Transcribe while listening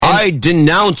I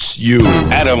denounce you.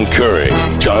 Adam Curry,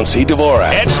 John C.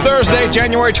 Dvorak. It's Thursday,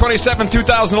 January 27,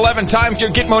 2011. Time for your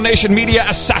Gitmo Nation Media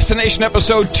Assassination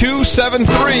Episode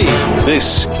 273.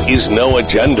 This is No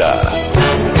Agenda.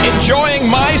 Enjoying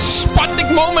my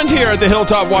Sputnik moment here at the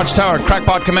Hilltop Watchtower,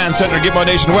 Crackpot Command Center, Gitmo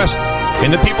Nation West, in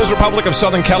the People's Republic of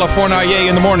Southern California. Yay,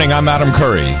 in the morning, I'm Adam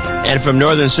Curry. And from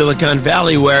northern Silicon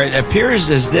Valley, where it appears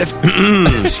as if,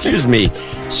 excuse me,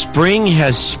 spring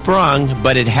has sprung,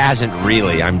 but it hasn't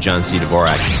really. I'm John C.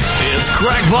 Dvorak. It's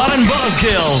Crackpot and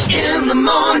Buzzkill in the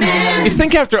morning. You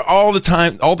think after all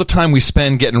the time we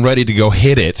spend getting ready to go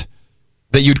hit it,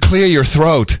 that you'd clear your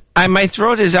throat. My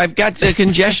throat is, I've got the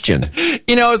congestion.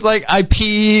 You know, it's like I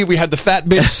pee, we had the fat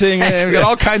bitch singing, we got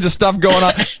all kinds of stuff going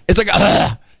on. It's like,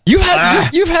 You've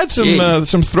had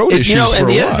some throat issues, you know, for and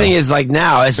a the while. other thing is, like,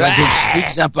 now it's like it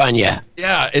sneaks up on you.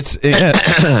 Yeah, is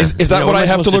that what I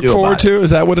have to look forward to?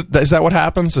 Is that what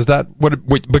happens? Is that what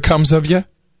it becomes of you?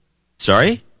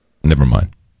 Sorry? Never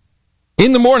mind.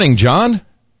 In the morning, John.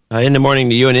 In the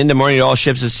morning to you, and in the morning to all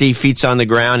ships at sea, feet's on the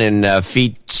ground and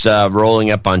feet's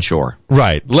rolling up on shore.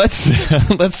 Right. Let's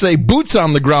say boots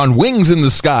on the ground, wings in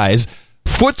the skies,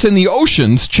 foots in the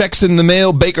oceans, checks in the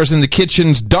mail, bakers in the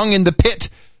kitchens, dung in the pit,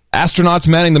 astronauts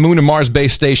manning the moon and Mars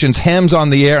base stations, hams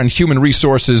on the air, and human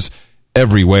resources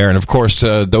everywhere. And, of course,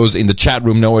 those in the chat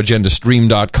room,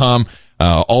 noagendastream.com,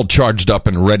 all charged up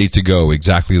and ready to go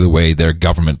exactly the way their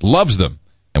government loves them.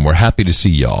 And we're happy to see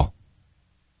y'all.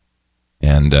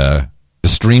 And the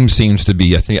stream seems to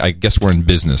be, I guess we're in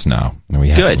business now. And we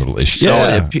have a little issue.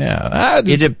 So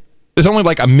there's only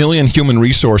like 1 million human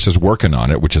resources working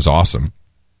on it, which is awesome.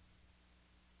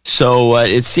 So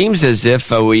it seems as if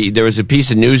there was a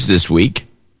piece of news this week.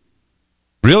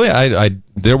 Really?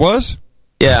 There was?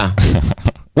 Yeah.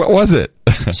 What was it?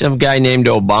 Some guy named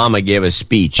Obama gave a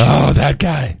speech. Oh, that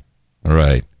guy.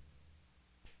 Right.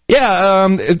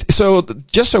 Yeah, so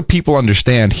just so people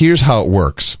understand, here's how it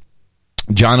works.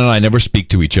 John and I never speak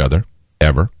to each other,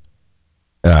 ever,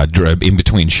 in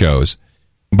between shows.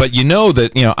 But I know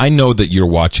that you're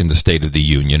watching the State of the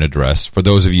Union address. For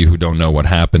those of you who don't know what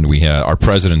happened, our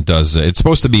president does, it's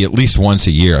supposed to be at least once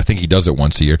a year. I think he does it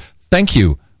once a year. Thank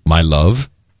you, my love.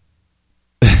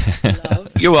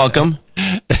 You're welcome.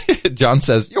 John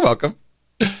says, you're welcome.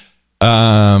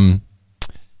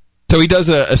 So he does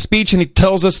a speech and he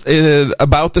tells us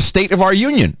about the state of our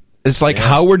union. It's like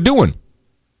how we're doing.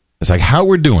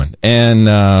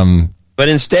 And but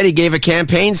instead he gave a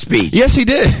campaign speech. Yes, he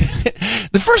did.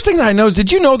 The first thing that I know is,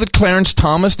 did you know that Clarence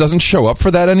Thomas doesn't show up for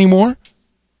that anymore?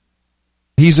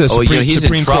 He's a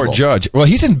Supreme Court judge. Well,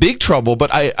 he's in big trouble,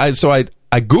 but I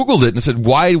Googled it and said,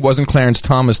 why wasn't Clarence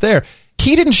Thomas there?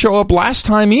 He didn't show up last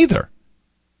time either.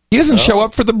 He doesn't show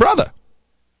up for the brother,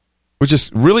 which is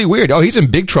really weird. Oh, he's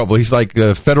in big trouble. He's like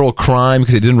a federal crime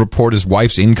because he didn't report his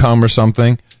wife's income or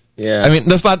something. Yeah. I mean,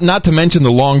 that's not to mention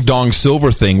the Long Dong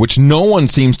Silver thing, which no one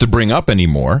seems to bring up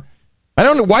anymore. I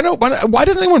don't know why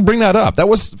doesn't anyone bring that up? That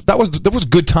was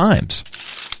good times.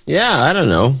 Yeah, I don't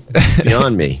know.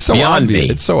 Beyond me. Beyond me.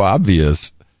 It's so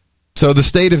obvious. So the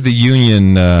State of the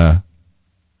Union, that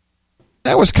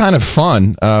was kind of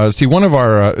fun. One of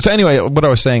our so anyway, what I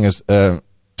was saying is, so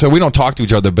we don't talk to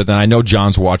each other, but then I know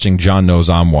John's watching. John knows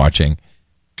I'm watching.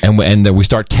 And we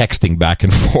start texting back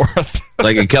and forth.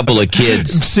 Like a couple of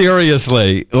kids.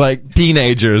 Seriously. Like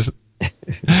teenagers.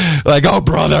 Like, oh,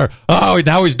 brother. Oh,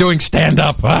 now he's doing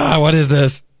stand-up. What is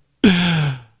this?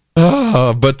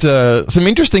 But some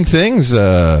interesting things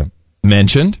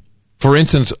mentioned. For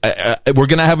instance, we're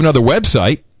going to have another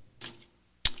website.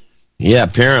 Yeah,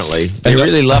 apparently. They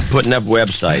really love putting up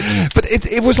websites. But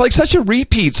it was like such a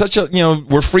repeat.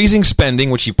 We're freezing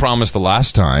spending, which he promised the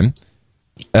last time.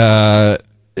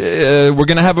 We're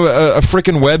going to have a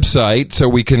frickin' website so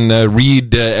we can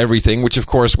read everything, which, of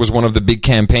course, was one of the big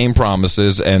campaign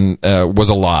promises and was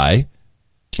a lie.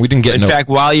 We didn't get. In fact,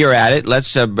 while you're at it,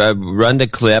 let's run the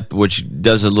clip, which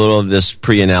does a little of this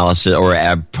pre-analysis or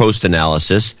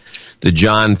post-analysis. The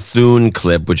John Thune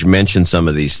clip, which mentions some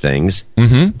of these things.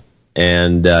 Mm-hmm.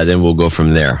 And then we'll go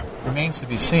from there. Remains to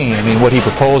be seen. I mean, what he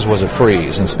proposed was a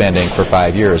freeze in spending for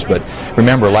 5 years, but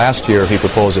remember last year he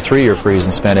proposed a 3-year freeze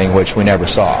in spending, which we never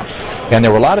saw. And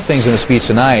there were a lot of things in his speech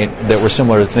tonight that were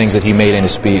similar to things that he made in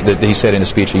his speech, that he said in his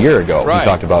speech a year ago. Right. He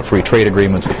talked about free trade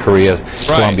agreements with Korea,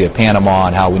 Colombia, Panama,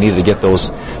 and how we needed to get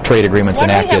those trade agreements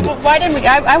enacted. Why didn't we?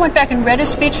 I went back and read his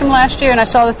speech from last year, and I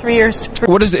saw the 3 years.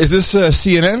 What is this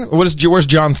CNN? Where's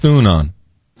John Thune on?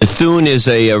 Thune is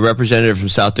a representative from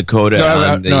South Dakota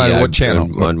on what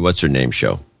channel? On What's Her Name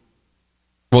show.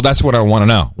 Well, that's what I want to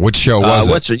know. Which show was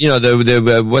it? What's her,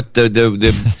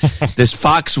 this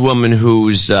Fox woman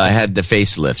who's had the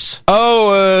facelifts.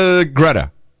 Oh,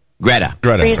 Greta.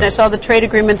 freeze, and I saw the trade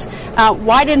agreements.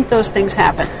 Why didn't those things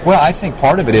happen? Well, I think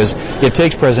part of it is it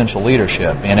takes presidential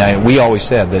leadership, and we always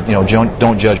said that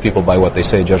don't judge people by what they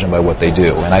say, judge them by what they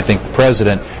do. And I think the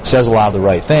president says a lot of the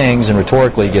right things, and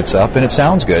rhetorically gets up, and it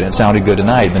sounds good. It sounded good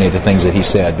tonight, many of the things that he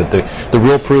said. But the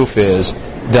real proof is,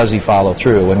 does he follow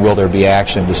through, and will there be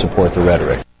action to support the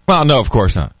rhetoric? Well, no, of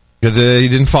course not, because he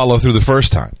didn't follow through the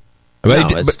first time.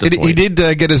 But he did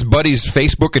get his buddies'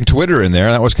 Facebook and Twitter in there.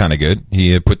 That was kind of good.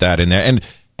 He put that in there.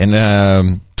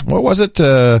 And what was it?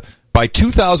 By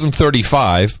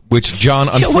 2035, which John...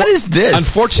 what is this?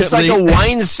 Unfortunately, it's like a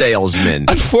wine salesman.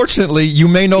 Unfortunately, you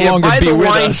may no longer be with us. Buy the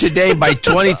wine today. By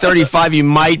 2035, you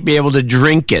might be able to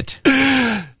drink it.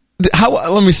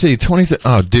 Let me see.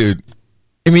 Oh, dude.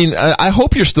 I mean, I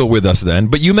hope you're still with us then,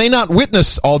 but you may not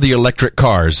witness all the electric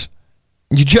cars.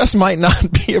 You just might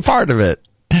not be a part of it.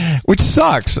 Which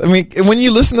sucks. I mean, when you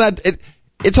listen to that,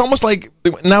 it's almost like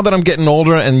now that I'm getting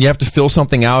older and you have to fill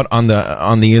something out on the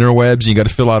interwebs, you got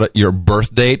to fill out your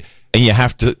birth date, and you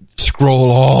have to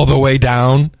scroll all the way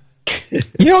down.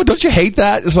 Don't you hate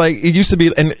that? It's like it used to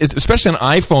be, and especially on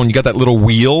iPhone, you got that little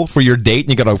wheel for your date,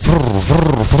 and you got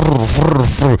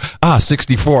to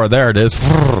 64. There it is.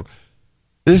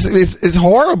 It's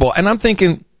horrible, and I'm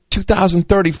thinking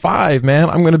 2035, man.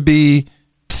 I'm going to be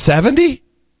 70.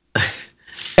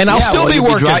 And I'll still be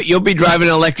working. You'll be driving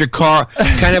an electric car,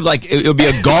 kind of like it'll be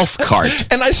a golf cart.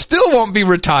 And I still won't be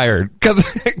retired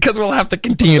because we'll have to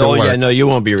continue to work. Oh, yeah, no, you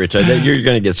won't be retired. You're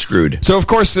going to get screwed. So, of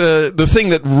course, the thing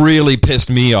that really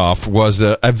pissed me off was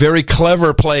a very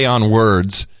clever play on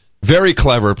words. Very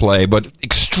clever play, but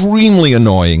extremely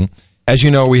annoying. As you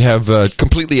know, we have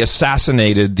completely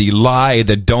assassinated the lie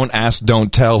that don't ask,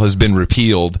 don't tell has been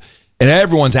repealed. And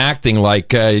everyone's acting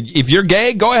like, if you're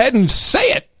gay, go ahead and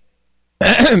say it.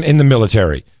 In the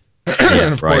military.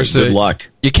 And of course, good luck.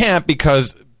 You can't,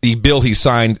 because the bill he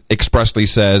signed expressly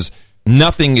says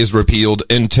nothing is repealed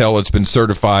until it's been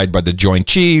certified by the Joint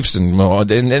Chiefs, and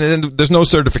there's no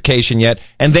certification yet,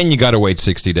 and then you got to wait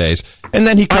 60 days. And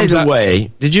then he comes out. By the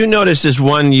way, did you notice this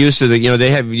one use of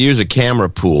they use a camera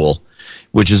pool,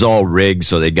 which is all rigged,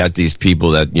 so they got these people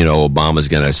that, Obama's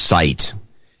going to cite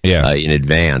in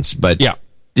advance. But yeah.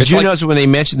 Did you notice when they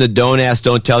mentioned the don't ask,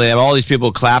 don't tell, they have all these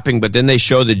people clapping, but then they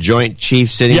show the Joint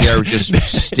Chiefs sitting there just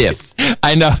stiff.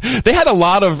 I know. They had a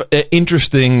lot of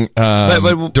interesting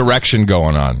direction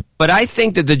going on. But I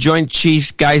think that the Joint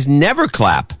Chiefs guys never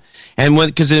clap. And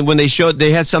when they showed,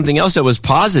 they had something else that was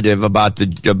positive about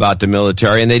the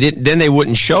military, and they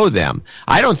wouldn't show them.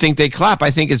 I don't think they clap. I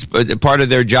think it's part of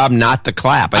their job not to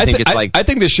clap. I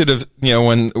think they should have,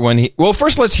 when he, well,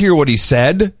 first let's hear what he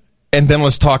said. And then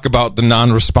let's talk about the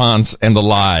non-response and the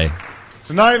lie.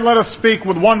 Tonight, let us speak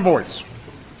with one voice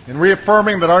in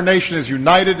reaffirming that our nation is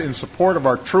united in support of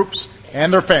our troops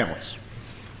and their families.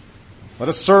 Let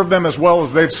us serve them as well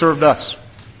as they've served us,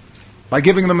 by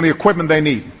giving them the equipment they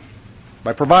need,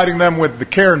 by providing them with the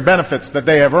care and benefits that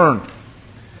they have earned,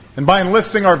 and by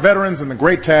enlisting our veterans in the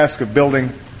great task of building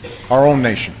our own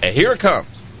nation. And here it comes.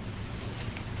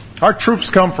 Our troops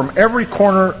come from every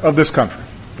corner of this country.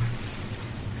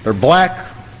 They're black,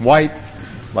 white,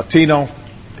 Latino,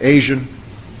 Asian,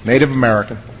 Native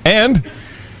American. And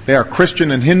they are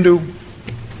Christian and Hindu,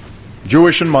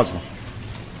 Jewish and Muslim.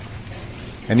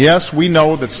 And yes, we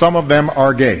know that some of them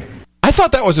are gay. I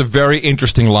thought that was a very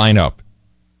interesting lineup.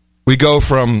 We go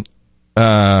from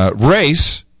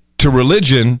race to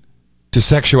religion to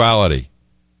sexuality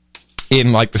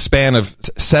in like the span of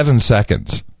 7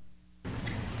 seconds.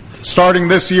 Starting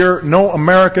this year, no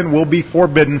American will be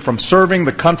forbidden from serving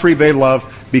the country they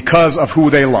love because of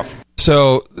who they love.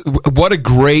 So, what a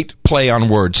great play on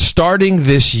words. Starting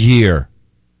this year.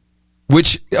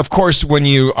 Which, of course, when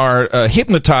you are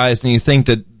hypnotized and you think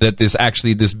that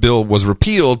this bill was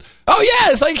repealed, oh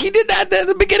yeah, it's like he did that at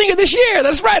the beginning of this year.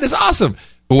 That's right, it's awesome.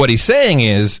 But what he's saying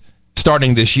is,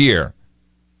 starting this year,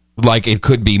 like it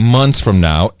could be months from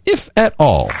now, if at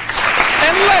all.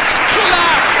 And let's clap!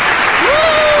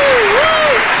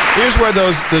 Here's where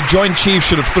the Joint Chiefs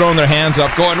should have thrown their hands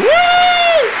up going, woo!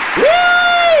 Woo!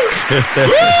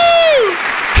 Woo!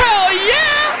 Hell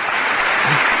yeah!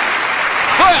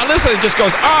 Well, listen, it just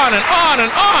goes on and on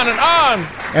and on and on.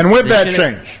 And with that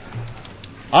change,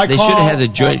 they should have had the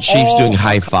Joint Chiefs doing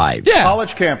high fives. Yeah.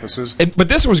 College campuses. But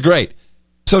this was great.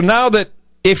 So now that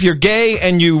if you're gay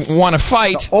and you want to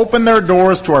fight, open their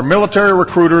doors to our military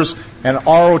recruiters and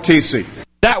ROTC.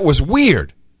 That was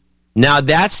weird. Now,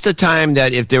 that's the time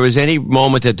that if there was any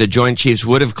moment that the Joint Chiefs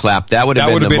would have clapped, that would have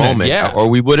been the moment. Yeah. Or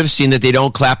we would have seen that they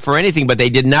don't clap for anything, but they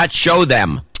did not show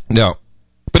them. No.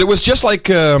 But but it was just like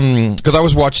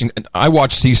because I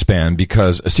watched C-SPAN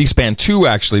because C-SPAN 2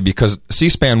 actually because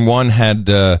C-SPAN 1 had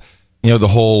the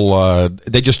whole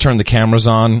they just turned the cameras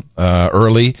on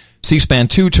early. C-SPAN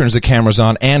 2 turns the cameras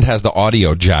on and has the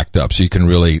audio jacked up so you can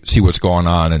really see what's going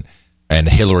on, and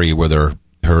Hillary with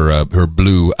her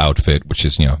blue outfit, which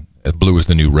is blue is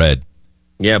the new red.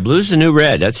 Yeah, blue's the new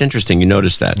red. That's interesting. You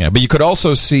noticed that. Yeah, but you could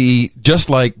also see, just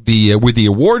like with the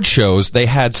award shows, they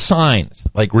had signs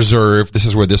like reserved. This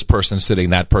is where this person's sitting,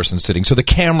 that person's sitting, so the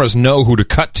cameras know who to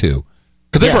cut to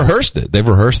because they've rehearsed it. They've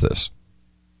rehearsed this.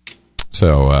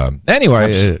 So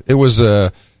anyway, it was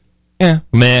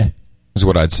meh is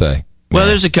what I'd say. Well,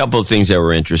 there's a couple of things that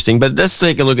were interesting, but let's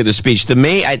take a look at the speech.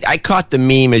 I caught the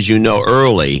meme, as you know,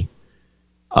 early.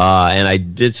 And I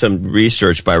did some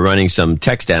research by running some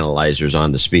text analyzers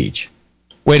on the speech.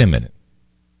 Wait a minute.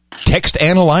 Text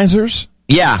analyzers?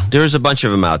 Yeah, there's a bunch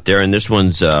of them out there, and this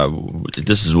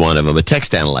is one of them, a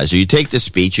text analyzer. You take the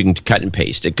speech, you can cut and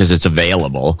paste it because it's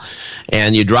available,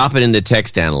 and you drop it in the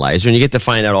text analyzer, and you get to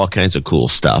find out all kinds of cool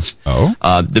stuff. Oh.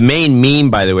 The main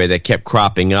meme, by the way, that kept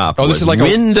cropping up was this is like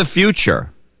win the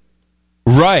future.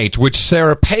 Right, which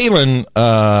Sarah Palin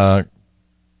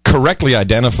correctly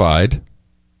identified.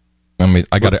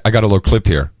 I got a little clip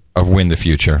here of Win the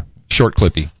Future. Short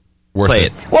clippy. Play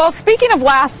it. Well, speaking of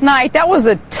last night, that was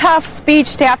a tough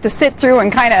speech to have to sit through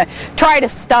and kind of try to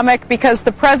stomach because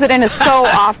the president is so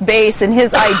off base in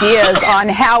his ideas on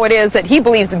how it is that he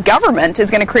believes government is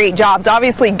going to create jobs.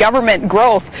 Obviously, government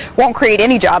growth won't create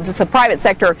any jobs. It's the private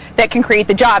sector that can create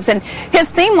the jobs. And his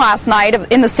theme last night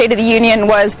in the State of the Union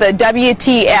was the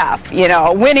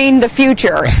WTF, winning the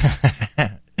future.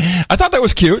 I thought that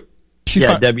was cute.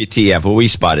 WTF. Well, we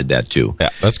spotted that too.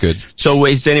 Yeah, that's good. So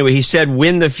anyway, he said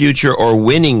win the future or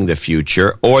winning the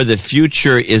future, or the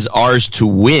future is ours to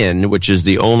win, which is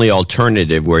the only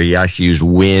alternative where he actually used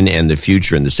win and the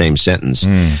future in the same sentence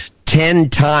 10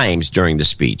 times during the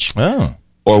speech. Oh.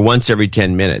 Or once every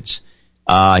 10 minutes.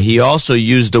 He also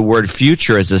used the word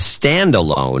future as a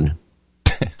standalone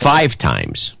 5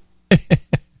 times.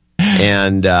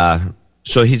 And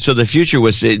So the future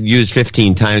was used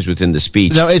 15 times within the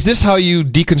speech. Now, is this how you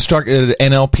deconstruct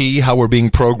NLP? How we're being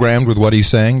programmed with what he's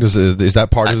saying? Is that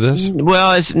part of this?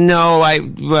 Well,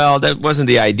 that wasn't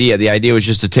the idea. The idea was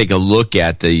just to take a look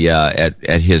at the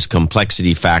at his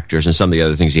complexity factors and some of the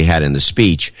other things he had in the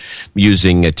speech,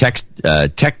 using a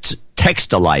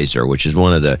Textalizer, which is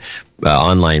one of the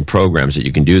online programs that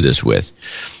you can do this with.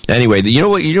 Anyway, you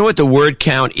know what the word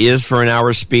count is for an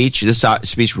hour speech? This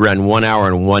speech ran 1 hour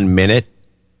and 1 minute,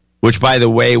 which, by the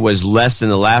way, was less than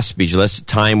the last speech, less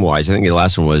time-wise. I think the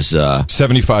last one was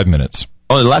 75 minutes.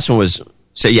 Oh, the last one was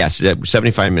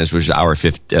 75 minutes, which is hour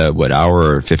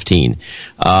 15.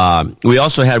 We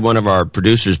also had one of our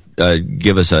producers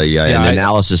give us an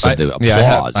analysis of the applause.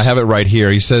 Yeah, I have it right here.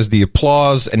 He says the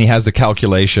applause, and he has the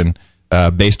calculation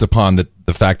based upon the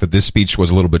fact that this speech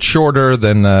was a little bit shorter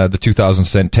than the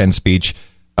 2010 speech.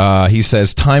 He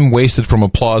says time wasted from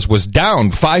applause was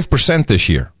down 5% this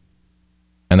year.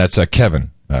 And that's Kevin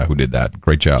who did that.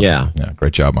 Great job. Yeah,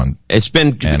 great job on. It's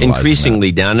been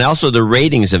increasingly down, and also the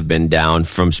ratings have been down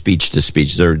from speech to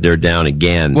speech. They're down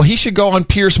again. Well, he should go on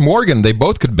Piers Morgan. They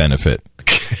both could benefit.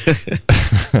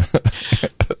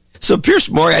 So Piers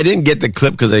Morgan, I didn't get the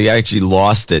clip because I actually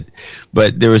lost it,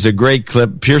 but there was a great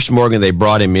clip. Piers Morgan, they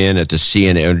brought him in at the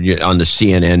CNN on the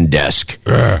CNN desk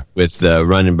with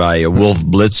running by Wolf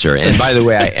Blitzer. And by the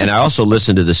way, I also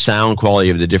listened to the sound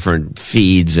quality of the different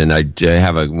feeds, and I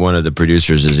have one of the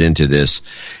producers is into this,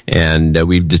 and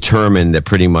we've determined that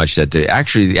pretty much that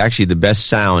actually the best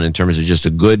sound in terms of just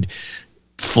a good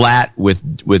flat with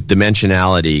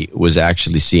dimensionality was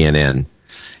actually CNN.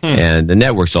 And the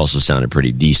networks also sounded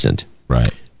pretty decent.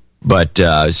 Right. But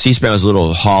C-SPAN was a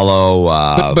little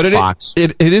hollow. But Fox.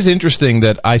 It is interesting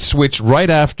that I switched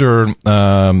right after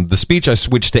the speech. I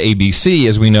switched to ABC.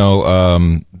 As we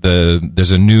know,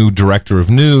 there's a new director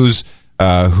of news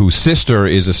whose sister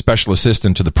is a special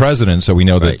assistant to the president. So we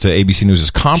know that ABC News is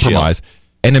compromised.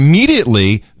 And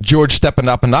immediately, George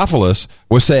Stephanopoulos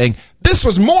was saying, this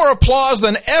was more applause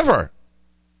than ever.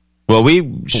 Well,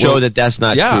 we show that that's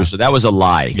not true, so that was a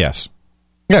lie. Yes.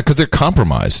 Yeah, because they're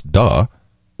compromised. Duh.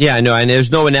 Yeah, I know, and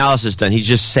there's no analysis done. He's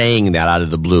just saying that out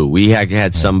of the blue. We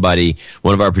had somebody,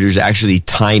 one of our producers, actually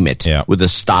time it with a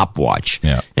stopwatch,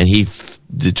 and he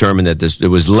determined that there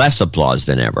was less applause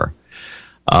than ever.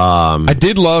 I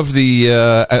did love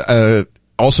the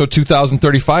also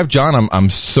 2035, John. I'm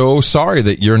so sorry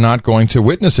that you're not going to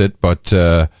witness it, but.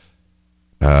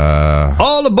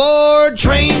 All aboard,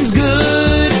 train's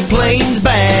good, plane's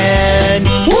bad.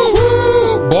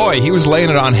 Woo-hoo! Boy, he was laying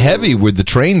it on heavy with the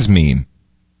trains meme.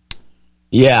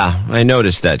 Yeah, I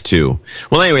noticed that too.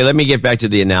 Well, anyway, let me get back to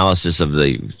the analysis of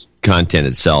the content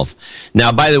itself.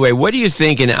 Now, by the way, what do you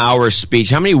think an hour speech,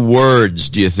 how many words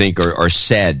do you think are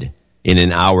said in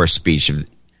an hour speech?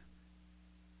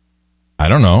 I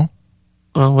don't know.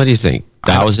 Well, what do you think?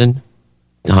 1,000?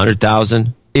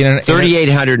 100,000?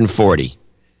 3,840.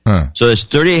 Huh. So there's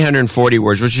 3,840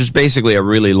 words, which is basically a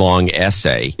really long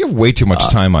essay. You have way too much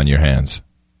time on your hands.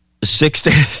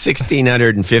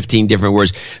 1,615 different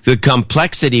words. The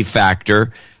complexity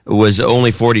factor was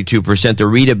only 42%. The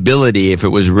readability, if it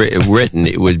was written,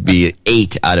 it would be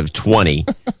 8 out of 20,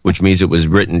 which means it was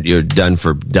written, done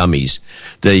for dummies.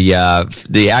 The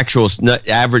actual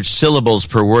average syllables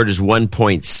per word is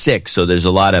 1.6, so there's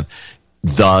a lot of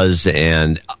thes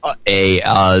and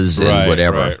us and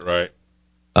whatever. Right.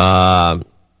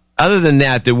 Other than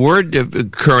that, the word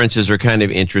occurrences are kind of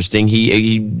interesting.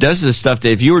 He does the stuff that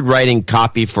if you were writing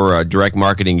copy for direct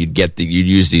marketing, you'd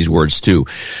use these words too.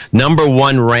 Number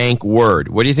one rank word.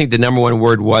 What do you think the number one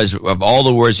word was of all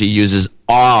the words he uses?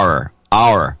 Our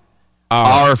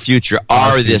future,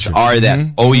 this, our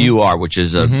that, O-U-R, which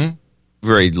is a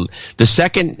very. The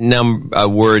second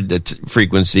word that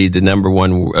frequency, the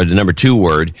number two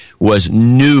word was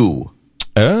new.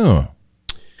 Oh.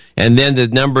 And then the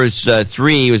number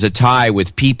 3 was a tie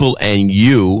with people and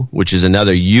you, which is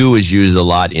another. You is used a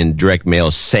lot in direct mail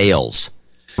sales.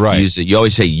 Right. You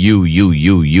always say you.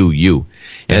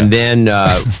 And then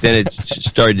it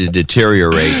started to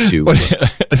deteriorate to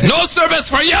No service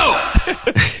for you!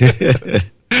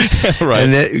 Right.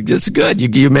 And that's good.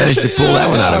 You managed to pull that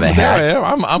one out of a hat.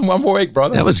 I'm awake,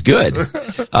 brother. That was good.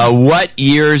 What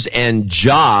years and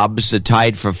jobs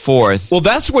tied for fourth? Well,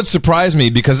 that's what surprised me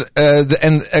because,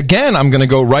 and again, I'm going to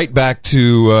go right back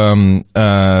to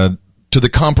the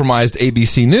compromised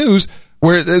ABC News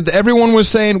where everyone was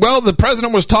saying, well, the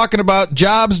president was talking about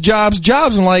jobs. I'm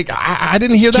like, I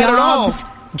didn't hear that at all.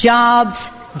 Jobs,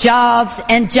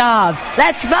 and jobs.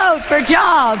 Let's vote for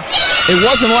jobs. It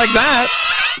wasn't like that.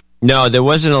 No, there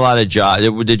wasn't a lot of jobs.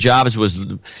 The jobs was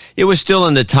still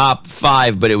in the top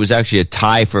 5, but it was actually a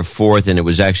tie for fourth, and it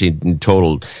was actually in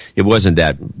total. It wasn't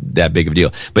that big of a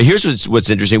deal. But here's what's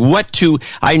interesting.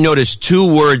 I noticed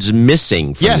 2 words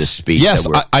missing from this speech. Yes,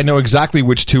 I know exactly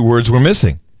which 2 words were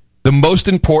missing. The most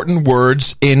important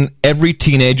words in every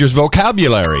teenager's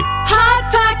vocabulary.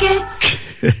 Hot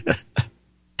Pockets.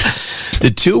 The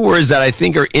 2 words that I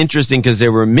think are interesting because they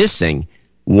were missing.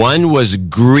 One was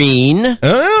green.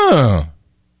 Oh.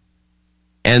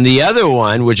 And the other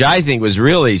one, which I think was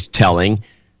really telling,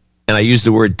 and I use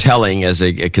the word telling as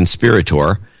a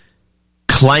conspirator,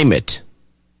 climate.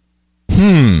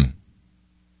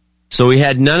 So we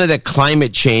had none of the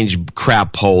climate change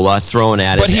crapola thrown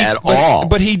at us at all.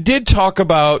 But he did talk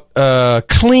about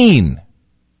clean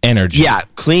energy. Yeah,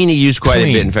 clean he used quite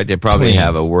a bit. In fact, they probably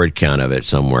have a word count of it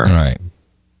somewhere. Right.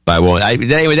 But I won't.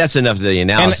 Anyway, that's enough of the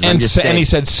analysis. And he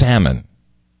said salmon.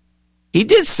 He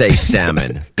did say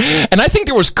salmon. And I think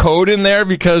there was code in there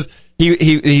because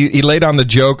he laid on the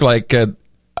joke like,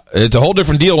 it's a whole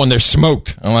different deal when they're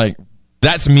smoked. I'm like,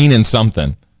 that's meaning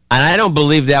something. And I don't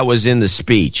believe that was in the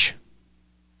speech.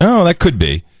 Oh, that could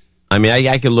be. I mean,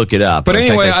 I could look it up. But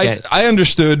anyway, I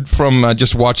understood from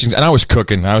just watching, and I was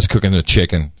cooking the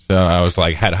chicken, so I was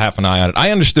like, had half an eye on it.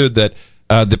 I understood that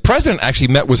the president actually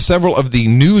met with several of the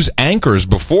news anchors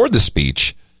before the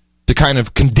speech to kind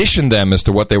of condition them as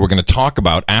to what they were going to talk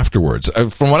about afterwards.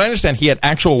 From what I understand, he had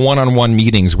actual one-on-one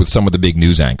meetings with some of the big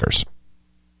news anchors.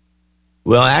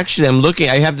 Well, actually, I'm looking.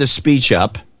 I have the speech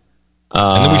up.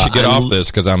 And then we should get off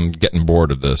this because I'm getting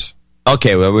bored of this.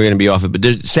 Okay, well, we're going to be off it. But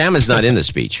Sam is not in the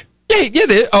speech. Yeah, it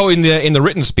is. Oh, in the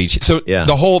written speech. So yeah.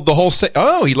 the whole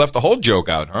he left the whole joke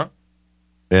out, huh?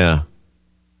 Yeah.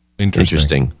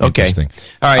 Interesting. Okay. All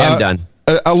right, I'm done.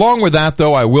 Along with that,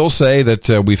 though, I will say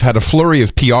that we've had a flurry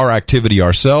of PR activity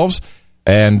ourselves,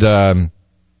 and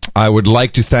I would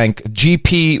like to thank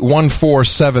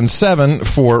GP1477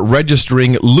 for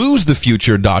registering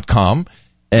losethefuture.com.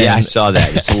 Yeah, I saw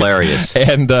that. It's hilarious.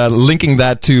 And linking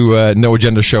that to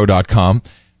noagendashow.com.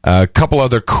 A couple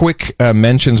other quick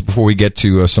mentions before we get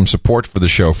to some support for the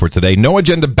show for today.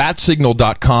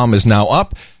 NoAgendaBatSignal.com is now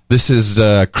up. This is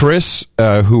Chris,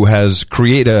 who has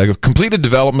completed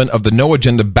development of the No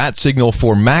Agenda Bat Signal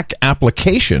for Mac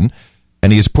application,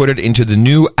 and he has put it into the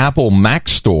new Apple Mac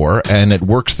Store, and it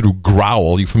works through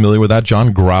Growl. You familiar with that,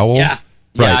 John? Growl? Yeah.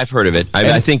 Right. Yeah, I've heard of it.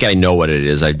 I think I know what it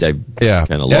is. I kind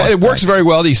of lost it works very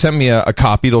well. He sent me a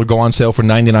copy. It'll go on sale for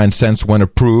 99 cents when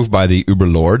approved by the Uber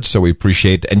Lord, so we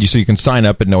appreciate it. And so you can sign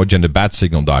up at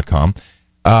noagendabatsignal.com.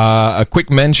 A quick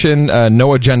mention,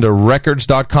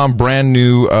 NoAgendaRecords.com, brand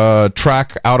new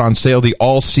track out on sale, The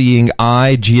All-Seeing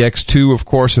Eye, GX2, of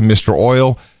course, and Mr.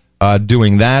 Oil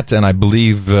doing that, and I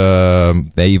believe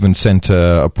they even sent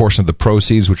a portion of the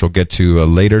proceeds, which we'll get to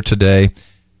later today.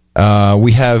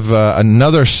 We have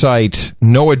another site,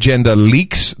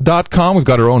 NoAgendaLeaks.com. We've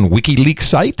got our own WikiLeaks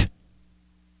site.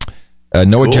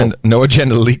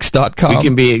 NoAgendaLeaks.com. We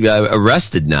can be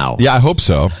arrested now. Yeah, I hope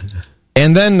so.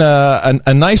 And then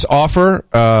a nice offer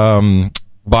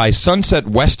by Sunset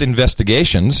West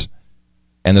Investigations,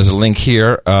 and there's a link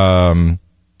here.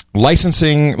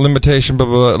 Licensing limitation.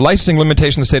 Licensing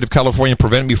limitation in the state of California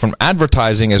prevent me from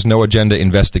advertising as No Agenda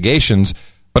Investigations,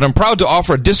 but I'm proud to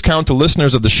offer a discount to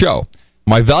listeners of the show.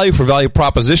 My value for value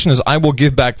proposition is I will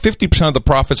give back 50% of the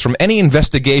profits from any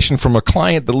investigation from a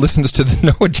client that listens to the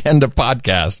No Agenda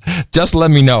podcast. Just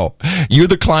let me know. You,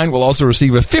 the client, will also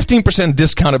receive a 15%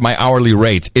 discount at my hourly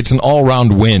rate. It's an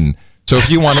all-round win. So if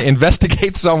you want to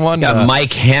investigate someone... Got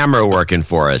Mike Hammer working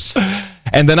for us.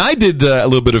 And then I did a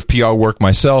little bit of PR work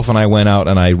myself, and I went out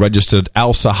and I registered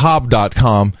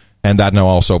alsahab.com, and that now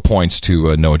also points to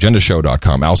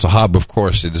noagendashow.com. Al-Sahab, of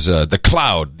course, is the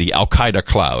cloud, the Al-Qaeda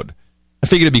cloud. I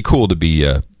figured it'd be cool to be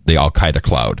the Al-Qaeda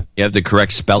cloud. You have the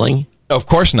correct spelling? Of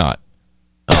course not.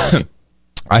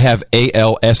 I have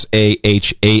ALSAHAAB.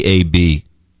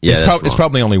 Yeah, it's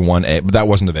probably only one A, but that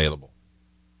wasn't available.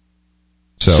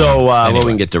 So anyway. we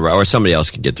can get the right, or somebody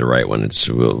else can get the right one.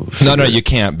 No, you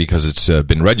can't, because it's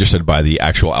been registered by the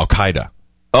actual Al-Qaeda.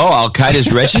 Oh,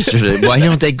 Al-Qaeda's registered. Why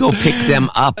don't they go pick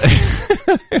them up?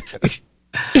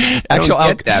 Actual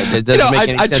I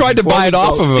tried to buy it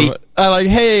off of him. Like,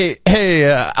 hey,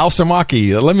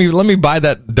 Al-Samaki, let me buy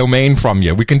that domain from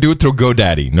you. We can do it through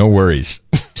GoDaddy. No worries.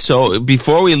 So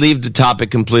before we leave the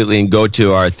topic completely and go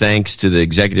to our thanks to the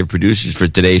executive producers for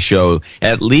today's show,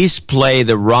 at least play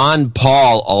the Ron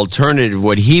Paul alternative,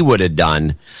 what he would have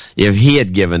done if he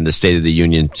had given the State of the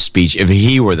Union speech, if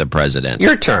he were the president.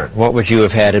 Your turn. What would you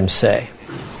have had him say?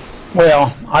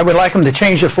 Well, I would like him to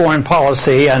change the foreign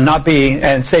policy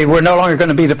and say we're no longer going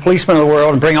to be the policemen of the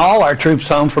world and bring all our troops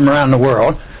home from around the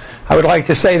world. I would like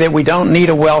to say that we don't need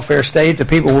a welfare state. The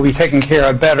people will be taken care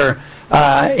of better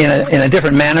in a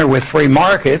different manner with free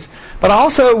markets. But I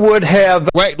also would have...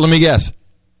 Wait, let me guess.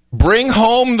 Bring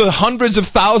home the hundreds of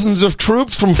thousands of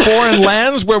troops from foreign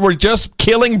lands where we're just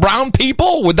killing brown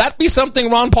people? Would that be something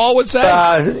Ron Paul would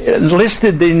say?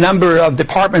 Listed the number of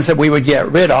departments that we would get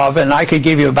rid of, and I could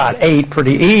give you about 8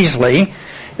 pretty easily.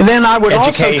 And then I would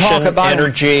also talk about...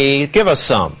 energy. Give us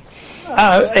some.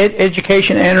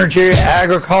 Education, energy,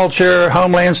 agriculture,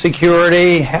 homeland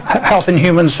security, health and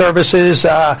human services,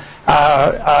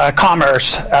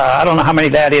 commerce. I don't know how many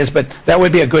that is, but that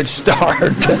would be a good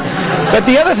start. But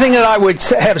the other thing that I would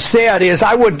have said is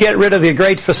I would get rid of the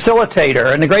great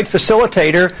facilitator, and the great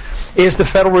facilitator is the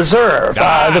Federal Reserve.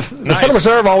 The Federal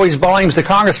Reserve always blames the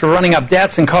Congress for running up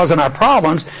debts and causing our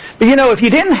problems. But, if you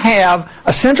didn't have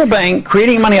a central bank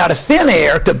creating money out of thin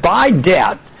air to buy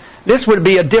debt, this would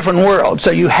be a different world.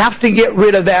 So you have to get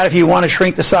rid of that if you want to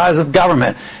shrink the size of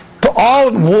government.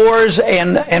 All wars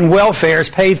and welfare is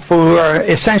paid for,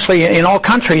 essentially in all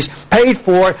countries, paid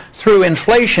for through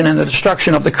inflation and the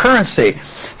destruction of the currency.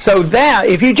 So that,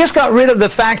 if you just got rid of the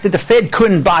fact that the Fed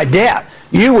couldn't buy debt,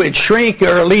 you would shrink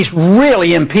or at least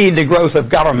really impede the growth of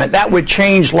government. That would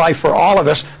change life for all of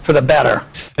us for the better.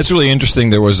 It's really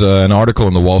interesting. There was an article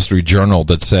in the Wall Street Journal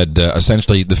that said,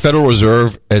 essentially, the Federal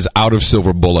Reserve is out of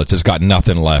silver bullets. It's got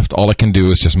nothing left. All it can do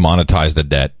is just monetize the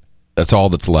debt. That's all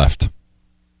that's left.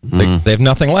 They have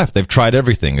nothing left. They've tried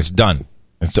everything. It's done.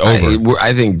 It's over.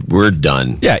 I think we're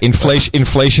done. Yeah,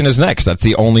 inflation is next. That's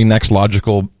the only next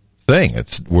logical thing.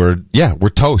 We're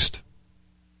toast.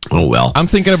 Oh, well. I'm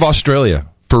thinking of Australia,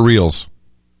 for reals.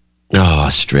 Oh,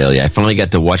 Australia. I finally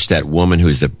got to watch that woman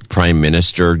who's the prime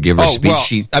minister give her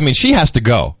speech. Well, she has to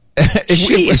go.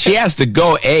 She has to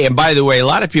go. And by the way, a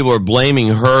lot of people are blaming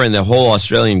her and the whole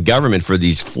Australian government for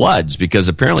these floods because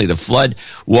apparently the flood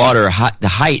water, the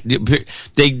height,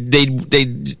 they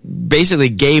basically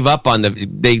gave up on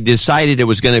they decided it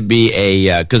was going to be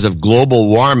because of global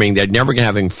warming, they're never going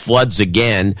to have floods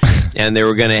again, and they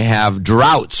were going to have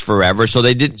droughts forever. So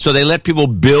they let people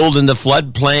build in the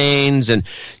floodplains, and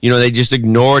they just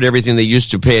ignored everything they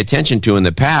used to pay attention to in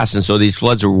the past, and so these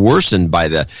floods are worsened by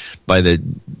the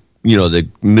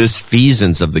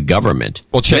misfeasance of the government.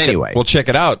 We'll check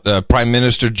it out. Prime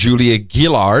Minister Julia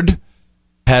Gillard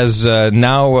has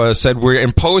now said we're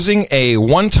imposing a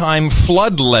one-time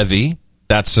flood levy.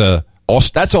 That's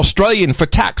Australian for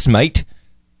tax, mate.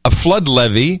 A flood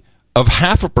levy of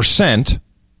 0.5%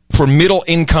 for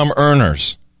middle-income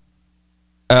earners.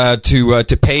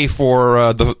 to pay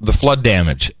for the flood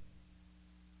damage.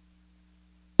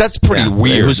 That's pretty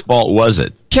weird. Whose fault was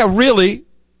it? Yeah, really,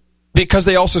 because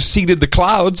they also seeded the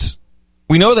clouds.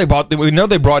 We know they brought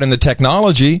in the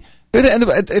technology.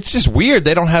 It's just weird.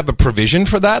 They don't have a provision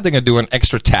for that. They're going to do an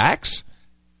extra tax.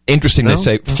 Interesting. They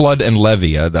say flood and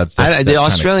levy. The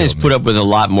Australians put up with a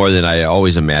lot more than I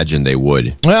always imagined they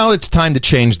would. Well, it's time to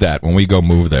change that when we go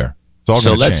move there. It's all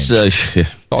going to change. It's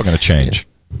all going to change.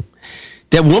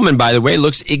 That woman, by the way,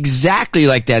 looks exactly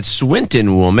like that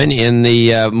Swinton woman in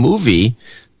the movie,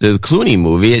 the Clooney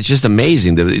movie. It's just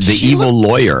amazing. The evil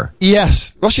lawyer.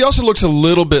 Yes. Well, she also looks a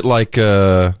little bit like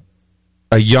a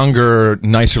younger,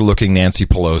 nicer-looking Nancy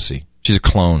Pelosi. She's a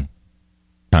clone,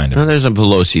 kind of. No, there's a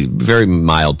Pelosi, very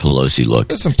mild Pelosi look.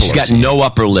 There's some Pelosi. She's got no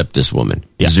upper lip, this woman.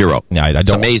 Yeah. Zero. Yeah,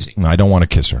 It's amazing. No, I don't want to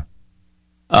kiss her.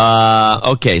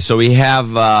 Okay, so we have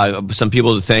some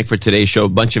people to thank for today's show. A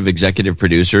bunch of executive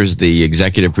producers. The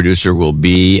executive producer will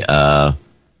be Kara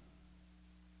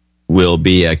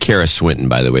Swinton,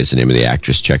 by the way, is the name of the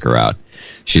actress. Check her out.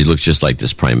 She looks just like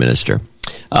this prime minister.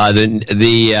 Our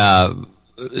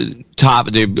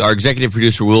executive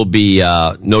producer will be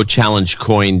the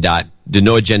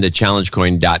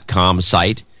NoAgendaChallengeCoin.com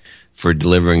site for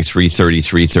delivering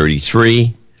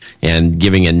 333.33 and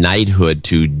giving a knighthood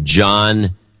to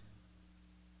John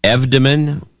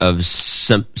Evdeman of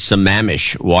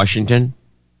Sammamish, Washington.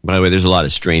 By the way, there's a lot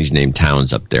of strange named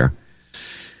towns up there.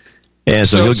 And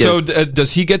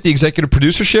does he get the executive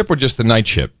producership or just the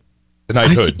knightship? The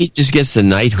knighthood. I think he just gets the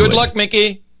knighthood. Good luck,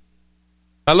 Mickey.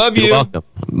 I love you. You're welcome.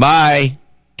 Bye.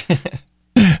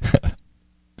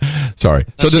 Sorry.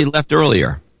 So she left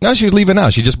earlier. No, she's leaving now.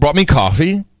 She just brought me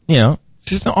coffee. You know,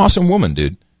 she's an awesome woman,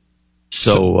 dude.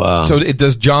 So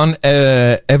does John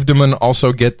Evdeman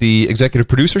also get the executive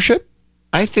producership?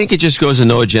 I think it just goes to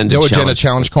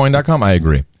NoAgendaChallengeCoin.com. I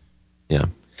agree. Yeah.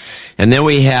 And then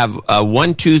we have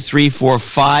 1, 2, 3, 4,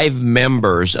 5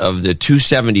 members of the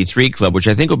 273 Club, which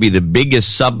I think will be the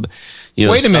biggest sub.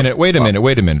 Wait a minute.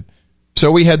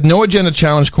 So we had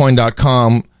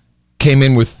NoAgendaChallengeCoin.com came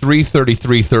in with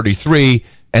 333.33,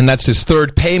 and that's his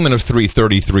third payment of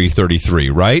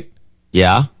 333.33, right?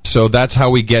 Yeah. So that's how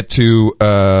we get to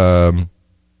a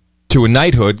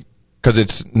knighthood, because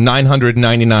it's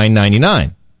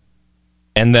 $999.99,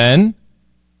 and then.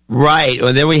 Right.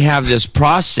 Well, then we have this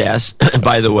process,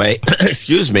 by the way,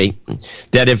 excuse me,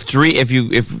 that if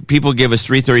people give us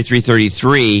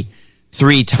 333.33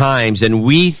 3 times, and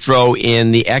we throw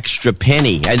in the extra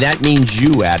penny, and that means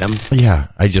you, Adam. Yeah,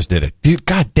 I just did it, dude.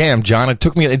 God damn, John, it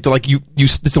took me like you.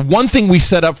 It's the one thing we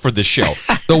set up for this show.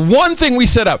 The one thing we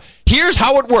set up. Here's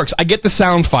how it works. I get the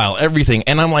sound file, everything,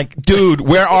 and I'm like, dude,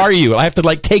 where are you? I have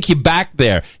to take you back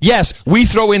there. Yes, we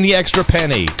throw in the extra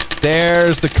penny.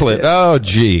 There's the clip. Oh,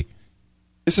 gee.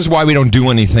 This is why we don't do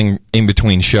anything in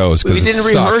between shows. We didn't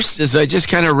rehearse this. I just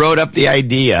kind of wrote up the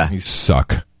idea. You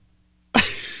suck.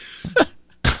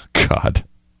 God.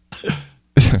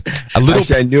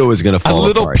 I knew it was going to fall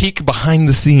apart. A little peek behind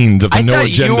the scenes of the No Agenda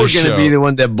show. I thought you were going to be the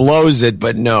one that blows it,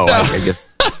 but no. I guess.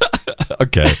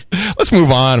 Okay. Let's move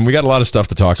on. We got a lot of stuff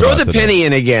to talk about. Throw the penny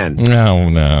in again.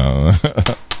 No.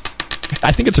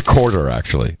 I think it's a quarter,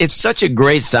 actually. It's such a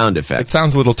great sound effect. It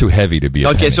sounds a little too heavy to be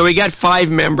a penny. So we got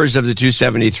 5 members of the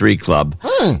 273 Club,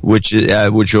 which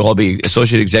will all be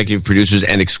associate executive producers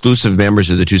and exclusive members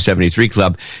of the 273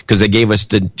 Club, because they gave us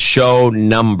the show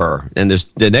number. And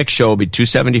the next show will be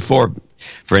 274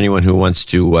 for anyone who wants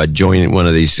to join one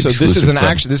of these exclusive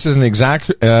clubs. This is an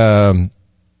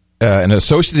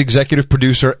associate executive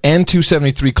producer and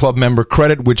 273 Club member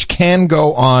credit, which can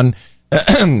go on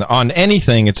on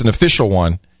anything. It's an official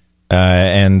one,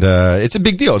 and it's a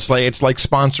big deal. It's like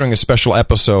sponsoring a special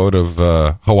episode of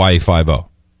Hawaii Five-0.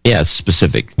 Yeah, it's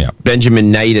specific. Yeah.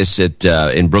 Benjamin Naitis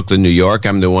in Brooklyn, New York.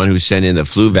 I'm the one who sent in the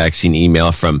flu vaccine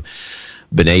email from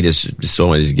Benaitis. So I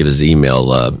wanted to give his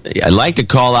email. I'd like to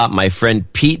call out my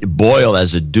friend Pete Boyle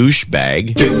as a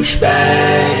douchebag.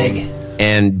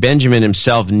 And Benjamin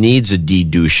himself needs a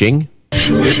de-douching.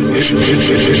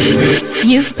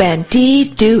 You've been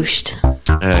de-douched.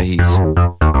 He's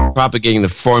propagating the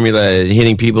formula,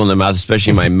 hitting people in the mouth,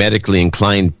 especially my medically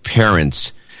inclined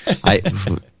parents. I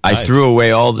threw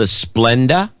away all the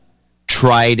Splenda,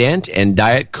 Trident, and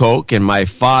Diet Coke, and my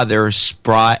father's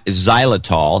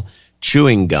xylitol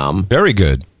chewing gum. Very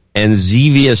good. And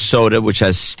Zevia soda, which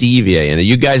has stevia in it.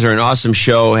 You guys are an awesome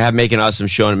show. Make an awesome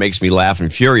show, and it makes me laugh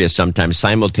and furious sometimes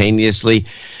simultaneously.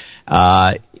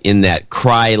 In that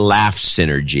cry-laugh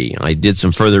synergy. I did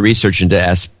some further research into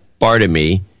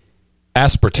aspartame.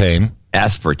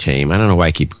 Aspartame. I don't know why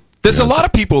I keep... There's a lot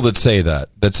of people that say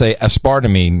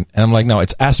aspartame, and I'm like, no,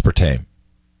 it's aspartame.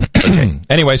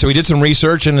 Anyway, so we did some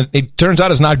research, and it turns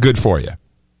out it's not good for you.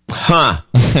 Huh.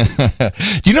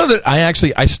 Do you know that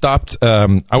I stopped,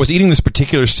 I was eating this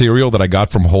particular cereal that I got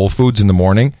from Whole Foods in the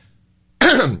morning,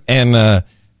 and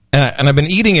I've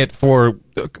been eating it for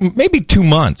maybe 2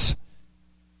 months.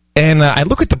 And I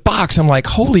look at the box, I'm like,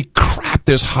 holy crap,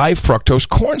 there's high fructose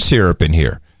corn syrup in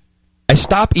here. I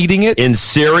stopped eating it. In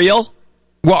cereal?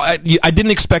 Well, I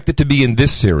didn't expect it to be in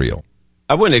this cereal.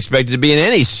 I wouldn't expect it to be in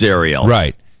any cereal.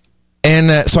 Right.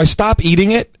 And so I stopped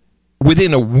eating it.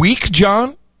 Within a week,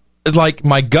 John, like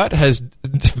my gut has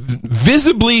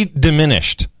visibly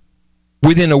diminished.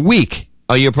 Within a week.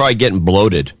 Oh, you're probably getting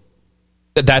bloated.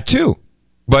 That too.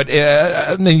 But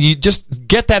you just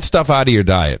get that stuff out of your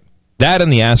diet. That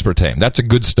and the aspartame. That's a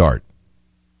good start.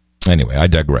 Anyway, I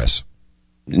digress.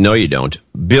 No, you don't.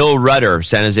 Bill Rudder,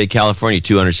 San Jose, California,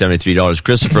 $273.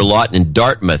 Christopher Lawton in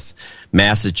Dartmouth,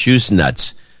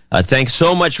 Massachusetts. Thanks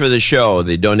so much for the show.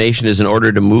 The donation is in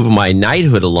order to move my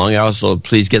knighthood along. I also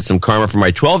please get some karma for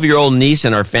my 12-year-old niece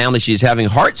and our family. She's having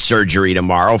heart surgery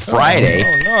tomorrow, Friday.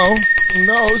 Oh, no. Who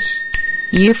knows?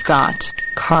 You've got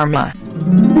karma.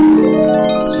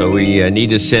 So we need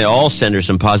to all send her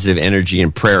some positive energy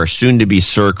and prayer. Soon to be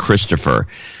Sir Christopher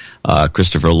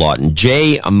Lawton.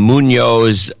 Jay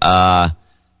Munoz,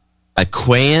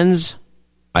 Aquans,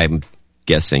 I'm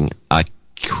guessing.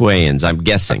 Aquans, I'm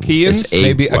guessing. Achaeans?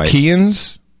 Maybe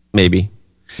Achaeans? Maybe.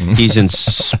 He's in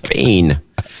Spain.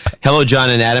 Hello, John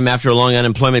and Adam. After a long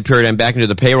unemployment period, I'm back into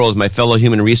the payroll with my fellow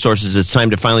human resources. It's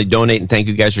time to finally donate, and thank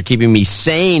you guys for keeping me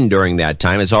sane during that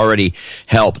time. It's already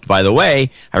helped. By the way,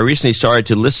 I recently started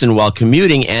to listen while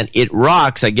commuting, and it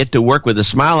rocks. I get to work with a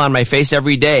smile on my face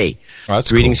every day. Oh,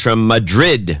 that's Greetings cool. from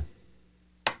Madrid.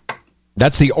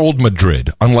 That's the old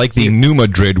Madrid, unlike the new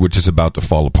Madrid, which is about to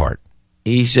fall apart.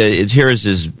 He said, here is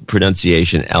his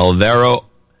pronunciation, Alvaro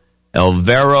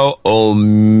Omunas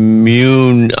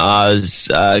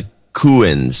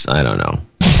Cuins. I don't know.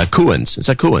 Cuins.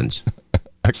 It's Cuins.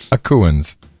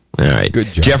 Cuins. All right. Good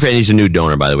job. Jeffrey, and he's a new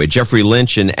donor, by the way. Jeffrey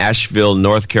Lynch in Asheville,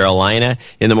 North Carolina.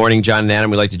 In the morning, John and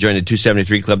Adam, we'd like to join the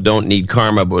 273 Club. Don't need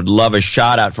karma, but would love a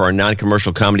shout-out for our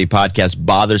non-commercial comedy podcast,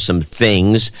 Bothersome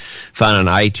Things, found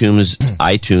on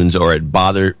iTunes or at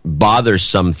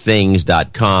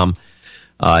botherSomeThings.com.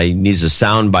 He needs a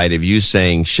soundbite of you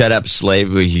saying, shut up,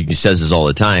 slave. He says this all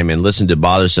the time. And listen to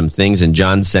Bothersome Things. And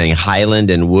John saying, Highland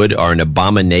and Wood are an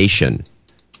abomination.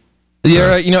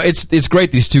 Yeah, it's great.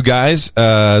 These two guys,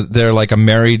 they're like a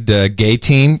married gay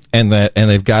team, and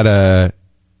they've got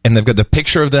the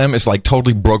picture of them is like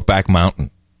totally Brokeback Mountain.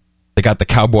 They got the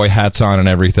cowboy hats on and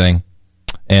everything,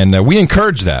 and we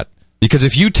encourage that because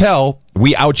if you tell,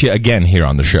 we out you again here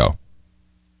on the show.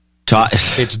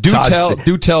 It's do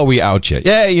tell, we out you.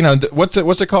 Yeah, what's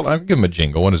it called? I'll give them a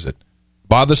jingle. What is it?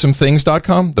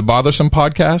 BothersomeThings.com? The Bothersome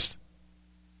Podcast?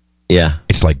 Yeah.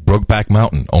 It's like Brokeback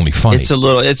Mountain, only funny.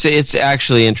 It's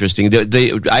actually interesting.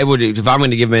 I would, if I'm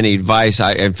going to give them any advice,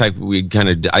 they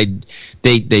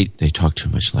talk too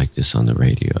much like this on the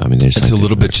radio. I mean, it's a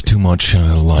little bit too much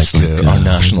like our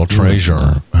national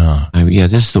treasure.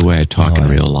 This is the way I talk in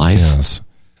real life. Yes.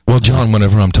 Well, John,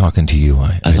 whenever I'm talking to you,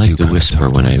 I like to whisper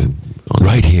when I'm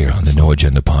right here on the No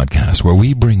Agenda podcast, where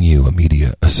we bring you a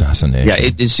media assassination. Yeah,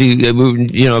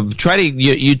 try to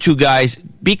you two guys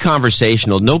be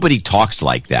conversational. Nobody talks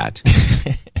like that.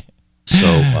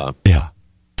 So yeah,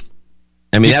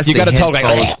 I mean that's you got to talk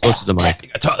like close to the mic. You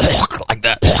got to talk like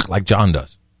that, like John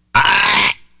does.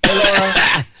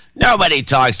 Nobody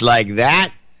talks like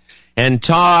that. And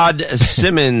Todd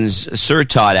Simmons, Sir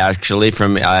Todd, actually,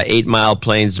 from 8 Mile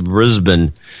Plains,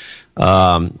 Brisbane,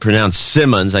 pronounced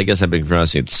Simmons. I guess I've been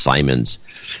pronouncing it Simons.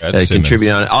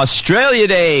 Contributing on Australia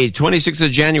Day, 26th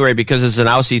of January, because it's an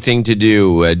Aussie thing to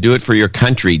do. Do it for your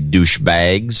country,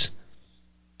 douchebags.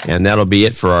 And that'll be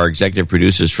it for our executive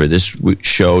producers for this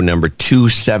show, number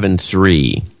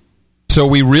 273. So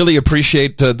we really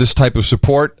appreciate this type of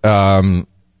support.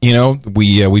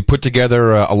 We put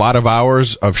together a lot of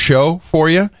hours of show for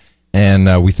you,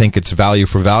 and we think it's value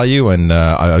for value,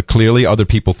 and clearly other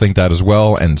people think that as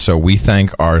well. And so we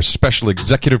thank our special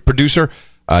executive producer,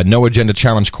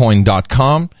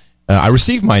 NoAgendaChallengeCoin.com. I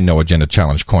received my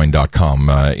NoAgendaChallengeCoin.com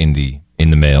in the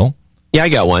mail. Yeah, I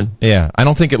got one. Yeah, I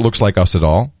don't think it looks like us at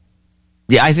all.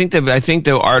 Yeah, I think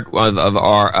the art of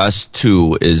our us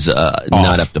too is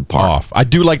not up to par. Off. I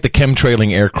do like the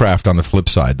chemtrailing aircraft on the flip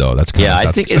side, though. That's kind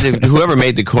I think whoever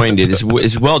made the coin did is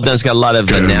well done. It's got a lot of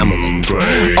enamel.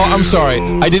 Oh, I'm sorry.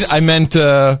 I meant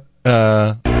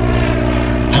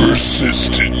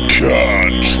persistent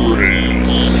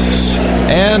contrail. News.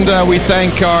 And we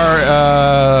thank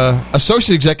our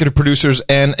associate executive producers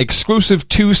and exclusive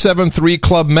 273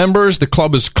 Club members. The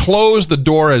club is closed. The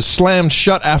door is slammed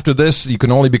shut after this. You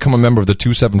can only become a member of the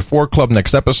 274 Club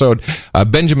next episode.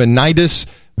 Benjamin Nidis,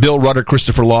 Bill Rudder,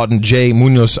 Christopher Lawton, Jay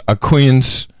Munoz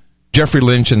Acuñas, Jeffrey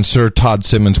Lynch, and Sir Todd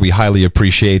Simmons. We highly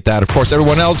appreciate that. Of course,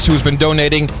 everyone else who's been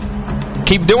donating,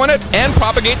 keep doing it and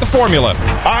propagate the formula.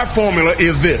 Our formula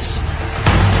is this.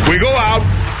 We go out,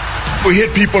 we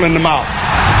hit people in the mouth.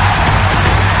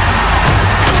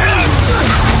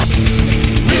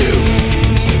 New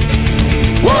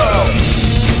World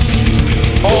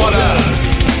Order.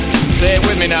 Say it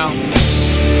with me now.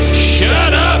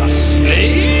 Shut up,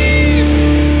 slave.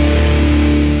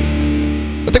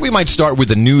 I think we might start with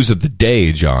the news of the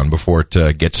day, John, before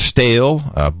it gets stale.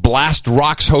 Blast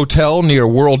Rocks Hotel near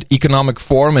World Economic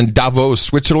Forum in Davos,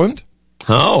 Switzerland.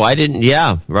 Oh, I didn't.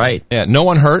 Yeah, right. Yeah, no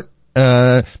one hurt.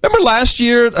 Remember last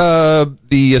year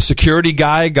the security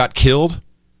guy got killed?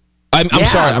 I'm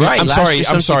sorry.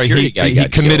 He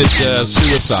committed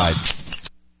suicide.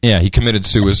 Yeah, he committed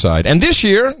suicide. And this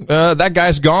year, that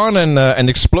guy's gone, and an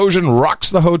explosion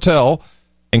rocks the hotel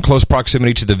in close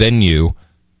proximity to the venue.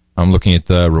 I'm looking at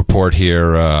the report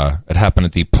here. It happened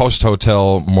at the Post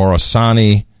Hotel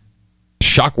Morosani.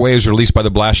 Shockwaves released by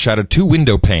the blast shattered 2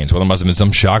 window panes. Well, there must have been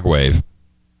some shockwave.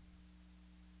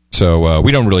 So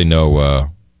we don't really know.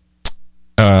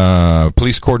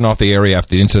 Police cordoned off the area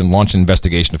after the incident, launched an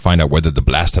investigation to find out whether the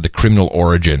blast had a criminal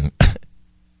origin.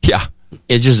 Yeah.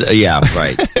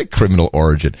 Right. Criminal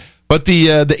origin. But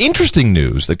the interesting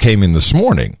news that came in this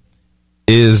morning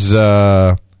is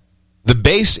the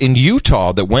base in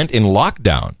Utah that went in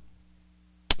lockdown.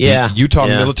 Yeah. The Utah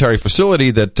military facility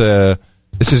that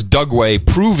this is Dugway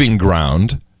Proving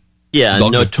Ground. Yeah,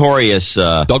 notorious.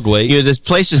 Dugway. This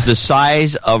place is the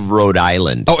size of Rhode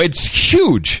Island. Oh, it's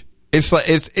huge.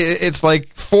 It's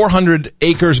like 400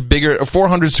 acres bigger,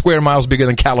 400 square miles bigger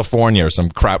than California or some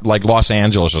crap, like Los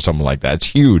Angeles or something like that. It's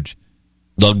huge.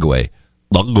 Dugway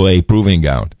Proving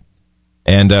Ground.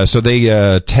 And so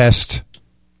they test,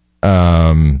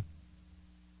 what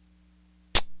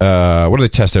do they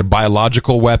test there?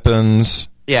 Biological weapons.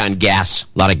 Yeah, and gas. A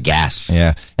lot of gas.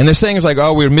 Yeah. And they're saying it's like,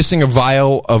 we're missing a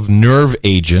vial of nerve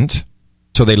agent,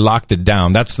 so they locked it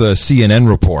down. That's the CNN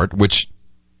report, which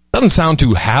doesn't sound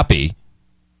too happy.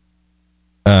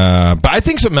 But I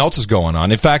think something else is going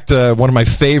on. In fact, one of my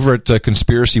favorite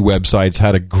conspiracy websites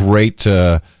had a great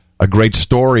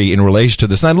story in relation to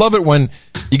this. And I love it when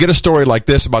you get a story like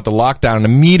this about the lockdown, and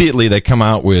immediately they come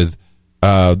out with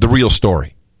the real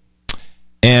story.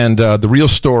 And the real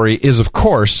story is, of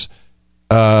course,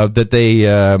 that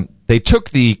they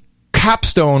took the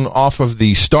capstone off of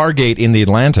the Stargate in the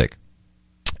Atlantic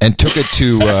and took it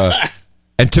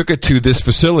to this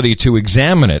facility to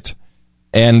examine it.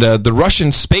 And the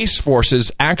Russian Space Forces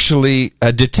actually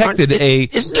detected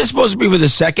Isn't this supposed to be for the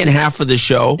second half of the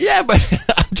show? Yeah, but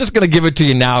I'm just going to give it to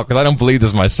you now because I don't believe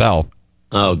this myself.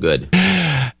 Oh, good.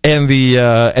 And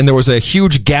there was a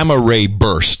huge gamma ray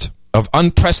burst of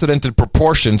unprecedented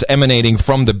proportions emanating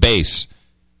from the base.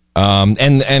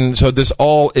 And so this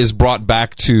all is brought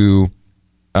back to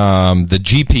the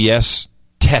GPS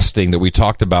testing that we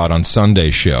talked about on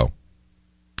Sunday's show.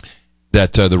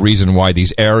 That the reason why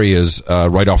these areas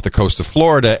right off the coast of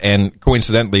Florida and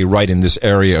coincidentally right in this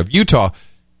area of Utah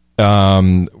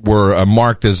were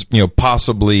marked as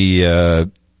possibly the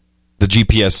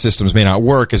GPS systems may not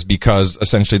work is because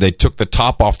essentially they took the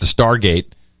top off the Stargate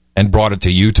and brought it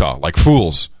to Utah like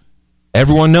fools.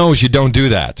 Everyone knows you don't do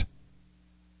that.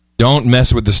 Don't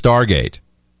mess with the Stargate.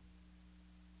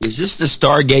 Is this the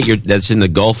Stargate that's in the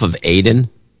Gulf of Aden?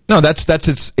 No, that's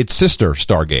its sister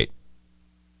Stargate.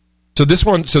 So this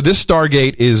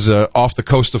Stargate is off the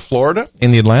coast of Florida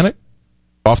in the Atlantic,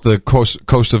 off the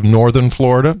coast of northern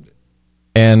Florida,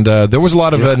 and there was a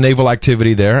lot of naval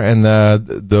activity there. And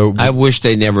I wish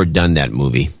they never done that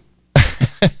movie.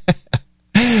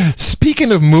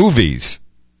 Speaking of movies,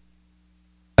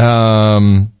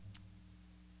 there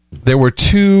were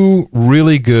 2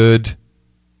 really good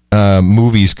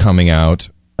movies coming out.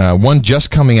 One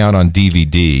just coming out on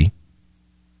DVD.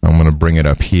 I'm going to bring it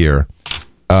up here.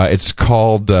 It's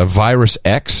called Virus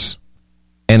X,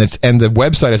 and the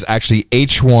website is actually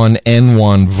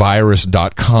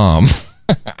h1n1virus.com.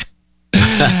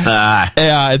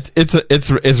 Yeah,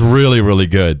 it's really, really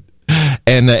good.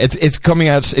 And it's coming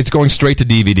out. It's going straight to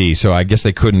DVD. So I guess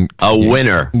they couldn't. A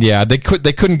winner. Yeah, they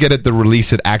couldn't get it the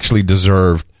release it actually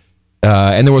deserved.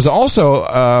 And there was also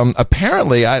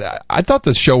apparently I thought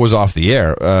the show was off the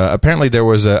air. Apparently there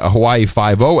was a Hawaii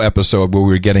 5-0 episode where we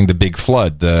were getting the big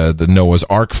flood, the Noah's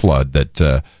Ark flood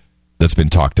that's been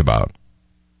talked about.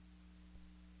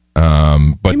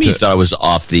 But you thought it was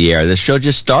off the air. The show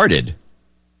just started.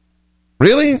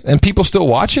 Really? And people still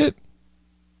watch it?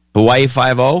 Hawaii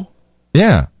Five-0?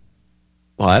 Yeah.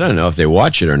 Well, I don't know if they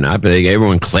watch it or not, but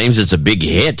everyone claims it's a big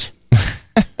hit.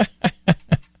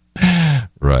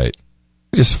 Right.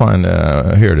 Just find,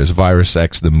 here it is, Virus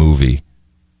X, the movie.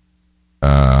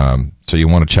 So you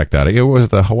want to check that out. It was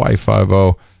the Hawaii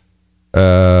Five-0.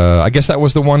 I guess that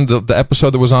was the episode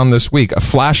that was on this week. A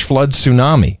flash flood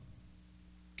tsunamis.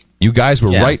 You guys were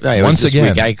right once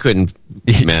again. Week. I couldn't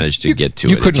manage to get to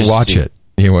it. You couldn't watch it.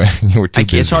 You were too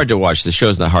busy. It's hard to watch. The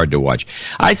show's not hard to watch.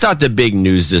 I thought the big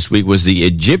news this week was the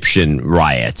Egyptian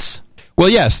riots. Well,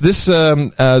 yes. This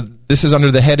is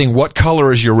under the heading, "What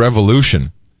color is your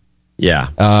revolution?" Yeah.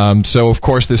 So, of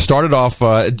course, this started off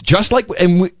just like...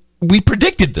 And we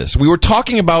predicted this. We were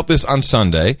talking about this on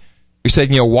Sunday. We said,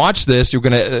 watch this. We're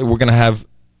gonna have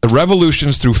the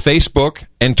revolutions through Facebook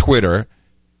and Twitter,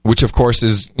 which, of course,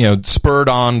 is spurred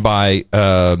on by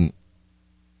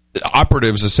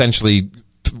operatives essentially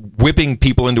whipping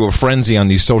people into a frenzy on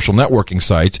these social networking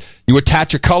sites. You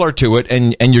attach a color to it,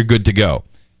 and you're good to go.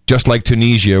 Just like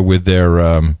Tunisia with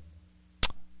their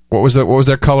what was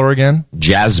their color again?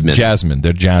 Jasmine. Jasmine.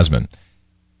 They're jasmine.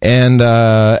 And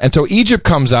so Egypt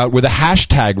comes out with a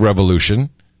hashtag revolution,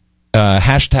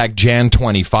 hashtag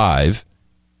Jan25.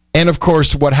 And, of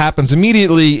course, what happens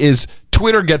immediately is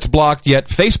Twitter gets blocked, yet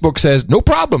Facebook says, no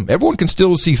problem. Everyone can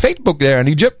still see Facebook there in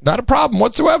Egypt. Not a problem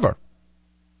whatsoever.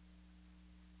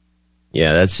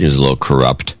 Yeah, that seems a little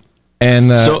corrupt.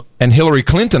 And Hillary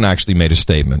Clinton actually made a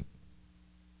statement.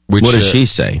 What does she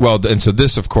say? Well, and so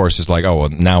this, of course, is like,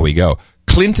 now we go.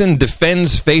 Clinton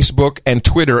defends Facebook and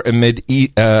Twitter amid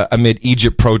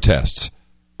Egypt protests.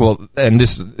 Well, and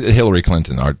this is Hillary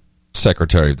Clinton, our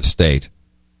Secretary of the State.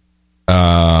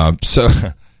 So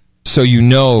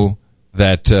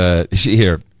that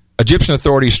here, Egyptian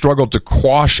authorities struggled to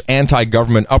quash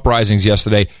anti-government uprisings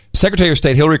yesterday. Secretary of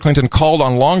State Hillary Clinton called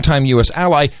on longtime U.S.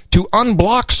 ally to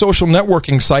unblock social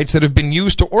networking sites that have been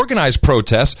used to organize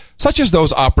protests, such as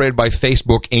those operated by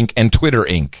Facebook Inc. and Twitter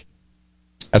Inc.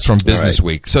 That's from Business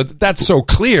Week. So that's so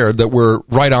clear that we're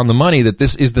right on the money that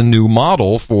this is the new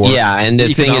model for and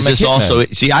the thing is, this also,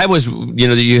 I was,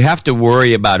 you have to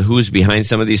worry about who's behind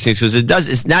some of these things because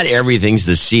it's not everything's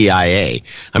the CIA.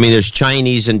 I mean, there's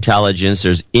Chinese intelligence,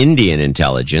 there's Indian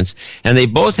intelligence, and they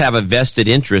both have a vested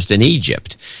interest in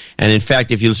Egypt. And in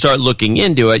fact, if you start looking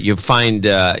into it, you find,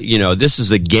 this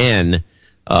is again,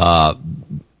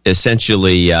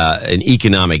 essentially an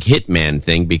economic hitman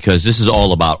thing because this is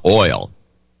all about oil.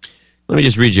 Let me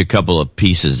just read you a couple of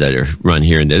pieces that are run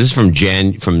here and there. This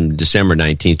is from December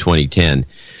 19, 2010.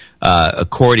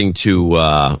 According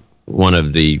to one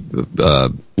of the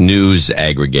news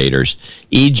aggregators,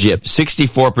 Egypt,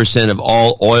 64% of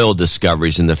all oil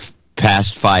discoveries in the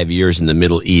past 5 years in the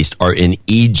Middle East are in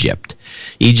Egypt.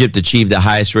 Egypt achieved the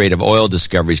highest rate of oil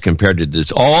discoveries compared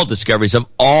to all discoveries of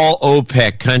all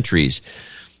OPEC countries.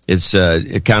 It's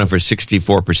accounted for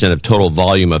 64% of total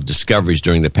volume of discoveries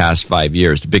during the past 5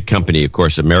 years. The big company, of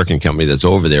course, American company that's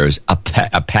over there is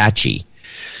Apache.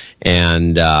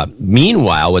 And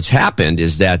meanwhile, what's happened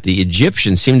is that the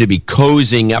Egyptians seem to be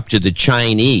cozying up to the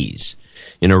Chinese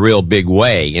in a real big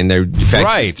way. And they're, in fact,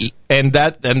 right. And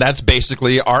that's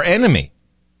basically our enemy.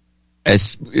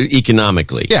 As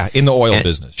economically. Yeah, in the oil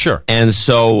business, sure. And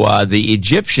so the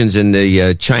Egyptians and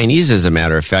the Chinese, as a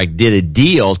matter of fact, did a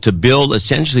deal to build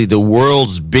essentially the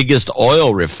world's biggest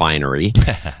oil refinery,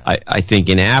 I think,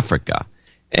 in Africa.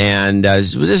 And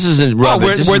this isn't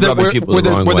rubbing, people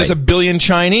the wrong way. There's 1 billion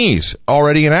Chinese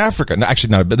already in Africa. No,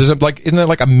 actually, not. But isn't there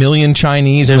like 1 million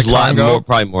Chinese? There's in the Congo? more,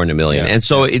 probably more than 1 million. Yeah. And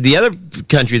so the other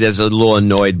country that's a little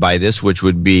annoyed by this, which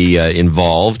would be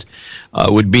involved,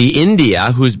 would be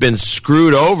India, who's been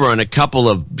screwed over on a couple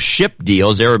of ship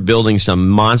deals. They were building some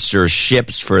monster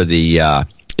ships for the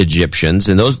Egyptians,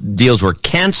 and those deals were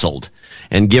canceled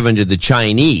and given to the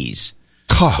Chinese.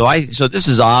 So this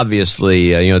is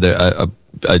obviously an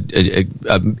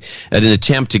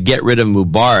attempt to get rid of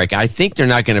Mubarak. I think they're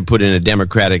not going to put in a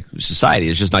democratic society.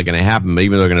 It's just not going to happen.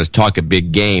 Even though they're going to talk a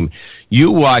big game,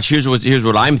 you watch. Here's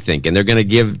what I'm thinking. They're going to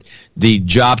give the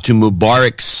job to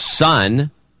Mubarak's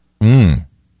son, who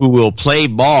will play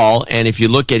ball. And if you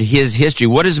look at his history,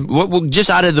 what just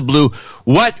out of the blue,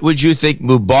 what would you think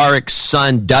Mubarak's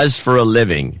son does for a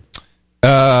living?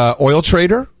 Oil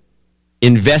trader,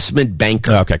 investment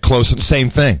banker. Okay, close. Same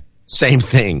thing. Same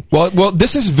thing. Well,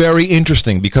 this is very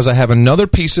interesting because I have another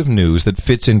piece of news that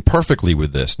fits in perfectly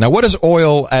with this. Now, what is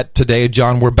oil at today,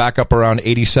 John? We're back up around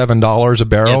 $87 a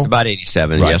barrel. Yeah, it's about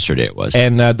 87. Right. Yesterday it was.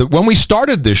 And when we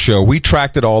started this show, we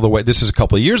tracked it all the way. This is a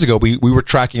couple of years ago. We were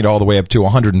tracking it all the way up to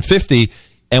 150.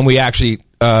 And we actually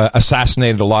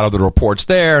assassinated a lot of the reports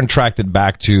there and tracked it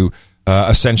back to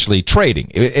essentially trading.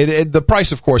 The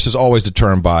price, of course, is always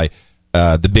determined by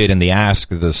the bid and the ask,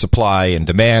 the supply and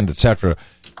demand, etc.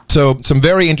 So some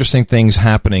very interesting things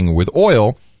happening with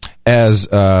oil as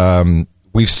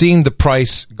we've seen the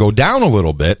price go down a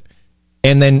little bit.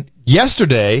 And then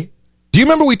yesterday, do you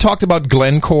remember we talked about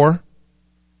Glencore?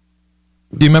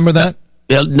 Do you remember that?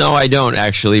 No, I don't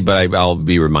actually, but I'll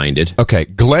be reminded. Okay,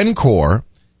 Glencore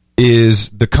is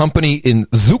the company in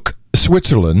Zug,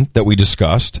 Switzerland that we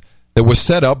discussed that was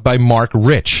set up by Mark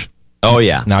Rich. Oh,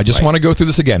 yeah. Now, I just want to go through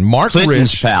this again. Mark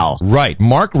Clinton's Rich, pal. Right.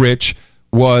 Mark Rich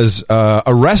was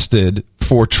arrested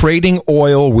for trading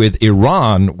oil with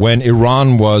Iran when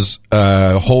Iran was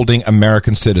holding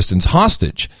American citizens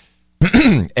hostage.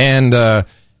 And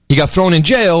he got thrown in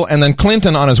jail, and then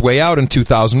Clinton, on his way out in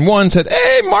 2001, said,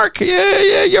 hey, Mark,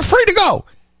 you're free to go.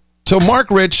 So Mark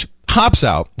Rich hops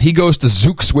out. He goes to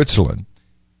Zug, Switzerland.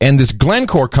 And this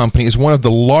Glencore company is one of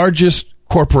the largest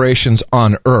corporations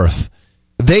on earth.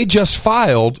 They just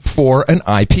filed for an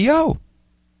IPO.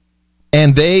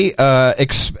 And they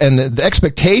and the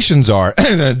expectations are,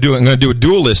 I'm going to do a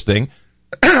dual listing.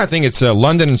 I think it's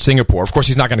London and Singapore. Of course,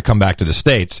 he's not going to come back to the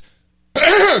States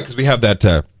because we have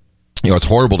that, it's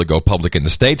horrible to go public in the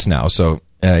States now. So,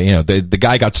 the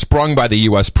guy got sprung by the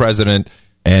U.S. president,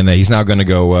 and he's now going to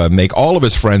go make all of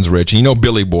his friends rich.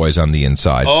 Billy Boy's on the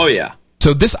inside. Oh, yeah.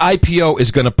 So this IPO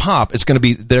is going to pop. It's going to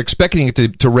be, they're expecting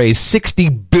it to raise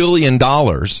 $60 billion.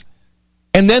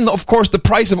 And then, of course, the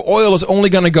price of oil is only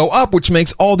going to go up, which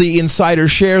makes all the insider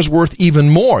shares worth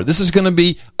even more. This is going to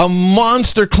be a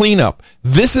monster cleanup.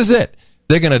 This is it.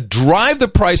 They're going to drive the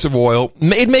price of oil.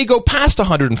 It may go past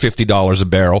 $150 a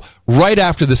barrel right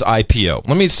after this IPO.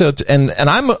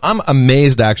 I'm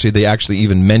amazed, actually, they actually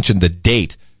even mentioned the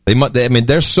date.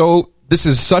 This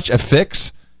is such a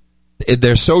fix.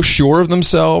 They're so sure of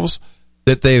themselves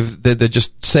that they're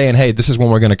just saying, hey, this is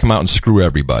when we're going to come out and screw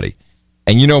everybody.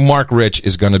 And Mark Rich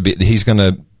is going to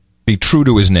be true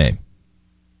to his name,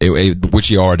 which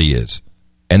he already is.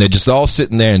 And they're just all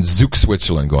sitting there in Zug,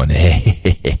 Switzerland going,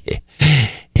 hey,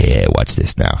 watch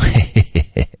this now.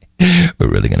 We're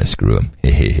really going to screw him.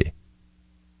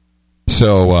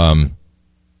 So,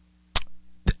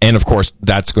 and of course,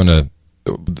 that's going to,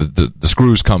 the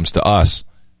screws comes to us.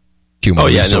 Human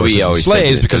resources we always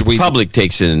slaves because the public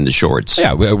takes it in the shorts.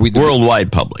 Yeah,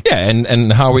 worldwide public. Yeah,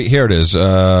 and how here it is.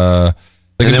 And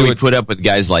then we put up with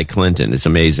guys like Clinton. It's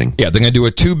amazing. Yeah, they're going to do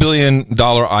a $2 billion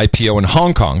IPO in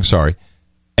Hong Kong.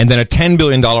 And then a $10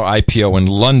 billion IPO in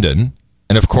London.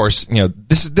 And of course,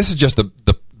 this is just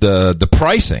the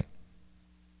pricing.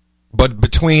 But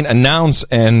between announce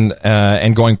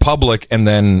and going public, and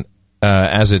then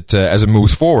as it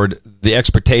moves forward, the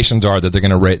expectations are that they're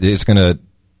going to rate. It's going to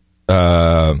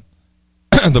the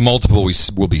multiple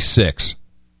will be 6,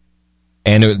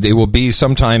 and it will be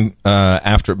sometime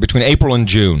between April and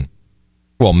June.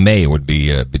 Well, May would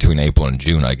be between April and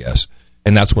June, I guess,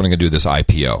 and that's when I'm going to do this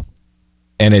IPO.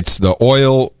 And it's the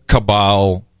oil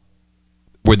cabal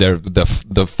with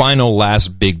the final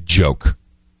last big joke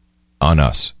on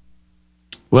us.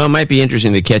 Well, it might be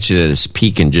interesting to catch it at its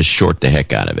peak and just short the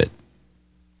heck out of it,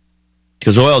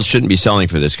 because oil shouldn't be selling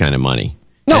for this kind of money.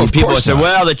 No, and people say,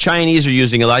 well, the Chinese are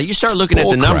using a lot. You start looking at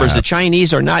the numbers, crap. The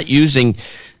Chinese are not using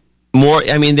more.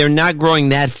 I mean, they're not growing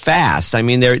that fast. I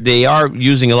mean, they are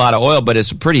using a lot of oil, but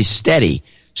it's pretty steady.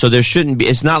 So there shouldn't be,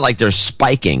 it's not like they're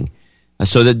spiking.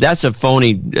 So that's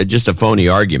just a phony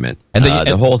argument. And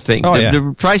the whole thing,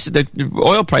 the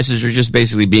oil prices are just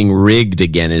basically being rigged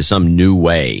again in some new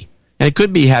way. And it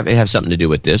could have something to do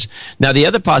with this. Now, the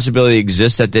other possibility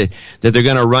exists that they're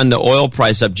going to run the oil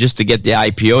price up just to get the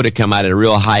IPO to come out at a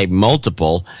real high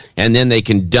multiple, and then they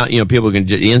can the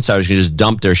insiders can just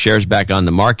dump their shares back on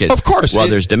the market. Of course, while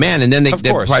there's demand, and then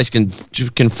the price can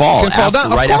fall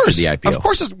down right after the IPO. Of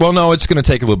course, it's going to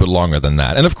take a little bit longer than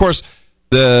that. And of course,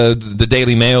 the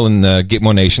Daily Mail and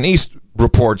Gitmo Nation East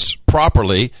reports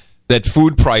properly that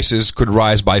food prices could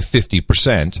rise by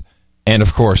 50%. And,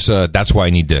 of course, that's why I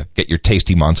need to get your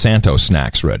tasty Monsanto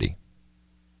snacks ready.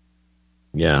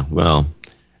 Yeah, well,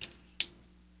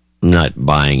 I'm not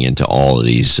buying into all of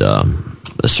these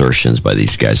assertions by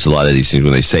these guys. A lot of these things,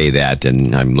 when they say that,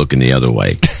 and I'm looking the other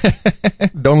way.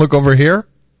 Don't look over here?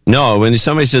 No, when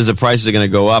somebody says the prices are going to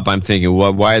go up, I'm thinking,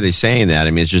 well, why are they saying that?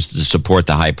 I mean, it's just to support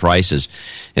the high prices,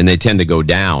 and they tend to go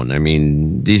down. I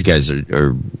mean, these guys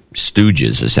are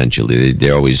stooges, essentially.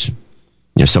 They're always...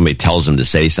 somebody tells them to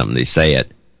say something, they say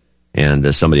it,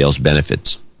 and somebody else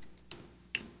benefits.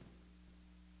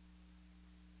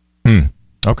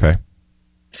 Okay.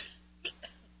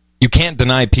 You can't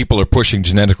deny people are pushing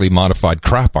genetically modified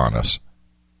crap on us.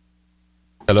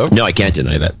 Hello? No, I can't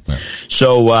deny that. No.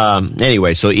 So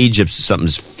anyway, so Egypt,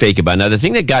 something's fake about it. Now, the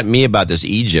thing that got me about this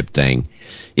Egypt thing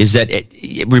is that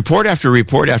report after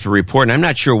report after report, and I'm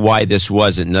not sure why this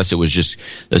wasn't, unless it was just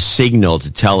a signal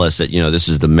to tell us that, this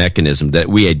is the mechanism that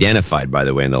we identified, by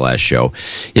the way, in the last show,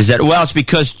 is that, well, it's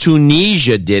because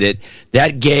Tunisia did it.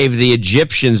 That gave the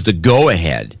Egyptians the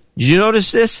go-ahead. Did you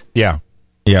notice this? Yeah.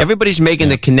 Everybody's making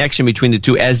the connection between the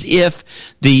two, as if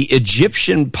the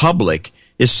Egyptian public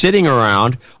is sitting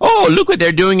around, oh, look what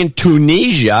they're doing in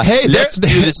Tunisia. Hey, let's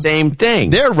do the same thing.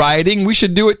 They're rioting. We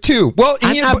should do it too. Well,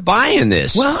 I'm not buying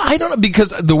this. Well, I don't know, because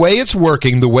the way it's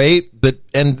working, the way that,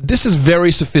 and this is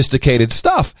very sophisticated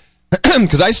stuff,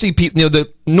 because I see people,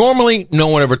 that normally no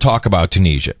one ever talk about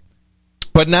Tunisia,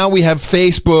 but now we have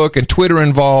Facebook and Twitter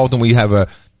involved, and we have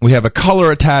a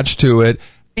color attached to it.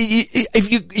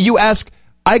 If you ask,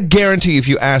 I guarantee if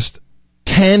you asked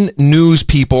 10 news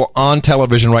people on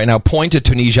television right now point to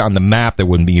Tunisia on the map, they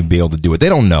wouldn't even be able to do it. They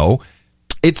don't know.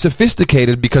 It's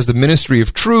sophisticated because the Ministry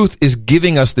of Truth is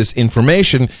giving us this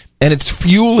information, and it's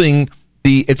fanning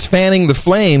the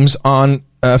flames on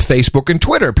Facebook and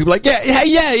Twitter. People are like,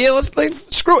 yeah, let's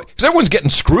screw it. Because everyone's getting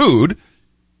screwed.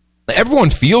 Everyone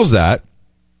feels that.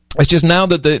 It's just now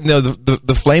that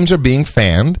the flames are being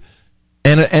fanned.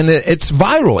 And it's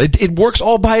viral. It works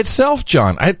all by itself,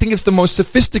 John. I think it's the most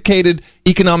sophisticated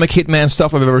economic hitman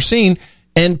stuff I've ever seen.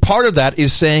 And part of that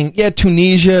is saying, yeah,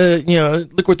 Tunisia,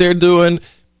 look what they're doing.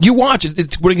 You watch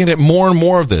it. We're going to get more and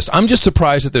more of this. I'm just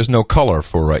surprised that there's no color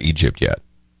for Egypt yet.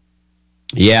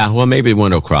 Yeah, well, maybe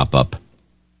one will crop up.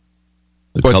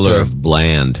 The color of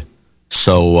bland.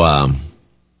 So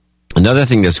another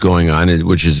thing that's going on,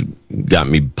 which has got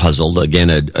me puzzled,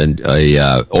 again,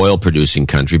 a oil-producing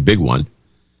country, big one.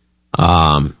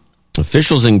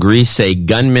 Officials in Greece say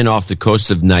gunmen off the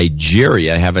coast of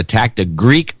Nigeria have attacked a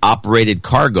Greek-operated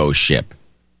cargo ship.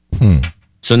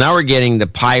 So now we're getting the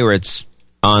pirates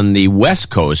on the west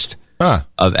coast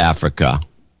of Africa.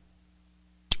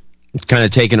 It's kind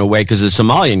of taken away because the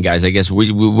Somalian guys, I guess.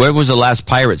 Where was the last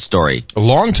pirate story? A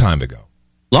long time ago.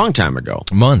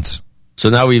 Months. So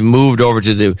now we've moved over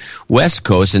to the west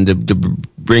coast and to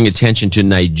bring attention to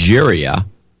Nigeria.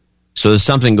 So there's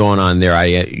something going on there.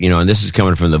 And this is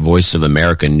coming from the Voice of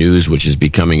America News, which is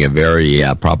becoming a very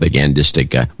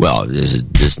propagandistic.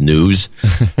 This news.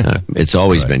 It's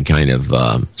always been kind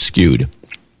of skewed.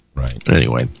 Right.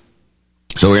 Anyway,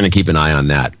 so we're going to keep an eye on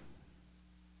that.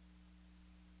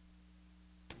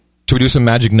 Should we do some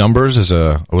magic numbers as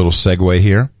a little segue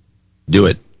here? Do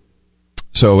it.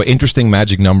 So interesting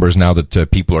magic numbers now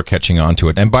that people are catching on to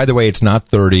it. And by the way, it's not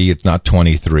 30, it's not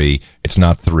 23, it's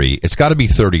not 3. It's got to be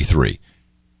 33.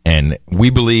 And we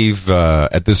believe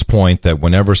at this point that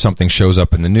whenever something shows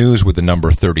up in the news with the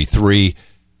number 33,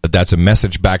 that's a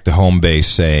message back to home base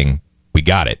saying, we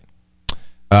got it.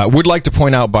 Would like to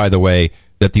point out, by the way,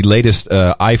 that the latest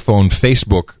iPhone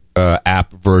Facebook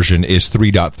app version is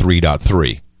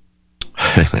 3.3.3.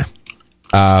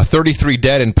 33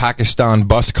 dead in Pakistan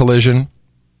bus collision.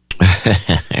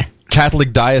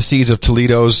 Catholic Diocese of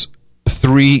Toledo's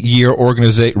 3-year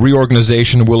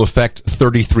reorganization will affect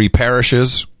 33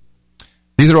 parishes.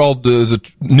 These are all the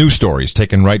news stories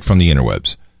taken right from the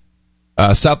interwebs.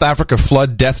 South Africa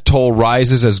flood death toll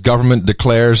rises as government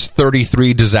declares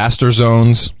 33 disaster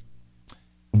zones.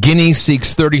 Guinea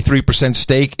seeks 33%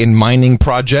 stake in mining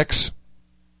projects.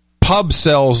 Pub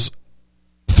sells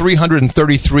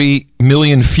 333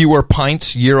 million fewer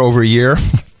pints year over year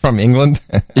from England.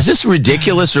 Is this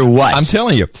ridiculous or what? I'm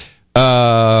telling you.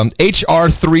 H.R.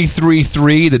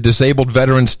 333, the Disabled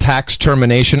Veterans Tax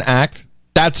Termination Act.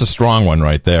 That's a strong one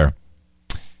right there.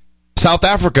 South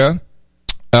Africa,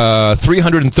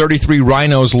 333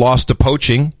 rhinos lost to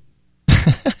poaching.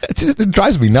 It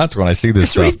drives me nuts when I see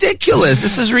this stuff. Ridiculous.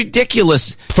 This is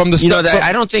ridiculous. From the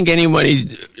I don't think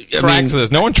anybody tracks this.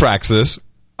 No one tracks this.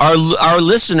 Our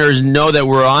listeners know that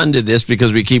we're on to this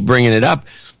because we keep bringing it up.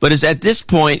 But at this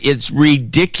point, it's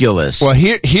ridiculous. Well,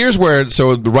 here's where,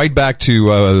 so right back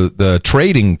to the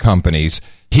trading companies,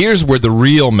 here's where the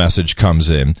real message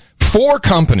comes in. 4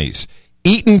 companies,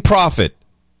 Eaton profit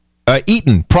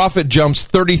jumps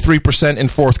 33% in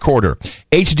fourth quarter.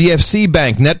 HDFC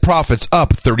Bank net profits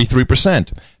up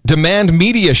 33%. Demand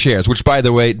Media shares, which, by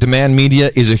the way, Demand Media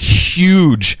is a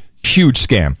huge, huge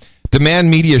scam.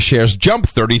 Demand Media shares jump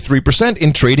 33%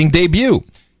 in trading debut.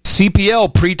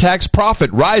 CPL pre-tax profit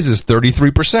rises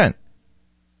 33%.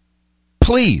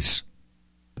 Please.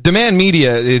 Demand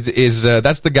Media is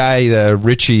that's the guy,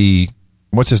 Richie,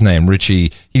 what's his name?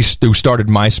 Richie, who started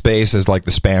MySpace as like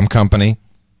the spam company.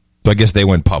 So I guess they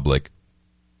went public.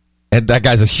 And that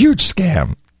guy's a huge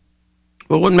scam.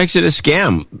 Well, what makes it a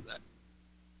scam?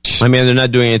 I mean, they're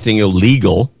not doing anything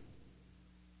illegal.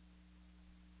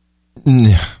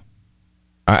 You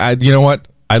know what?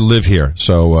 I live here,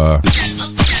 so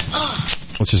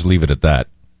let's just leave it at that.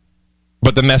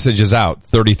 But the message is out,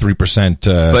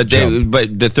 33%.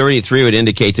 But the 33 would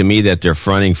indicate to me that they're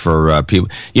fronting for people.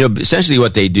 You know, essentially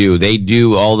what they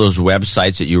do all those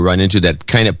websites that you run into that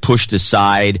kind of pushed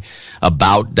aside,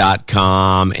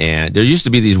 about.com, and there used to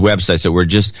be these websites that were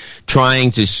just trying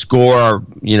to score,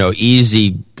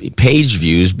 easy page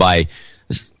views by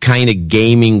kind of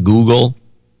gaming Google.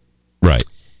 Right.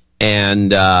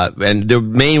 And the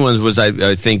main ones was,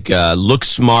 I think, Look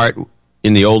Smart.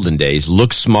 In the olden days,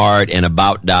 Look Smart and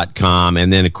About.com,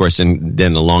 and then, of course,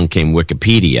 then along came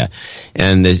Wikipedia.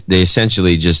 And they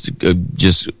essentially just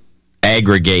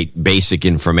aggregate basic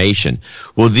information.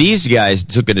 Well, these guys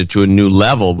took it to a new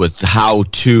level with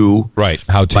how-to. Right,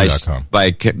 howto.com. By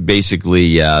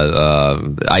basically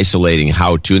isolating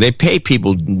how-to. They pay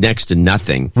people next to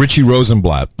nothing. Richie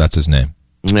Rosenblatt, that's his name.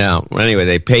 Yeah, anyway,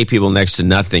 they pay people next to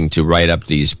nothing to write up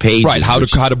these pages. Right, how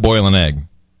to boil an egg.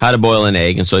 How to boil an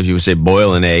egg. And so if you say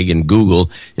boil an egg in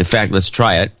Google, in fact, let's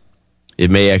try it.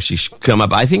 It may actually come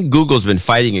up. I think Google's been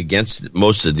fighting against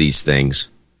most of these things.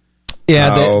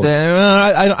 Yeah,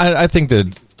 I think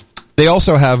that they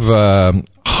also have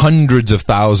hundreds of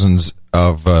thousands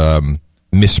of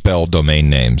misspelled domain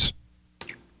names.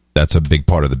 That's a big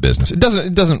part of the business. It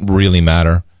doesn't really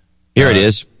matter. Here it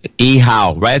is.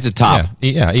 eHow, right at the top.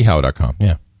 Yeah, eHow.com.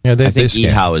 Yeah. I think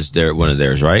eHow is one of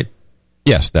theirs, right?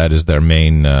 Yes, that is their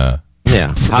main... how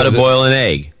to boil an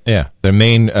egg. Yeah, their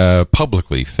main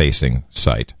publicly facing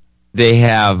site. They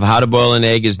have How to Boil an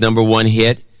Egg is number 1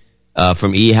 hit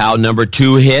from eHow. Number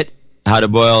 2 hit, How to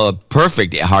Boil a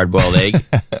Perfect Hard-Boiled Egg.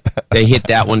 They hit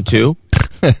that one too.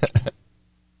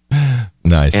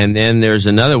 Nice. And then there's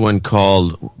another one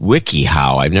called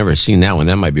WikiHow. I've never seen that one.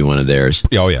 That might be one of theirs.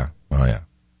 Oh, yeah.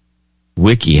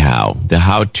 WikiHow, the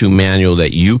how-to manual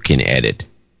that you can edit.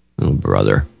 Oh,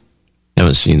 brother.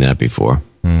 Haven't seen that before.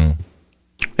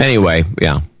 Anyway,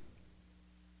 yeah.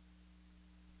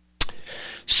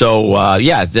 So,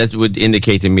 that would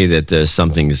indicate to me that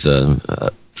something's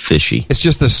fishy. It's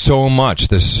just there's so much.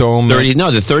 There's so much.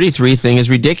 No, the 33 thing is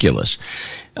ridiculous.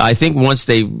 I think once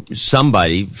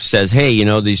somebody says, hey,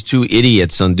 these two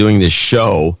idiots on doing this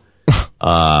show,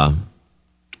 no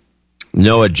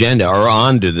agenda, are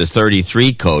on to the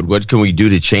 33 code, what can we do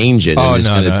to change it? Oh,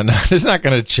 no. It's not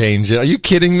going to change it. Are you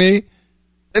kidding me?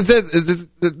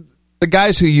 The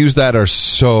guys who use that are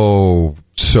so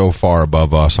far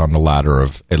above us on the ladder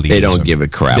of elitism. They don't give a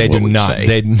crap. They do not.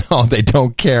 They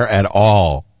don't care at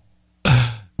all.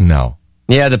 No.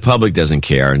 Yeah, the public doesn't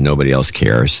care. Nobody else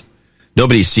cares.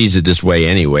 Nobody sees it this way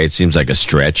anyway. It seems like a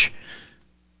stretch.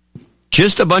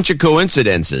 Just a bunch of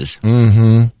coincidences.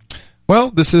 Mm-hmm.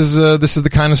 Well, this is the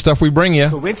kind of stuff we bring you.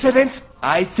 Coincidence?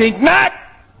 I think not.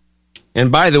 And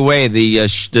by the way, the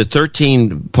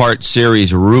 13-part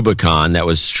series Rubicon it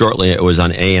was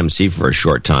on AMC for a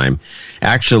short time,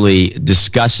 actually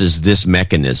discusses this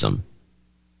mechanism.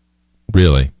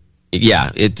 Really? Yeah,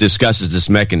 it discusses this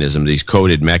mechanism, these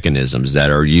coded mechanisms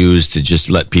that are used to just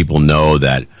let people know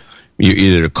that you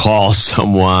either call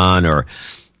someone or...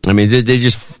 I mean, they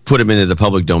just put them into the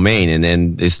public domain, and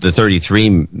then the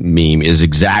 33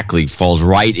 meme falls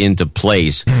right into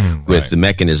place with the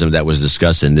mechanism that was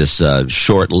discussed in this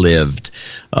short-lived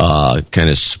kind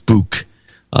of spook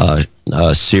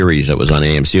series that was on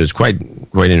AMC. It was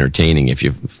quite entertaining if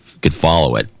you could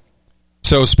follow it.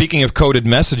 So, speaking of coded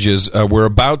messages, we're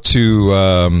about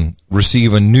to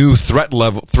receive a new threat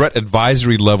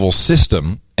advisory level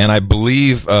system, and I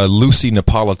believe Lucy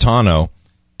Napolitano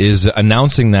is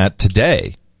announcing that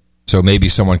today, so maybe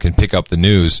someone can pick up the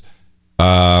news.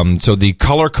 So the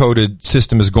color-coded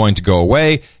system is going to go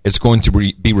away. It's going to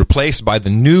be replaced by the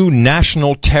new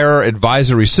National Terror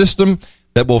Advisory System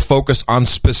that will focus on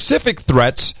specific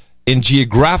threats in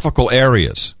geographical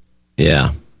areas.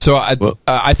 Yeah. So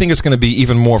I think it's going to be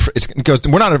even more... because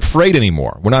we're not afraid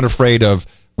anymore. We're not afraid of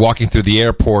walking through the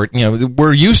airport.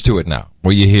 We're used to it now,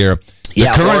 where you hear...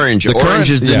 orange. Orange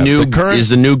is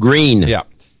the new green. Yeah.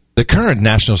 The current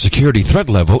national security threat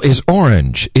level is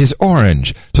orange.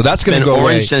 So that's going to go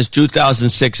away. Orange since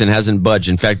 2006 and hasn't budged.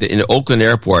 In fact, in Oakland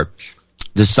Airport,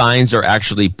 the signs are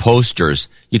actually posters.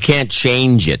 You can't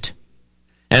change it.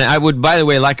 And I would, by the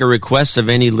way, like a request of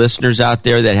any listeners out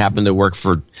there that happen to work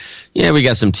for, we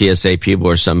got some TSA people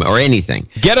or anything.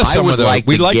 Get us some of those.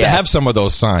 We'd like to have some of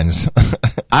those signs.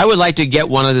 I would like to get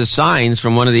one of the signs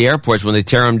from one of the airports when they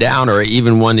tear them down, or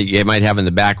even one that you might have in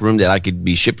the back room that I could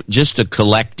be shipped just to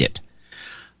collect it.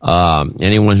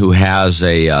 Anyone who has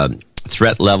a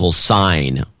threat level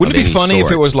sign. Wouldn't it be funny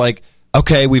if it was like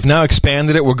Okay, we've now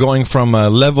expanded it. We're going from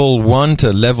level 1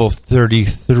 to level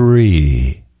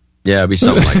 33. Yeah, it'd be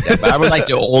something like that. But I would like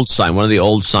the old sign, one of the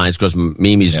old signs, because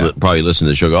Mimi's probably listening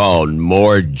to the show. Go, oh,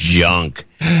 more junk.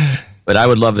 But I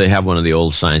would love to have one of the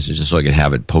old signs just so I could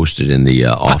have it posted in the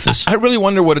office. I really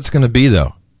wonder what it's going to be,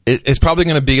 though. It's probably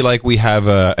going to be like we have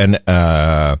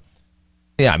they're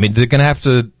going to have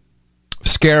to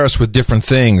scare us with different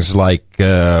things, like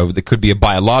there could be a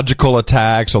biological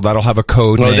attack, so that'll have a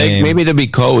code name. Maybe there'll be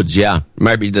codes, yeah.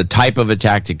 Might be the type of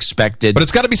attack expected. But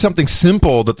it's got to be something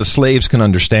simple that the slaves can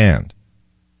understand.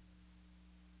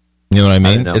 You know what I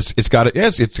mean? It's got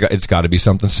to be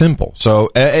something simple.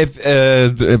 So if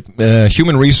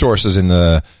human resources in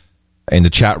the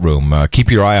chat room, keep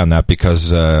your eye on that,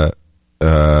 because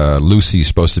Lucy's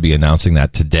supposed to be announcing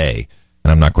that today.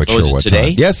 And I'm not quite sure what today?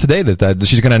 time. Yeah, it's today that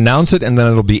she's going to announce it, and then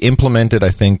it'll be implemented, I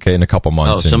think, in a couple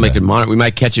months. Oh, somebody could monitor. We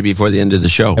might catch it before the end of the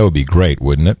show. That would be great,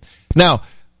 wouldn't it? Now,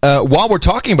 while we're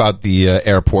talking about the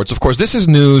airports, of course, this is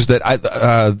news that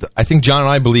I think John and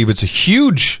I believe it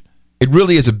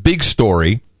really is a big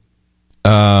story,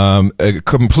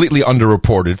 completely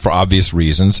underreported for obvious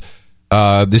reasons.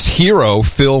 This hero,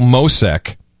 Phil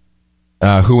Mosek,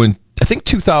 who in, I think,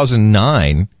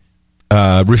 2009...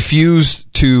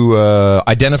 refused to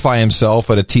identify himself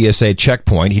at a TSA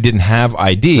checkpoint. He didn't have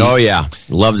ID. Oh, yeah.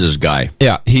 Love this guy.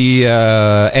 Yeah. He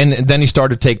and then he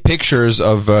started to take pictures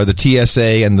of the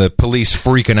TSA and the police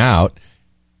freaking out.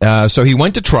 So he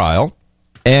went to trial,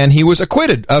 and he was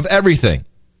acquitted of everything.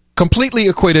 Completely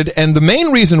acquitted. And the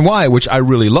main reason why, which I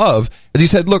really love, is he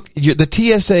said, look, the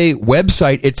TSA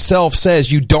website itself says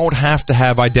you don't have to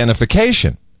have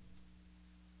identification.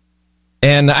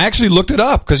 And I actually looked it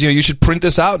up, because you should print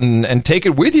this out and take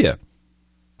it with you.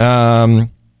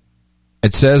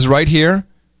 It says right here,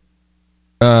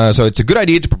 so it's a good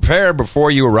idea to prepare before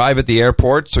you arrive at the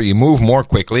airport so you move more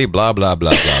quickly, blah, blah,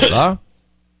 blah, blah,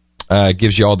 blah. It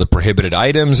gives you all the prohibited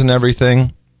items and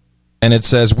everything. And it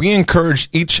says, we encourage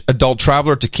each adult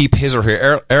traveler to keep his or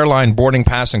her airline boarding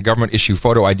pass and government-issue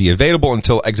photo ID available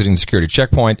until exiting the security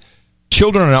checkpoint.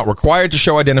 Children are not required to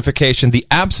show identification. The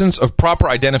absence of proper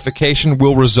identification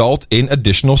will result in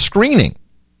additional screening.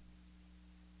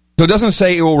 So it doesn't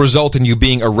say it will result in you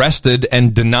being arrested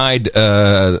and denied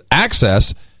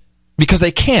access, because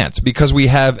they can't, because we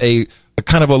have a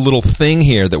kind of a little thing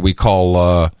here that we call,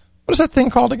 what is that thing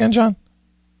called again, John?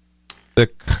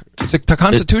 Is it the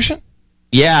Constitution?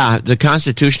 Yeah, the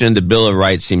Constitution and the Bill of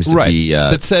Rights seems to be...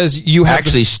 that says you have...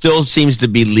 Actually, still seems to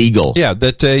be legal. Yeah,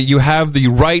 that you have the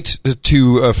right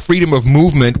to freedom of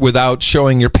movement without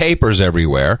showing your papers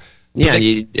everywhere. Yeah,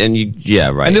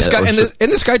 right.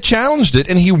 And this guy challenged it,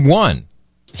 and he won.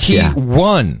 He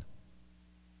won.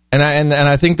 And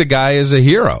I think the guy is a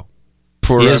hero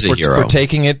for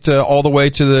taking it all the way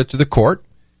to the court.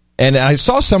 And I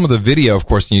saw some of the video, of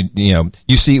course. You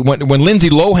see when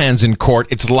Lindsay Lohan's in court,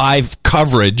 it's live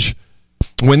coverage.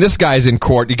 When this guy's in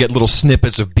court, you get little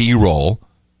snippets of B-roll.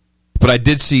 But I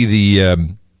did see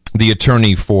the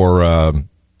attorney for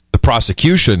the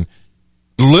prosecution,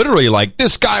 literally like,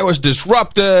 this guy was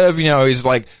disruptive. He's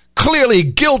like clearly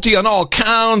guilty on all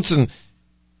counts,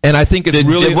 and I think it's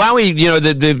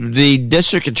the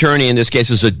district attorney in this case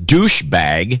is a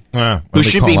douchebag who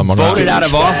should be voted out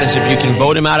of office if you can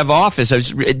vote him out of office.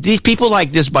 These people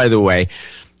like this, by the way,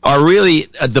 are really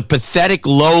the pathetic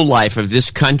lowlife of this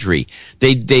country.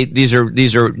 These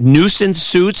are nuisance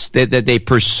suits that they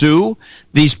pursue.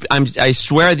 I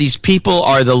swear these people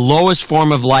are the lowest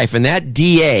form of life, and that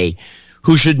DA,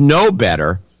 who should know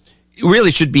better, really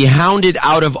should be hounded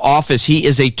out of office. He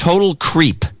is a total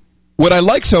creep. What I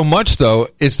like so much, though,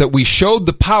 is that we showed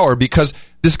the power, because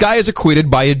this guy is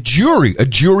acquitted by a jury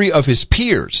of his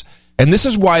peers. And this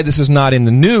is why this is not in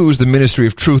the news. The Ministry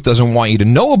of Truth doesn't want you to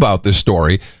know about this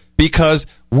story, because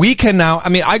we can now,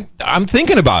 I'm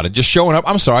thinking about it, just showing up.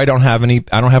 I'm sorry, I don't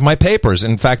have my papers.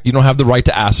 In fact, you don't have the right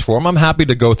to ask for them. I'm happy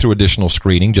to go through additional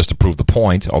screening just to prove the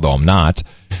point, although I'm not.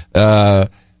 You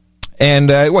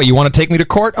want to take me to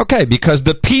court? Okay, because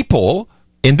the people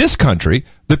in this country,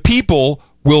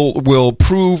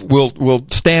 will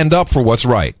stand up for what's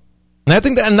right. And I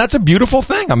think that's a beautiful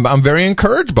thing. I'm very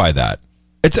encouraged by that.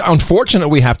 It's unfortunate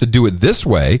we have to do it this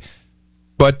way,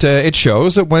 but it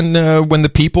shows that when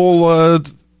the people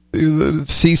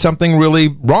see something really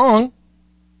wrong,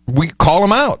 we call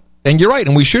them out. And you're right,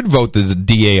 and we should vote the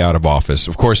DA out of office.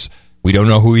 Of course, we don't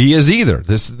know who he is either.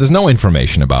 There's no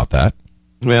information about that.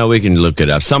 Well, we can look it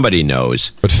up. Somebody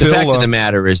knows. But the fact of the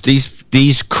matter is,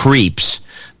 these creeps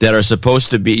that are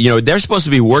supposed to be, they're supposed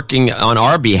to be working on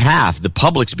our behalf, the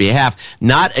public's behalf,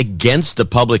 not against the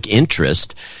public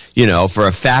interest, for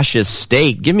a fascist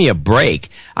state. Give me a break.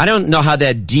 I don't know how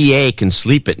that DA can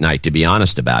sleep at night, to be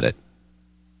honest about it.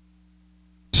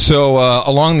 So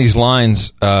along these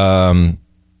lines,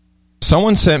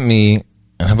 someone sent me,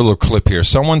 I have a little clip here.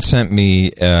 Someone sent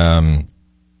me a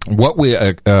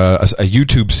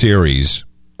YouTube series,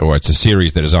 or it's a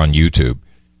series that is on YouTube,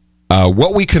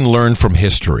 what we can learn from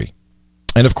history.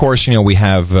 And of course, we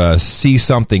have See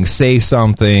Something, Say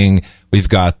Something. We've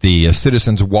got the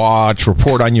Citizens Watch,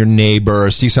 Report on Your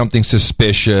Neighbor, See Something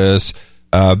Suspicious.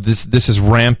 This is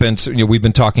rampant. We've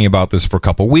been talking about this for a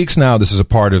couple weeks now. This is a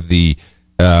part of the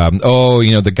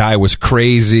the guy was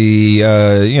crazy.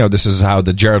 This is how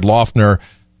the Jared Loughner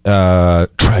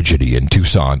tragedy in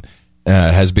Tucson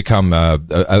has become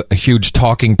a huge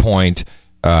talking point.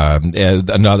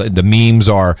 The memes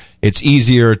are, it's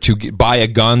easier to buy a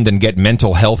gun than get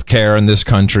mental health care in this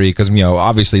country because,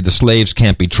 obviously the slaves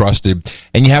can't be trusted.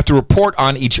 And you have to report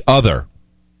on each other,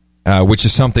 which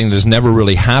is something that has never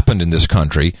really happened in this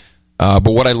country. But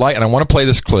what I like, and I want to play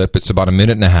this clip, it's about a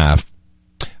minute and a half.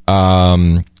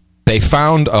 They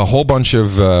found a whole bunch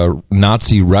of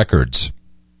Nazi records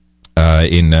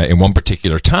in one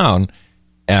particular town.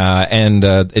 And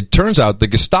it turns out the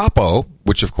Gestapo,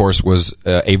 which of course was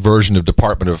a version of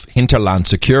Department of Hinterland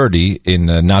Security in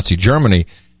Nazi Germany,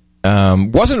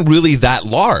 wasn't really that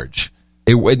large.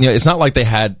 It's not like they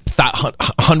had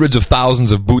hundreds of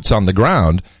thousands of boots on the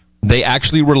ground. They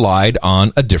actually relied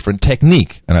on a different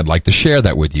technique. And I'd like to share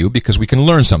that with you because we can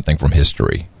learn something from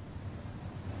history.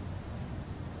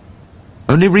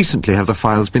 Only recently have the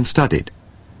files been studied,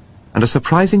 and a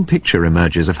surprising picture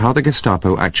emerges of how the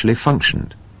Gestapo actually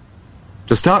functioned.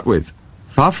 To start with,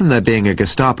 far from there being a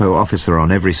Gestapo officer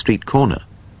on every street corner,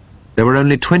 there were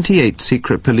only 28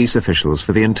 secret police officials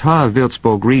for the entire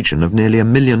Würzburg region of nearly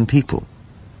 1 million people.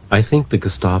 I think the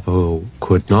Gestapo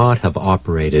could not have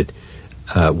operated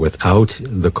without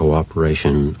the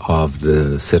cooperation of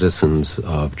the citizens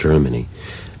of Germany.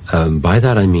 By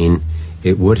that I mean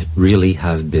it would really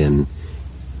have been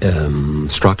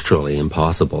structurally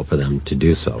impossible for them to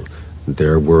do so.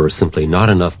 There were simply not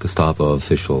enough Gestapo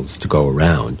officials to go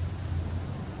around.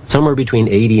 Somewhere between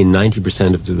 80 and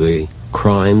 90% of the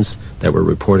crimes that were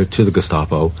reported to the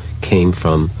Gestapo came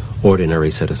from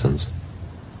ordinary citizens.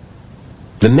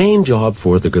 The main job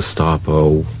for the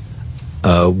Gestapo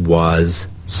was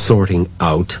sorting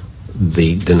out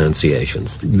the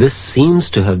denunciations. This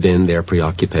seems to have been their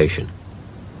preoccupation.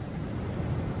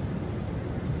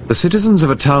 The citizens of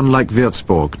a town like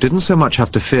Würzburg didn't so much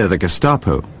have to fear the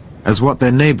Gestapo as what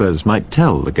their neighbors might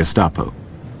tell the Gestapo.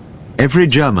 Every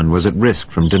German was at risk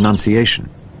from denunciation.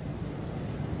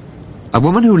 A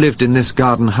woman who lived in this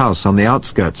garden house on the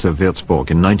outskirts of Würzburg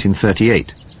in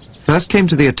 1938 first came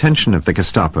to the attention of the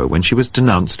Gestapo when she was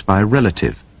denounced by a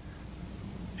relative.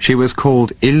 She was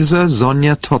called Ilse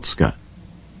Sonja Totzka,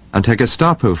 and her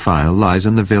Gestapo file lies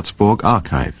in the Würzburg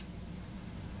archive.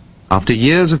 After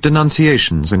years of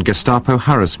denunciations and Gestapo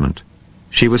harassment,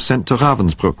 she was sent to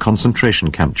Ravensbrück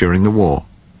concentration camp during the war,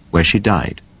 where she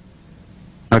died.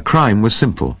 Her crime was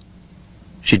simple.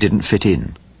 She didn't fit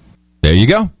in. There you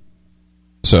go.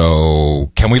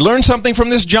 So, can we learn something from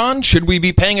this, John? Should we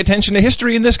be paying attention to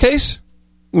history in this case?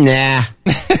 Nah.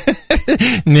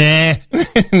 Nah.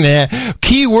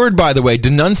 Key word, by the way,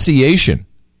 denunciation.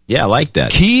 Yeah, I like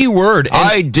that. Key word.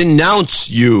 I denounce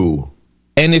you.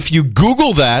 And if you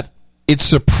Google that, it's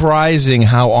surprising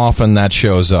how often that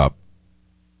shows up.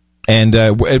 And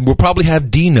we'll probably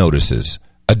have D notices,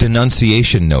 a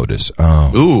denunciation notice.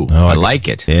 I like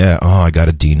it. Yeah. I got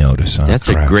a D notice. Oh, that's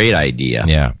crap. A great idea.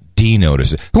 Yeah. D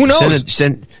notices. Who knows?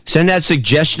 Send that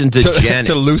suggestion to Janet.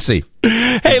 To Lucy.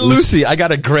 Hey, Lucy, I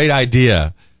got a great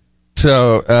idea.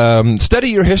 So study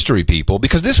your history, people,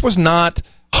 because this was not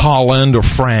Holland or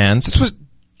France. This was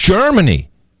Germany.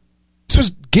 This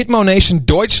was Gitmo Nation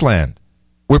Deutschland,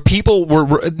 where people were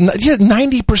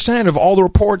 90% of all the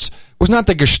reports was not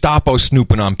the Gestapo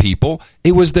snooping on people.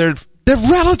 It was their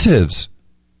relatives.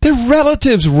 Their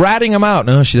relatives ratting them out.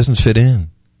 No, she doesn't fit in.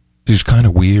 She's kind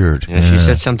of weird. Yeah, she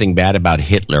said something bad about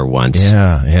Hitler once.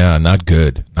 Yeah, not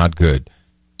good.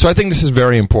 So I think this is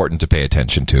very important to pay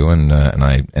attention to,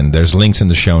 and there's links in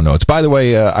the show notes. By the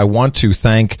way, I want to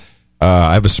thank.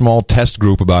 I have a small test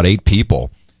group, about 8 people,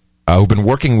 who've been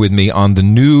working with me on the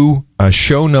new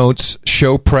show notes,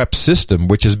 show prep system,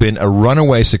 which has been a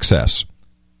runaway success.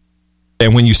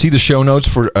 And when you see the show notes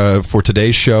for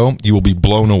today's show, you will be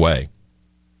blown away,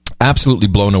 absolutely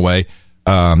blown away.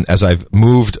 As I've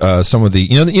moved some of the,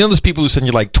 you know those people who send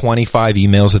you like 25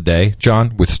 emails a day,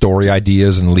 John, with story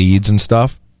ideas and leads and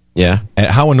stuff. Yeah. And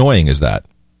how annoying is that?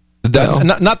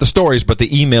 Not the stories, but the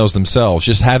emails themselves.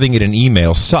 Just having it in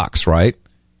email sucks, right?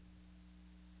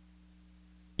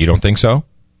 You don't think so?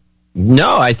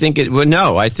 No, I think it. Well,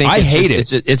 no, I think I hate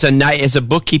it. It's a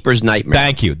bookkeeper's nightmare.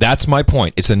 Thank you. That's my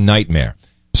point. It's a nightmare.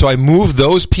 So I move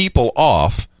those people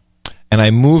off, and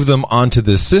I move them onto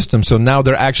the system. So now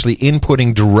they're actually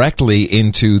inputting directly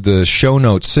into the show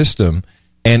notes system,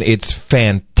 and it's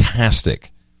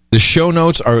fantastic. The show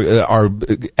notes are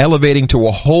elevating to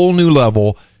a whole new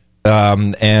level. We're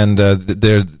going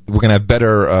to have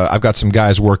better. I've got some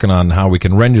guys working on how we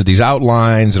can render these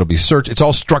outlines. It'll be search. It's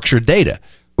all structured data,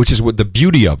 which is what the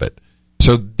beauty of it.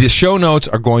 So the show notes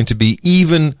are going to be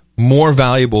even more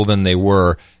valuable than they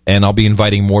were, and I'll be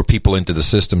inviting more people into the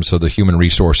system so the human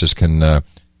resources can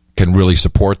really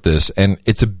support this. And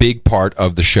it's a big part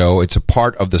of the show. It's a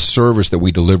part of the service that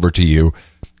we deliver to you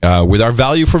with our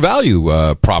value for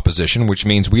value proposition, which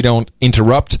means we don't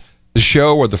interrupt the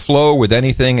show or the flow with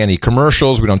anything, any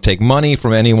commercials. We don't take money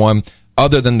from anyone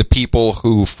other than the people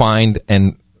who find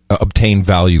and obtain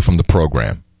value from the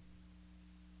program.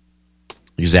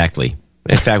 Exactly.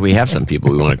 In fact, we have some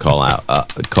people we want to call out.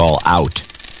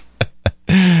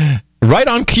 Right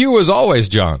on cue as always,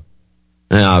 John.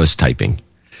 I was typing.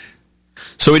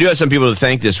 So we do have some people to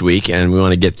thank this week, and we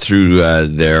want to get through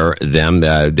them.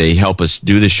 They help us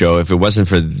do the show. If it wasn't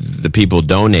for the people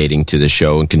donating to the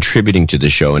show and contributing to the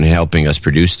show and helping us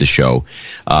produce the show,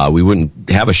 we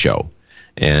wouldn't have a show.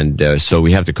 And so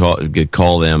we have to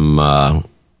call them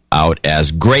out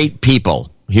as great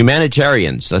people,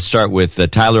 humanitarians. Let's start with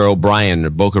Tyler O'Brien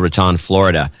of Boca Raton,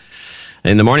 Florida.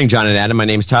 In the morning, John and Adam, my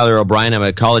name's Tyler O'Brien. I'm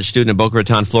a college student in Boca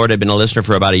Raton, Florida. I've been a listener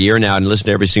for about a year now and listen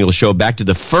to every single show back to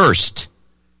the first.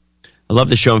 I love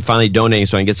the show. I'm finally donating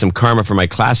so I can get some karma for my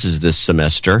classes this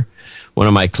semester. One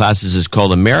of my classes is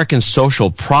called American Social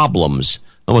Problems.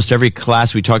 Almost every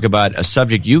class we talk about a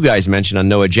subject you guys mentioned on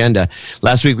No Agenda.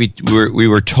 Last week we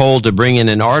were told to bring in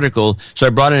an article, so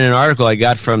I brought in an article I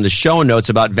got from the show notes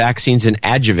about vaccines and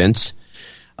adjuvants.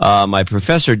 My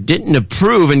professor didn't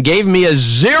approve and gave me a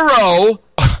 0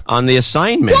 on the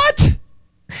assignment. What?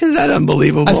 Is that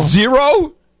unbelievable? A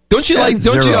 0? Don't you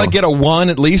get a 1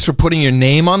 at least for putting your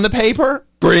name on the paper?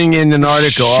 Bring in an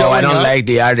article. I don't up. like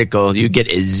the article. You get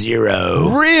a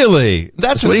 0. Really?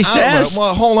 That's what he says.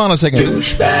 Well, hold on a second.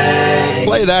 Douchebag.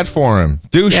 Play that for him.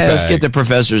 Douchebag. Yeah, let's get the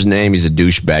professor's name. He's a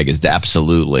douchebag. It's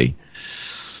absolutely.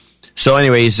 So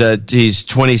anyway, he's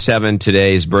 27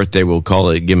 today. His birthday, we'll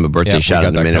give him a birthday shout out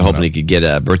in a minute. Hoping he could get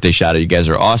a birthday shout out. You guys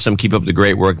are awesome. Keep up the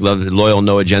great work. Loyal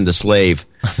No Agenda slave.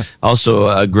 Also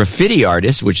a graffiti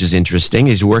artist, which is interesting.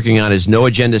 He's working on his No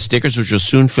Agenda stickers, which will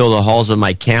soon fill the halls of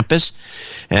my campus.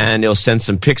 And he'll send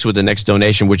some pics with the next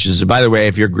donation, which is, by the way,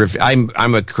 if you're I'm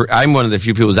one of the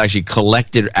few people who's actually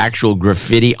collected actual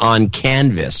graffiti on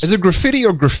canvas. Is it graffiti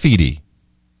or graffiti?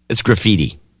 It's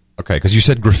graffiti. Okay, because you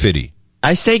said graffiti.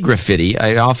 I say graffiti.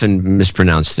 I often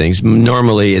mispronounce things.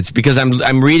 Normally, it's because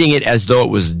I'm reading it as though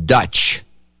it was Dutch.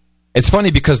 It's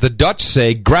funny because the Dutch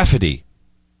say graffiti.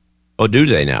 Oh, do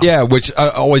they now? Yeah, which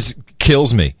always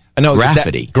kills me. I know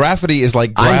graffiti. Graffiti is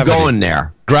like gravity. I'm going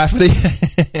there. Graffiti?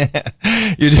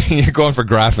 You're going for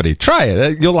graffiti. Try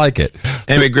it. You'll like it.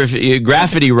 Anyway,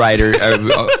 graffiti writer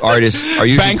artists are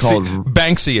usually called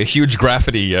Banksy, a huge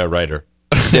graffiti writer.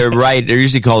 They're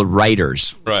usually called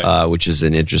writers, right. Which is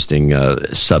an interesting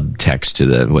subtext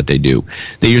to what they do.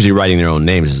 They're usually writing their own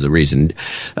names is the reason.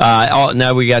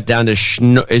 Now we got down to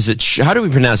how do we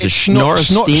pronounce it?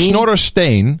 Schnorrestein?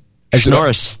 Schnorrestein.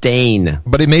 Schnorrestein.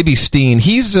 But it may be Steen.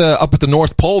 He's up at the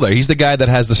North Pole there. He's the guy that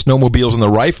has the snowmobiles and the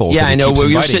rifles. Yeah, I know.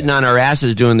 We're sitting on our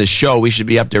asses doing the show. We should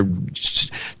be up there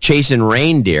chasing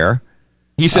reindeer.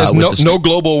 He says no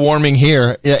global warming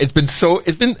here. Yeah, it's been.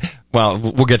 Well,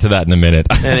 we'll get to that in a minute.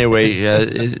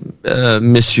 Anyway,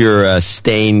 Monsieur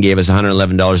Stain gave us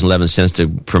 $111.11 to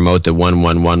promote the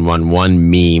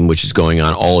 11111 meme, which is going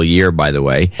on all year, by the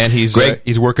way. And he's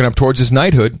working up towards his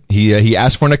knighthood. He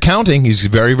asked for an accounting. He's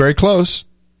very, very close.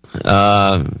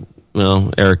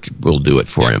 Well, Eric will do it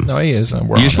for him. No, he is.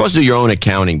 You're supposed to do your own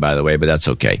accounting, by the way, but that's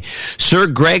okay. Sir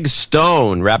Greg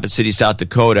Stone, Rapid City, South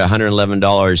Dakota,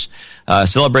 $111.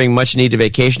 Celebrating much-needed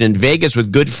vacation in Vegas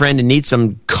with good friend and needs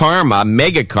some karma,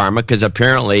 mega karma, because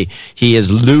apparently he is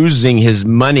losing his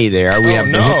money there. We have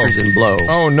the hookers and blow.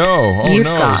 Oh, no. You've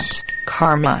got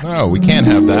karma. No, we can't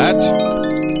have that.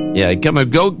 Yeah,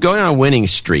 go on a winning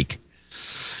streak.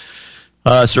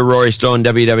 Sir Rory Stone,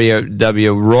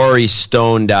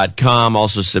 www.rorystone.com.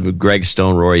 Also, Greg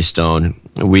Stone, Rory Stone.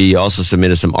 We also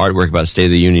submitted some artwork about State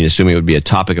of the Union, assuming it would be a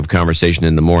topic of conversation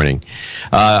in the morning.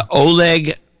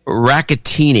 Oleg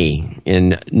Racketini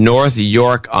in North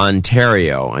York,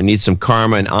 Ontario. I need some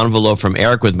karma. An envelope from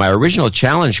Eric with my original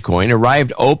challenge coin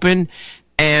arrived open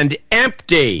and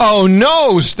empty. Oh,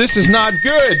 no. This is not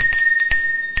good.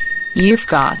 You've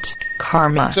got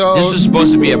karma. So, this is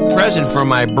supposed to be a present for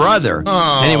my brother.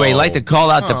 Oh. Anyway, I'd like to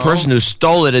call out the person who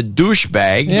stole it, a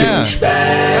douchebag. Yeah.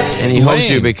 And he hopes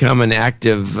you become an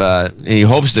active, he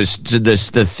hopes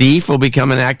the thief will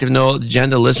become an active No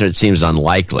Agenda listener. It seems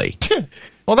unlikely.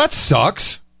 Well, that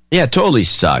sucks. Yeah, it totally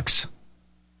sucks.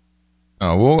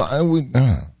 Oh, well, I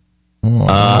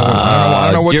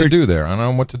don't know what to do there. I don't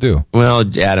know what to do. Well,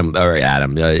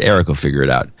 Eric will figure it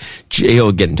out.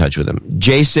 He'll get in touch with him.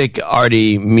 Jacek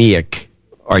Artemiak.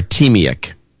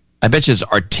 I bet you it's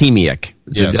Artemiak.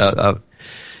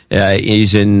 Yes.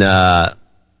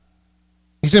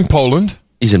 He's in Poland.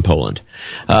 He's in Poland.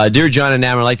 Dear John and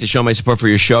Nam, I'd like to show my support for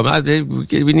your show.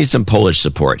 We need some Polish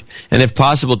support. And if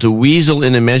possible, to weasel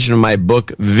in a mention of my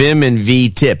book, Vim and V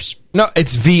Tips. No,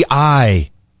 it's VI.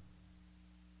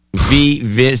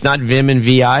 It's not Vim and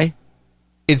VI?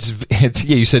 It's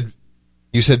yeah, you said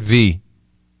V.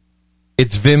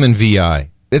 It's Vim and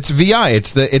VI. It's VI.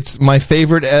 It's my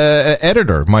favorite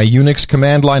editor, my Unix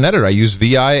command line editor. I use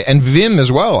VI and Vim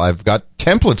as well. I've got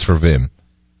templates for Vim.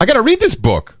 I got to read this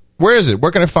book. Where is it?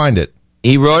 Where can I find it?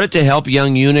 He wrote it to help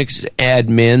young Unix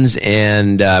admins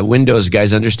and Windows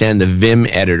guys understand the Vim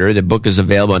editor. The book is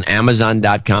available on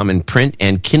Amazon.com in print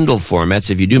and Kindle formats.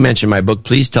 If you do mention my book,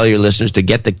 please tell your listeners to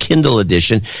get the Kindle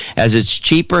edition, as it's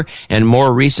cheaper and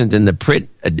more recent than the print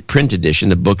edition.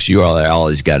 The book's URL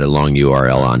has got a long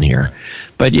URL on here.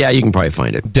 But yeah, you can probably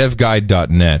find it.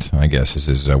 Devguide.net, I guess, is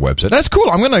his website. That's cool.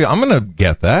 I'm gonna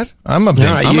get that. I'm a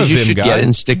Vim you should guy. Get it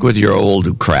and stick with your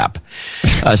old crap.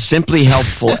 Simply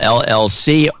Helpful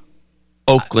LLC,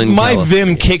 Oakland, My California.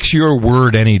 Vim kicks your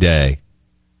word any day.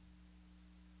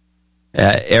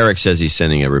 Eric says he's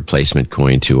sending a replacement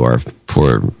coin to our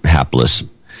poor hapless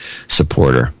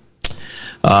supporter.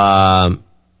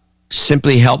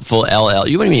 Simply Helpful LL.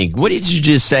 What did you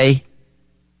just say?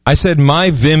 I said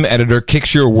my Vim editor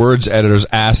kicks your words editor's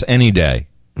ass any day.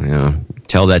 Yeah,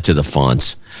 tell that to the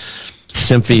fonts.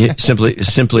 Simply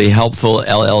Helpful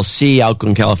LLC,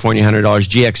 Oakland, California, $100.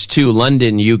 GX2,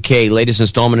 London, UK, latest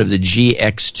installment of the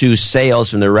GX2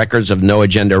 sales from the records of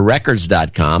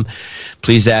NoAgendaRecords.com.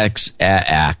 Please ax. Well,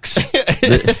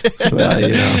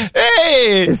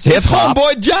 Hey, it's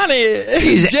homeboy Johnny.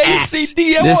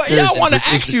 JCDO. Yeah, I want to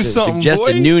ask you something, Suggest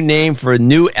a new name for a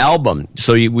new album.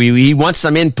 So we want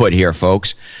some input here,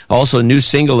 folks. Also, a new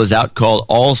single is out called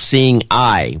All Seeing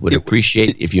Eye. Would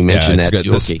appreciate if you mention that.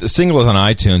 The single is on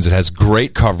iTunes. It has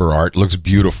great cover art. It looks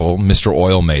beautiful. Mr.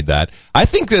 Oil made that. I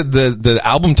think that the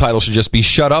album title should just be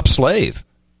Shut Up, Slave.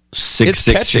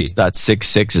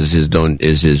 666.66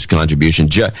 is his contribution.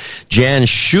 Jan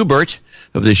Schubert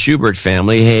of the Schubert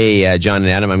family. Hey, John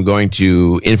and Adam, I'm going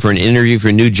in for an interview for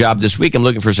a new job this week. I'm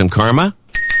looking for some karma.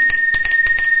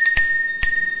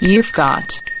 You've got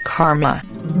karma.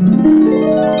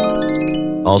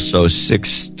 Also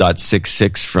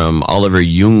 6.66 from Oliver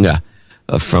Junga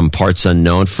from Parts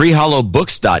Unknown.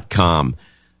 FreeHollowBooks.com.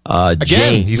 Again,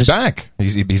 James, he's back.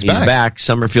 He's back.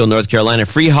 Summerfield, North Carolina.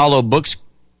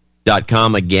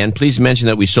 FreeHollowBooks.com again. Please mention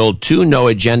that we sold 2 No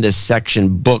Agenda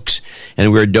section books,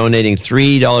 and we're donating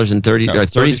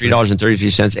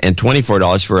 $33.33 and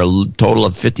 $24 for a total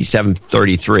of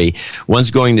 $57.33.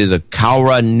 One's going to the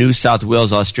Cowra, New South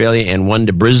Wales, Australia, and one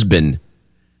to Brisbane.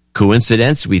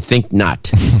 Coincidence? We think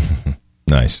not.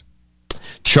 Nice.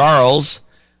 Charles,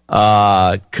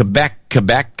 Quebec.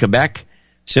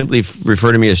 Simply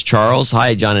refer to me as Charles.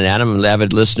 Hi, John and Adam. I'm an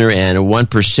avid listener, and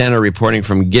 1% are reporting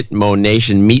from Gitmo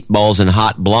Nation, Meatballs and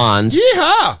Hot Blondes.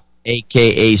 Yeehaw!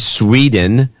 A.K.A.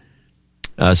 Sweden.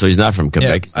 So he's not from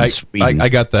Quebec. Yeah, he's Sweden. I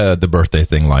got the birthday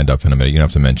thing lined up in a minute. You don't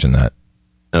have to mention that.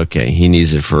 Okay, he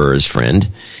needs it for his friend,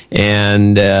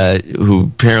 and who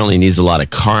apparently needs a lot of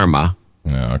karma.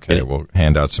 Yeah, okay, we'll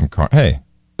hand out some karma. Hey,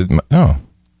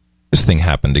 this thing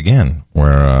happened again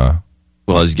where...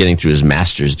 well, he's getting through his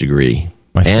master's degree.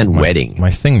 Wedding. My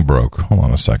thing broke. Hold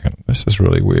on a second. This is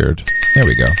really weird. There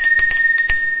we go.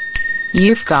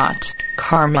 You've got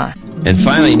karma. And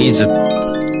finally, he needs a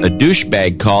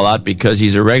douchebag call out because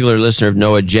he's a regular listener of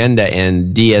No Agenda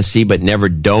and DSC, but never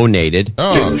donated.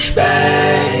 Oh.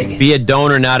 Douchebag. Be a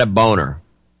donor, not a boner.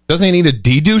 Doesn't he need a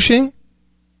de-douching?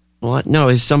 Well, no,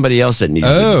 it's somebody else that needs.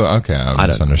 Okay, I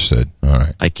misunderstood. All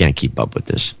right, I can't keep up with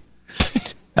this.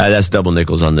 That's Double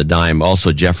Nickels on the Dime.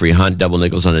 Also, Jeffrey Hunt, Double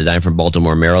Nickels on the Dime from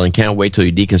Baltimore, Maryland. Can't wait till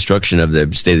your deconstruction of the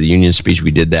State of the Union speech.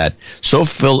 We did that. So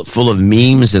full of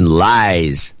memes and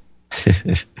lies.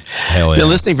 Hell yeah. Been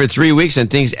listening for 3 weeks and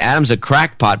thinks Adam's a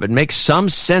crackpot, but makes some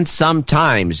sense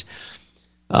sometimes.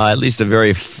 At least the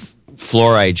very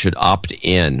fluoride should opt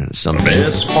in. Something. The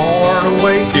best part of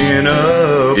waking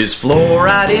up is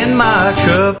fluoride in my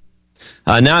cup.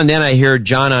 Now and then I hear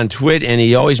John on Twit, and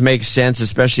he always makes sense,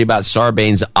 especially about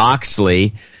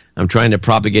Sarbanes-Oxley. I'm trying to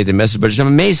propagate the message, but I'm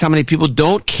amazed how many people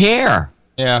don't care.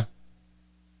 Yeah.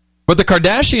 But the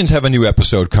Kardashians have a new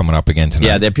episode coming up again tonight.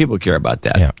 Yeah, there people care about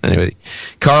that. Yeah. Anyway,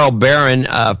 Carl Barron,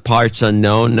 parts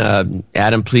unknown.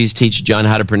 Adam, please teach John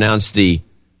how to pronounce the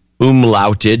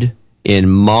umlauted in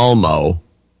Malmo.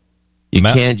 You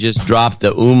can't just drop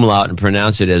the umlaut and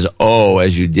pronounce it as O,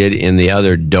 as you did in the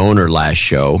other donor last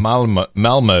show. Malmo.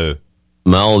 Malmo.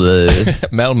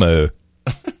 Malmo.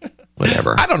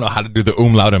 Whatever. I don't know how to do the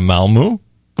umlaut in Malmo.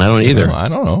 I don't either. No, I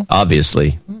don't know.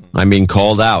 Obviously. I'm being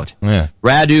called out. Yeah.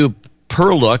 Radu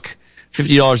Perluk,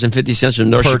 $50.50 from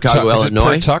North Chicago,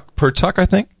 Illinois. Pertuck, I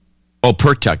think? Oh,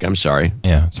 Pertuck. I'm sorry.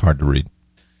 Yeah, it's hard to read.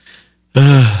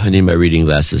 I need my reading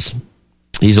glasses.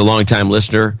 He's a longtime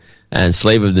listener and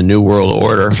slave of the New World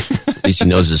Order. At least he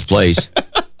knows his place.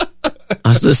 I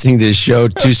was listening to show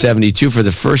 272 for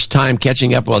the first time,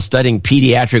 catching up while studying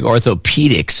pediatric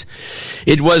orthopedics.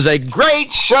 It was a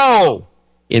great show.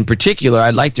 In particular,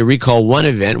 I'd like to recall one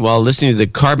event. While listening to the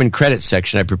carbon credit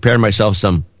section, I prepared myself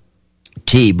some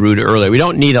tea brewed earlier. We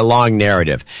don't need a long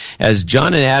narrative. As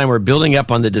John and Adam were building up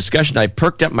on the discussion, I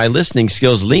perked up my listening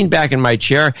skills, leaned back in my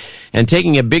chair, and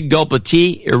taking a big gulp of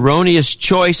tea, erroneous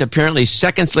choice. Apparently,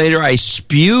 seconds later, I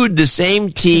spewed the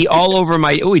same tea all over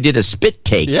my... Oh, he did a spit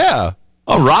take. Yeah.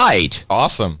 All right.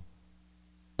 Awesome.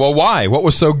 Well, why? What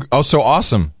was so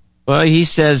awesome? Well, he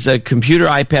says computer,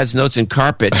 iPads, notes, and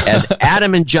carpet. As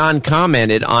Adam and John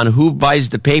commented on who buys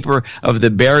the paper of the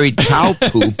buried cow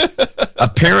poop,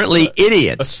 apparently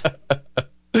idiots.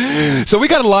 So we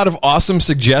got a lot of awesome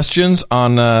suggestions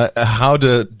on how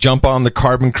to jump on the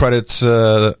carbon credits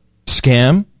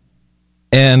scam.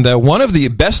 And one of the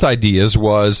best ideas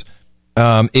was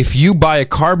if you buy a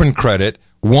carbon credit,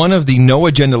 one of the No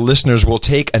Agenda listeners will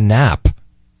take a nap.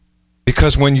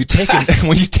 Because when you take a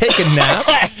nap,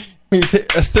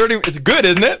 it's good,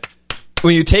 isn't it?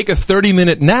 When you take a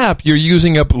 30-minute nap, you're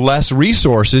using up less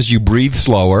resources. You breathe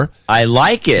slower. I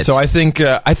like it. So I think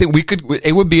we could.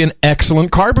 It would be an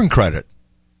excellent carbon credit.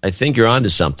 I think you're onto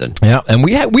something. Yeah, and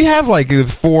we have like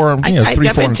four. I've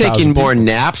been taking more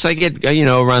naps. I get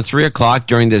around 3 o'clock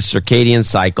during the circadian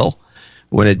cycle.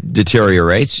 When it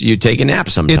deteriorates, you take a nap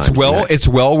sometimes. It's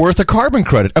well worth a carbon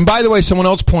credit. And by the way, someone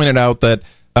else pointed out that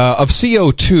of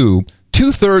CO2,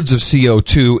 2/3 of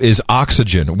CO2 is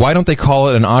oxygen. Why don't they call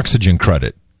it an oxygen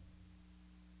credit?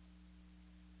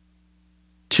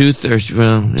 2/3,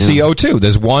 well, yeah. CO2.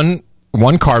 There's one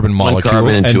carbon molecule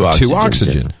carbon and two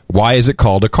oxygen. Yeah. Why is it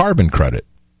called a carbon credit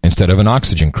instead of an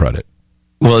oxygen credit?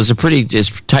 Well,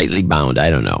 it's tightly bound.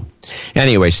 I don't know.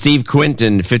 Anyway, Steve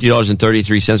Quinton,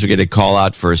 $50.33 will get a call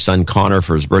out for his son Connor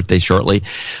for his birthday shortly.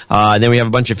 Then we have a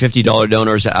bunch of $50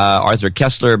 donors: Arthur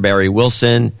Kessler, Barry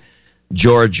Wilson,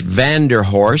 George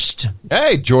Vanderhorst.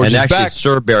 Hey, George and is actually, back.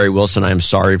 Sir Barry Wilson. I'm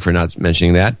sorry for not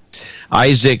mentioning that.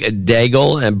 Isaac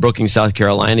Daigle in Brookings, South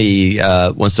Carolina. He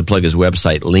wants to plug his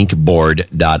website,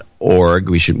 linkboard.org.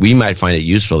 We might find it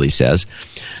useful, he says.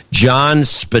 John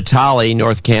Spitali,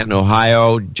 North Canton,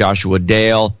 Ohio. Joshua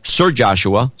Dale, Sir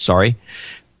Joshua, sorry.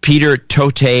 Peter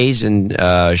Totes in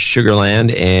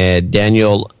Sugarland, and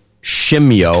Daniel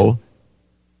Shimyo.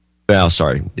 Well,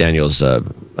 sorry, Daniel's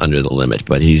under the limit,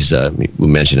 but we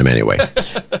mentioned him anyway.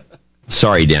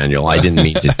 Sorry, Daniel, I didn't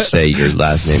mean to say your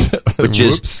last name, which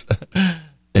is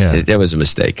that was a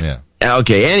mistake. Yeah.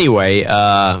 Okay, anyway,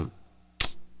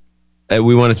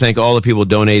 we want to thank all the people who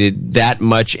donated that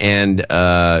much, and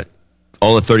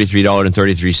all the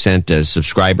 $33.33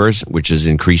 subscribers, which is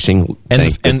increasing. And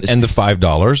the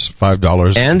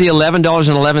 $5. And the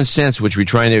 $11.11, which we're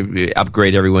trying to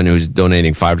upgrade everyone who's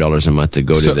donating $5 a month to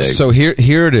go to the... So here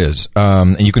it is.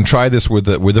 And you can try this with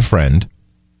a friend.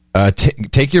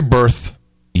 Take your birth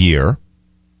year,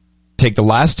 take the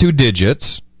last 2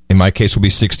 digits, in my case will be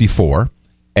 64,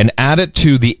 and add it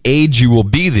to the age you will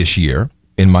be this year.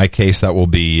 In my case, that will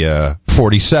be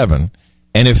 47.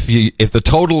 And if the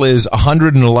total is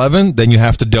 111, then you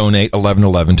have to donate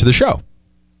 1111 to the show.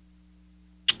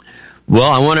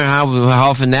 Well, I wonder how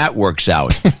often that works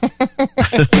out. It's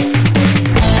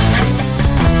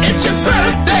your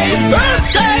birthday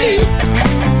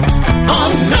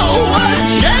on No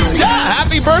Agenda.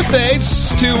 Happy birthdays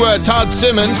to Todd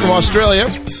Simmons from Australia.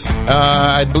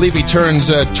 I believe he turns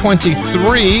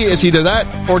 23. It's either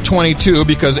that or 22,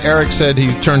 because Eric said he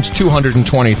turns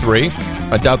 223.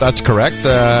 I doubt that's correct.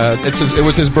 It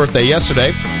was his birthday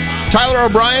yesterday. Tyler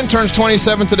O'Brien turns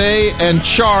 27 today, and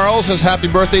Charles says happy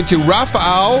birthday to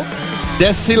Rafael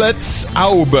Desilets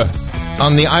Aube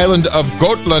on the island of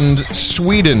Gotland,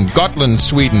 Sweden.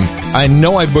 I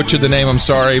know I butchered the name, I'm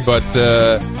sorry, but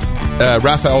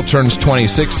Rafael turns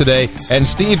 26 today. And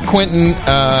Steve Quinton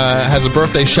has a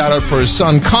birthday shout-out for his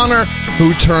son, Connor,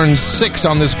 who turns 6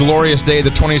 on this glorious day, the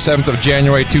 27th of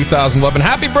January, 2011.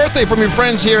 Happy birthday from your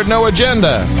friends here at No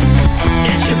Agenda.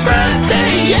 It's your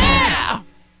birthday, yeah!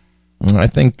 I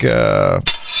think you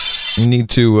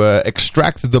need to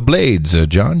extract the blades,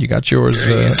 John. You got yours.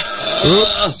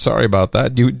 Oops, sorry about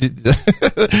that. You did.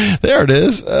 There it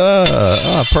is.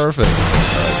 Perfect.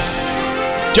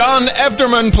 John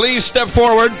Evderman, please step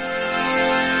forward.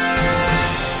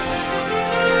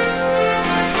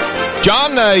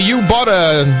 John, you bought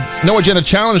a No Agenda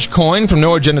Challenge coin from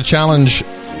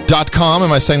noagendachallenge.com.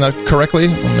 Am I saying that correctly?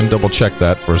 Let me double check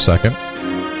that for a second.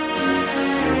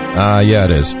 Yeah,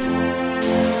 it is.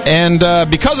 And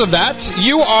because of that,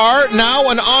 you are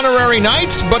now an honorary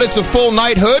knight, but it's a full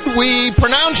knighthood. We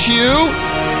pronounce you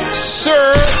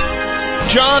Sir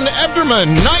John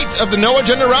Evderman, Knight of the No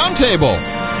Agenda Roundtable.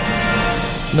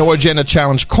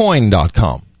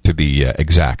 NoAgendaChallengeCoin.com, to be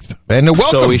exact. And welcome.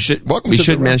 So we should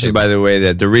mention, by the way,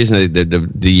 that the reason that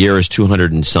the year is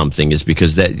 200 and something is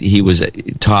because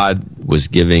that Todd was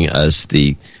giving us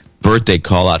the birthday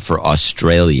call out for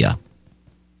Australia.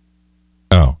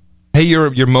 Oh. Hey,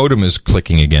 your modem is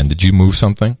clicking again. Did you move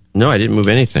something? No, I didn't move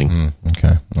anything.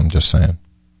 Okay, I'm just saying.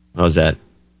 How's that?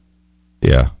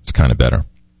 Yeah, it's kind of better.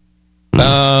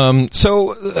 Let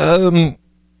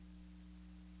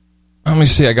me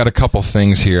see. I got a couple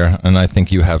things here, and I think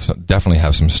you definitely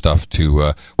have some stuff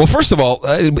to... well, first of all,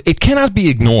 it cannot be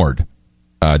ignored,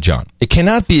 John. It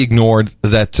cannot be ignored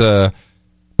that the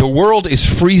world is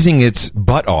freezing its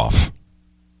butt off.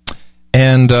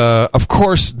 And, of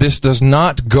course, this does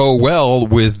not go well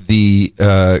with the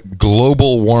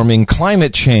global warming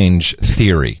climate change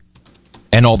theory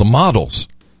and all the models.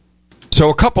 So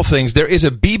a couple things. There is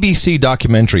a BBC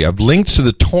documentary. I've linked to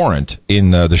the torrent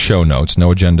in the show notes,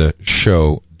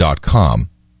 noagendashow.com.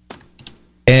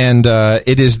 And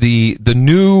it is the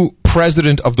new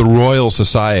president of the Royal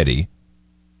Society.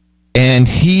 And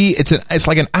it's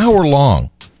like an hour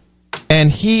long.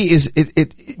 And he is.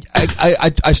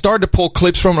 I started to pull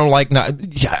clips from him. I'm like, no,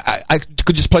 I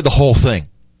could just play the whole thing.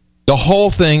 The whole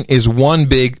thing is one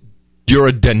big. You're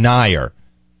a denier,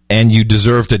 and you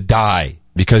deserve to die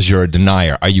because you're a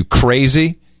denier. Are you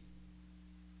crazy?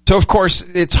 So of course,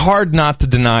 it's hard not to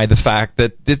deny the fact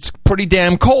that it's pretty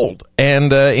damn cold.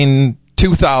 And in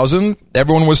 2000,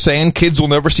 everyone was saying kids will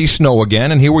never see snow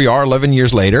again, and here we are 11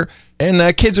 years later,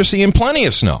 and kids are seeing plenty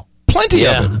of snow, plenty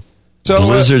of it. So,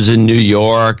 blizzards in New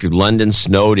York, London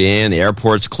snowed in,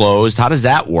 airports closed. How does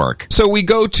that work? So we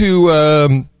go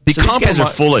to these guys are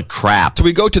full of crap. So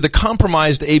we go to the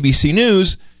compromised ABC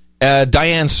News.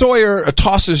 Diane Sawyer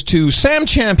tosses to Sam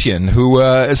Champion, who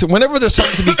whenever there's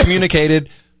something to be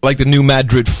communicated, like the new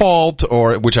Madrid fault,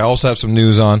 or which I also have some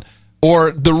news on,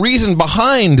 or the reason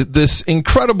behind this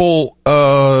incredible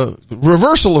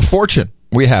reversal of fortune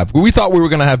we have. We thought we were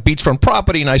going to have beachfront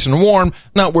property, nice and warm.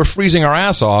 Now we're freezing our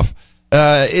ass off.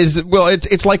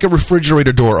 It's like a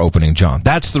refrigerator door opening, John.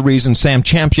 That's the reason Sam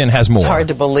Champion has more. It's hard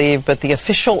to believe, but the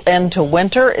official end to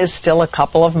winter is still a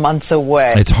couple of months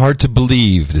away. It's hard to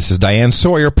believe. This is Diane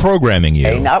Sawyer programming you.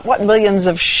 Hey, not what millions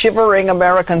of shivering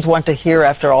Americans want to hear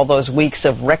after all those weeks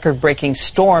of record-breaking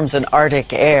storms in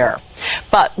Arctic air.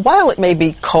 But while it may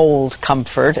be cold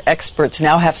comfort, experts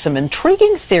now have some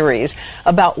intriguing theories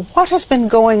about what has been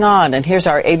going on. And here's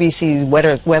our ABC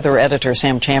weather editor,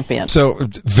 Sam Champion. So,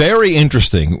 very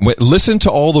interesting. Listen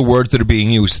to all the words that are being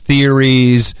used.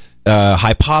 Theories,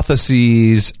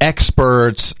 hypotheses,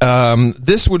 experts.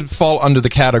 This would fall under the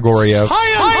category of...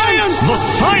 Science! The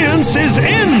science is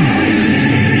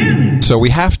in! So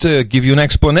we have to give you an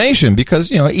explanation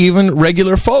because, even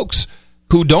regular folks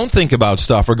who don't think about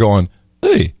stuff are going,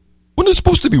 hey, when it's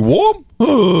supposed to be warm?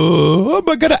 I'm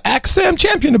going to ask Sam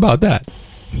Champion about that.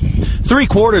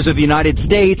 3/4 of the United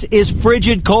States is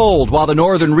frigid cold, while the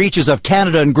northern reaches of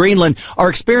Canada and Greenland are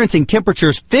experiencing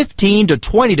temperatures 15 to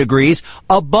 20 degrees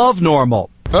above normal.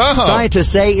 Scientists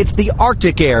say it's the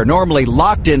Arctic air, normally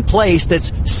locked in place,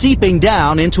 that's seeping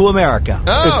down into America.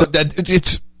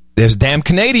 There's damn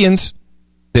Canadians.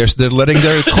 They're letting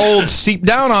their cold seep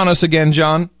down on us again,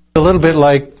 John. A little bit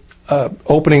like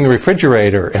opening the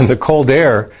refrigerator and the cold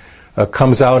air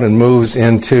comes out and moves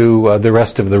into the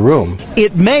rest of the room.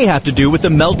 It may have to do with the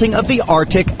melting of the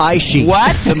Arctic ice sheet.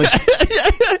 What?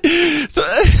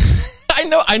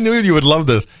 I knew you would love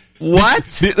this.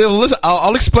 What? Listen,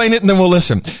 I'll explain it and then we'll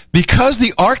listen. Because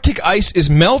the Arctic ice is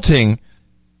melting,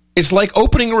 it's like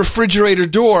opening a refrigerator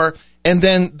door, and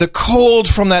then the cold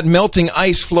from that melting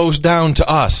ice flows down to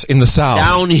us in the south.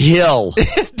 Downhill.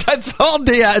 That's all.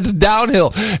 Yeah, it's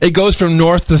downhill. It goes from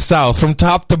north to south, from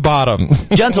top to bottom.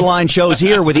 Gentle Line shows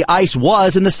here where the ice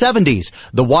was in the 70s.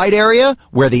 The white area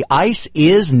where the ice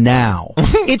is now.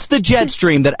 It's the jet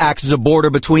stream that acts as a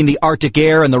border between the Arctic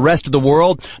air and the rest of the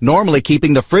world, normally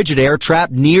keeping the frigid air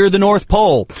trapped near the North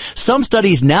Pole. Some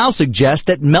studies now suggest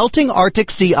that melting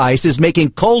Arctic sea ice is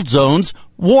making cold zones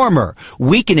warmer,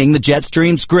 weakening the jet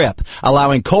stream's grip,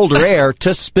 allowing colder air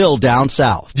to spill down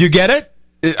south. Do you get it?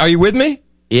 Are you with me?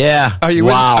 Yeah. Are you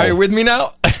with me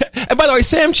now? And by the way,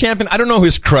 Sam Champion, I don't know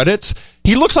his credits.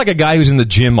 He looks like a guy who's in the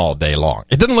gym all day long.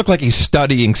 It doesn't look like he's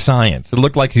studying science. It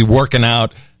looked like he's working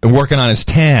out and working on his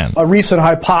tan. A recent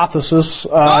hypothesis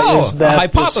is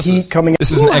that this heat coming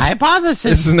This is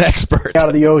an expert out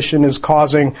of the ocean is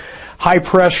causing high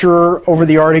pressure over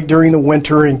the Arctic during the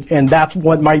winter, and that's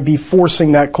what might be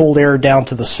forcing that cold air down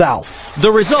to the south.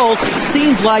 The result,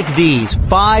 scenes like these,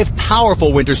 5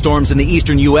 powerful winter storms in the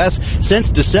eastern U.S. since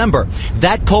December.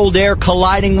 That cold air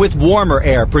colliding with warmer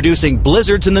air, producing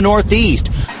blizzards in the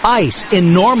northeast, ice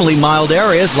in normally mild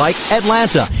areas like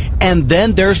Atlanta. And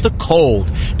then there's the cold.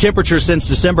 Temperatures since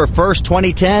December 1st,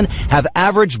 2010 have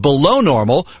averaged below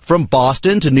normal from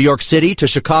Boston to New York City to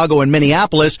Chicago and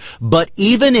Minneapolis, but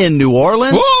even in New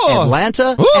Orleans,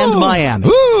 Atlanta, and Miami.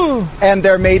 And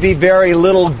there may be very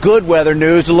little good weather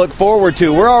news to look forward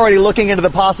to. We're already looking into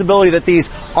the possibility that these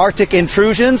Arctic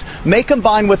intrusions may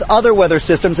combine with other weather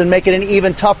systems and make it an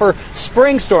even tougher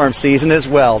spring storm season as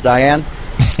well. Diane?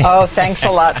 Oh, thanks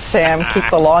a lot, Sam. Keep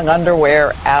the long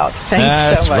underwear out.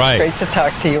 Thanks so much. Right. Great to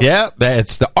talk to you. Yeah,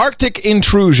 it's the Arctic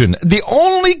intrusion. The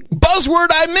only buzzword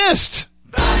I missed.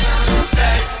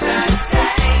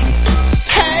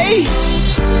 Hey!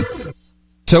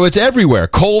 So it's everywhere.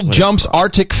 Cold jumps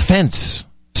Arctic fence,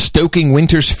 stoking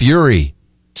winter's fury.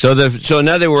 So in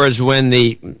other words, when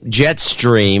the jet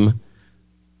stream,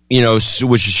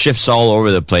 which shifts all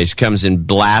over the place, comes and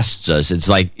blasts us, it's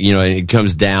like, it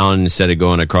comes down instead of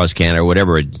going across Canada or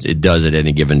whatever it does at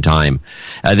any given time.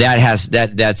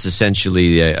 That's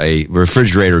essentially a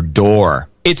refrigerator door.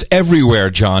 It's everywhere,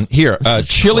 John. Here,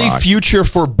 chilly future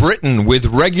for Britain with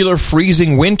regular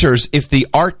freezing winters if the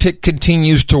Arctic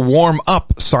continues to warm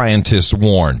up, scientists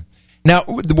warn. Now,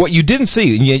 what you didn't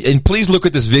see, and please look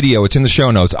at this video, it's in the show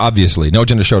notes, obviously,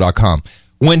 noagendashow.com.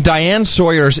 When Diane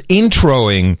Sawyer's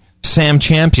introing Sam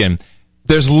Champion,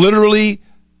 there's literally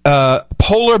a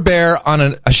polar bear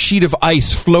on a sheet of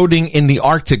ice floating in the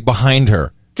Arctic behind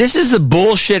her. This is a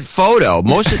bullshit photo.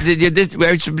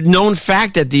 It's a known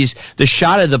fact that the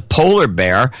shot of the polar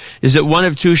bear is at one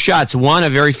of two shots. One, a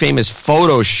very famous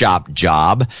Photoshop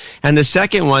job, and the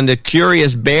second one, the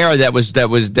curious bear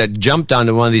that jumped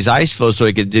onto one of these ice floes so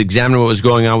he could examine what was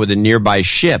going on with a nearby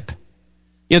ship.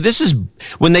 This is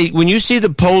when you see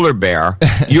the polar bear,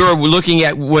 you're looking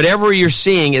at whatever you're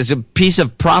seeing is a piece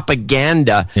of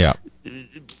propaganda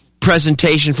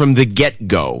presentation from the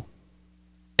get-go.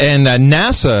 And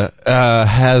NASA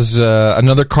has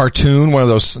another cartoon, one of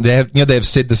those. They have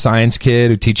Sid the Science Kid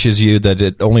who teaches you that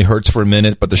it only hurts for a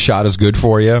minute, but the shot is good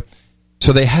for you.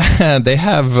 So they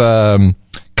have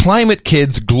Climate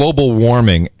Kids Global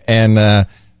Warming, and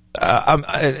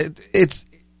it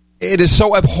is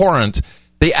so abhorrent.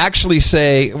 They actually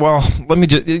say, well,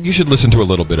 you should listen to a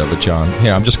little bit of it, John.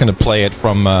 Here, I'm just going to play it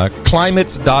from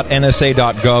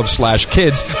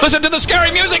climate.nsa.gov/kids. Listen to the scary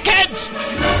music, kids!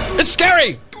 It's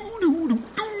scary!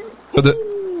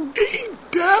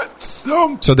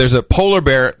 So there's a polar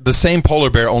bear, the same polar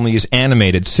bear, only is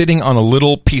animated, sitting on a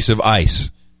little piece of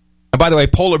ice. And by the way,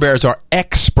 polar bears are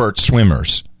expert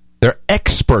swimmers. They're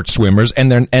expert swimmers,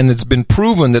 and it's been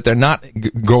proven that they're not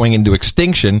going into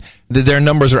extinction. That their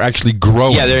numbers are actually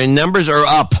growing. Yeah, their numbers are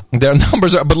up. Their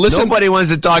numbers are. But listen, nobody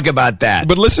wants to talk about that.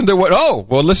 But listen to what.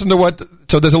 Listen to what.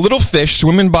 So there's a little fish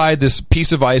swimming by this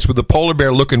piece of ice with the polar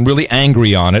bear looking really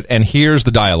angry on it, and here's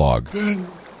the dialogue.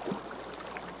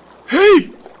 Hey,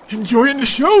 enjoying the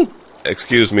show?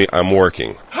 Excuse me, I'm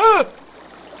working. Huh?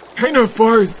 Kind of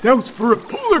far south for a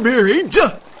polar bear, ain't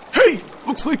ya? Hey,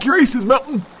 looks like your ice is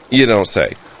melting. You don't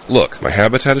say. Look, my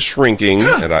habitat is shrinking,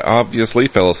 and I obviously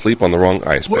fell asleep on the wrong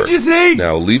iceberg. What'd you say?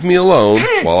 Now leave me alone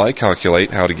while I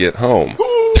calculate how to get home.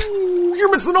 Ooh,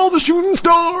 you're missing all the shooting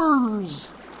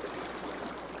stars.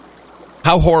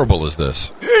 How horrible is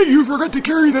this? Hey, you forgot to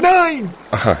carry the 9.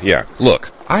 Yeah.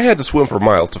 Look, I had to swim for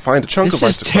miles to find a chunk of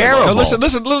ice to climb on. No, listen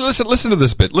to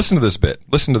this bit. Listen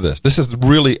to this. This is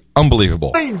really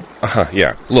unbelievable.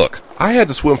 Yeah. Look, I had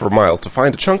to swim for miles to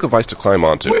find a chunk of ice to climb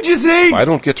onto. What'd you say? If I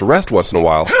don't get to rest once in a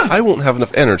while, I won't have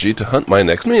enough energy to hunt my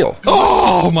next meal.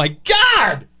 Oh, my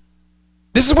God!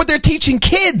 This is what they're teaching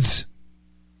kids.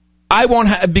 I won't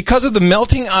have, because of the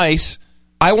melting ice,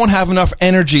 I won't have enough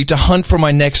energy to hunt for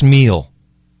my next meal.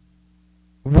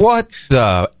 What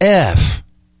the F?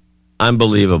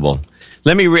 Unbelievable.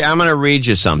 I'm going to read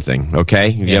you something, okay?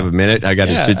 If you have a minute, I got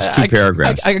it's 2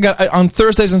 paragraphs. On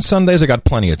Thursdays and Sundays, I got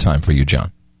plenty of time for you,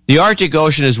 John. The Arctic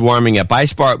Ocean is warming up.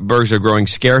 Icebergs are growing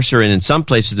scarcer, and in some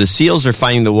places, the seals are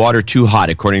finding the water too hot,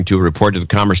 according to a report to the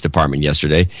Commerce Department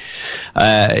yesterday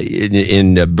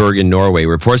in Bergen, Norway.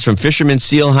 Reports from fishermen,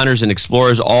 seal hunters, and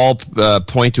explorers all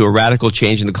point to a radical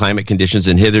change in the climate conditions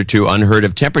and hitherto unheard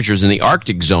of temperatures in the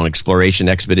Arctic zone. Exploration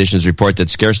expeditions report that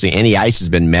scarcely any ice has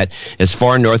been met as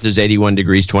far north as 81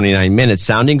 degrees 29 minutes.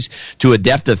 Soundings to a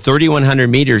depth of 3,100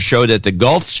 meters show that the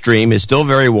Gulf Stream is still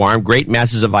very warm. Great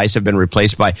masses of ice have been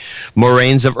replaced by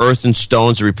moraines of earth and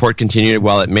stones. The report continued,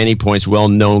 while at many points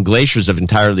well-known glaciers have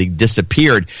entirely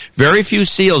disappeared. Very few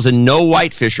seals and no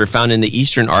whitefish are found in the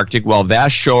eastern Arctic, while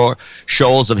vast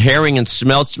shoals of herring and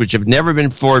smelts, which have never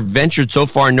before ventured so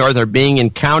far north, are being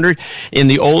encountered in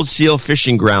the old seal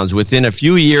fishing grounds. Within a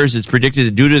few years, it's predicted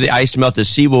that due to the ice melt, the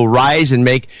sea will rise and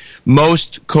make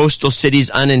most coastal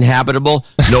cities uninhabitable.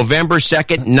 November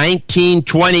 2nd,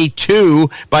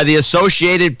 1922, by the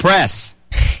Associated Press.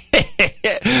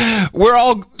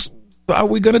 Are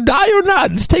we going to die or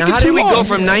not? It's taking too long. How did we go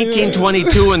from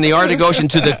 1922 in the Arctic Ocean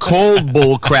to the cold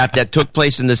bull crap that took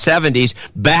place in the 70s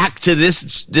back to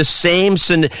this same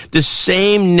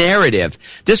narrative?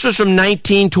 This was from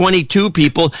 1922,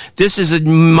 people. This is a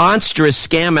monstrous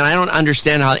scam, and I don't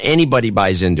understand how anybody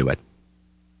buys into it.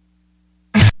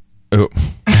 Oh.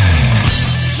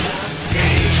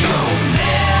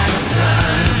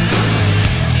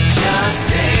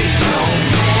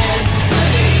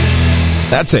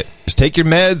 That's it. Just take your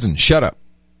meds and shut up.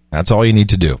 That's all you need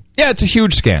to do. Yeah, it's a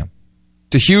huge scam.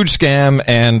 It's a huge scam,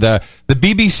 and the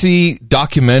BBC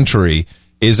documentary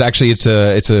is actually it's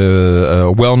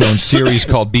a well-known series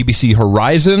called BBC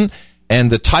Horizon,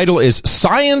 and the title is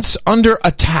Science Under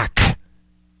Attack,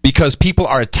 because people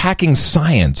are attacking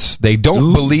science. They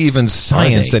don't believe in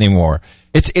science anymore.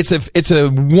 It's a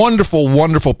wonderful,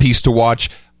 wonderful piece to watch.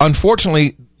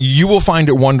 Unfortunately, you will find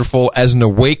it wonderful as an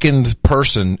awakened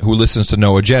person who listens to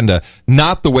No Agenda,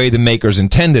 not the way the makers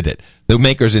intended it. The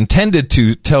makers intended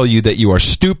to tell you that you are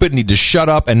stupid, need to shut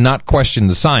up, and not question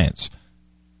the science.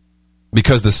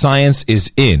 Because the science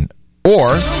is in. Or...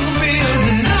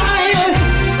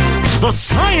 The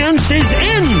science is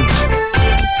in!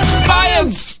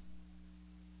 Science!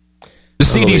 The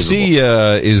CDC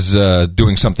is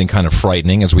doing something kind of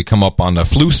frightening as we come up on the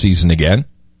flu season again.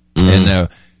 And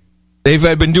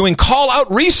they've been doing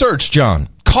call-out research, John.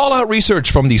 Call-out research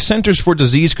from the Centers for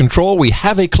Disease Control. We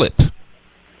have a clip.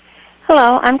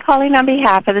 Hello, I'm calling on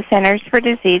behalf of the Centers for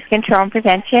Disease Control and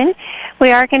Prevention.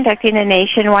 We are conducting a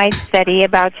nationwide study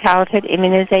about childhood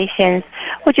immunizations.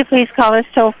 Would you please call us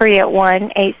toll-free at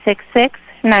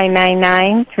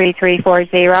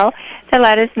 1-866-999-3340 to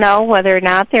let us know whether or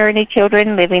not there are any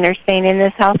children living or staying in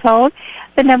this household.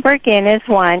 The number again is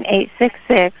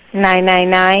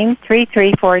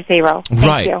 1-866-999-3340.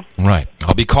 Thank you. Right.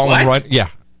 I'll be calling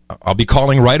I'll be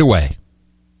calling right away.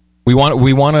 We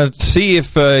want to see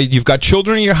if you've got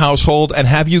children in your household, and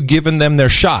have you given them their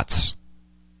shots.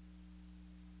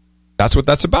 That's what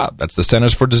that's about. That's the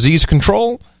Centers for Disease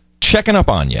Control checking up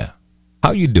on you.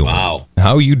 How you doing? Wow.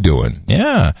 How you doing?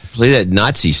 Yeah. Play that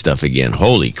Nazi stuff again.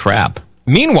 Holy crap.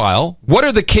 Meanwhile, what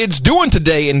are the kids doing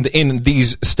today in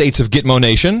these states of Gitmo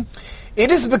Nation?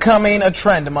 It is becoming a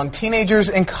trend among teenagers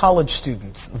and college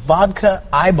students. Vodka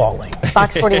eyeballing.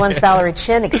 Fox 41's Valerie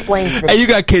Chin explains that. Hey, you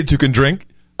got kids who can drink.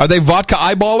 Are they vodka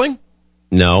eyeballing?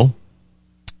 No.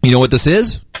 You know what this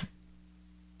is?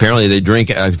 Apparently they drink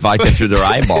vodka through their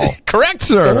eyeball. Correct,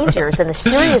 sir. Dangers and the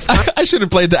serious I should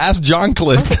have played the Ask John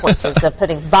clip. consequences of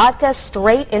putting vodka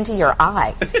straight into your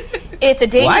eye. It's a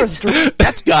dangerous drink.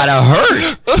 That's gotta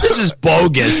hurt. This is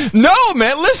bogus. No,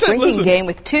 man, listen. Drinking game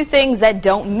with two things that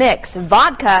don't mix: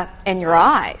 vodka and your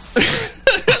eyes.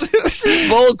 This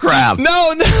is bullcrap.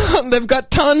 No, they've got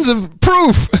tons of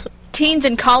proof. Teens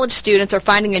and college students are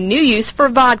finding a new use for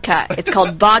vodka. It's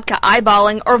called vodka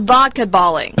eyeballing or vodka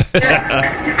balling.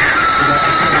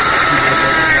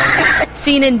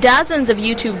 Seen in dozens of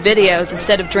YouTube videos,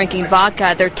 instead of drinking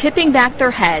vodka, they're tipping back their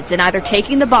heads and either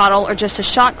taking the bottle or just a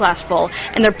shot glass full,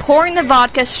 and they're pouring the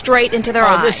vodka straight into their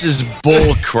eyes. This is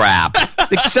bull crap.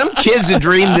 Some kids have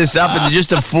dreamed this up and just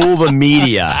to fool the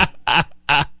media.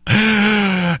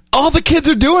 All the kids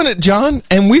are doing it, John,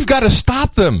 and we've got to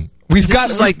stop them.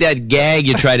 It's like that gag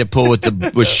you try to pull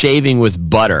with shaving with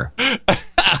butter.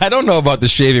 I don't know about the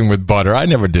shaving with butter. I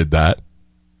never did that.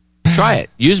 Try it.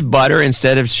 Use butter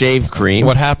instead of shave cream.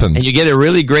 What happens? And you get a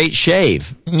really great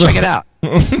shave. Check it out.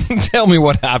 Tell me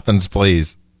what happens,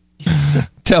 please.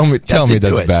 Tell me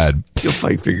that's bad. You'll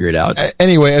figure it out.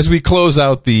 Anyway, as we close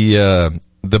out the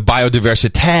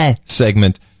biodiversity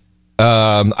segment,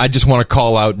 I just want to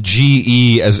call out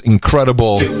GE as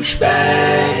incredible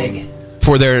Douchebag.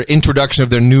 For their introduction of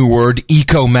their new word,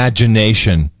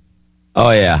 eco-magination.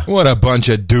 Oh, yeah. What a bunch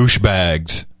of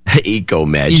douchebags.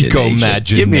 Eco-magination.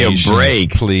 Give me a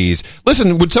break. Please.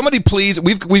 Listen, would somebody please...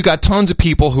 We've got tons of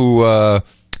people who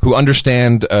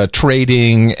understand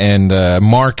trading and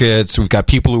markets. We've got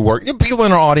people who work... People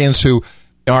in our audience who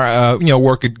are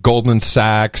work at Goldman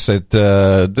Sachs. We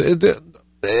got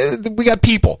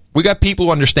people. We got people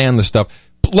who understand this stuff.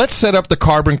 Let's set up the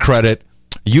carbon credit.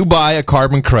 You buy a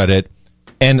carbon credit,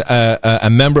 and a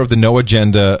member of the No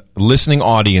Agenda listening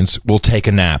audience will take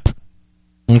a nap.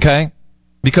 Okay?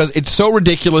 Because it's so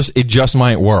ridiculous, it just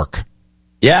might work.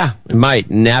 Yeah, it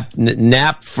might. Nap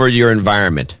for your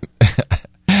environment.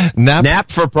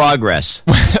 Nap for progress.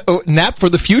 Nap for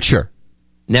the future.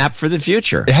 Nap for the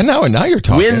future. Yeah, now you're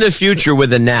talking. Win the future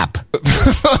with a nap.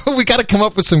 We got to come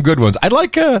up with some good ones. I'd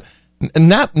like a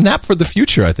nap for the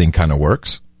future, I think kind of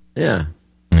works. Yeah.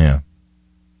 Yeah.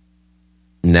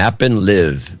 Nap and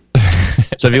live.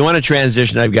 So if you want to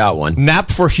transition, I've got one. Nap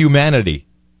for humanity.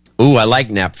 Ooh, I like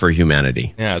Nap for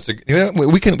humanity. Yeah,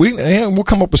 we'll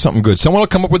come up with something good. Someone will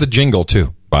come up with a jingle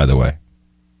too, by the way.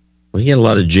 We get a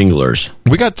lot of jinglers.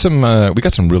 We got some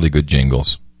really good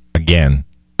jingles. Again.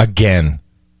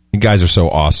 You guys are so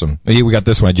awesome. Hey, we got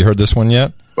this one. Had you heard this one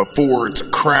yet? Before it's a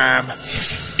crime,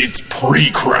 it's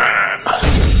pre-crime.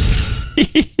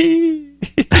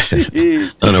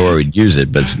 I don't know where we'd use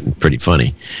it, but it's pretty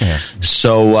funny. Yeah.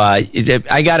 So I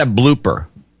got a blooper.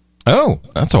 Oh,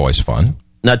 that's always fun.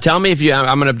 Now tell me if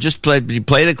I'm going to just play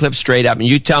the clip straight up, and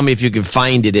you tell me if you can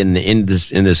find it in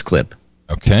this clip.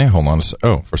 Okay, hold on.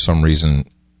 For some reason,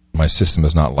 my system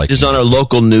is not liking. It's on a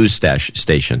local news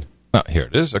station. Oh, here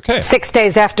it is. Okay. 6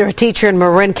 days after a teacher in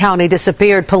Marin County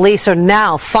disappeared, police are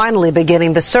now finally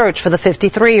beginning the search for the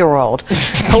 53-year-old.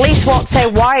 Police won't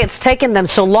say why it's taken them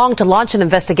so long to launch an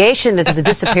investigation into the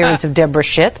disappearance of Deborah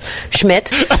Schmidt.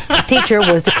 The teacher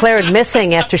was declared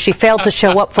missing after she failed to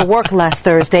show up for work last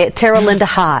Thursday at Terra Linda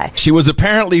High. She was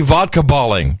apparently vodka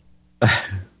balling.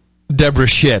 Deborah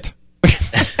Schmidt.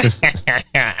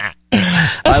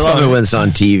 I love it when it's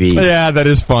on TV. Yeah, that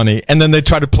is funny. And then they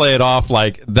try to play it off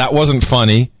like, that wasn't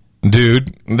funny,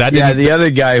 dude. The other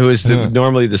guy who is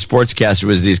normally the sportscaster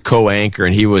was his co-anchor,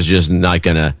 and he was just not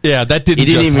going to... Yeah, that didn't He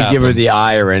didn't just even happen. give her the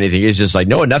eye or anything. He's just like,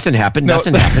 no, nothing happened.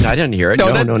 Nothing happened. I didn't hear it.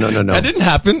 No. That didn't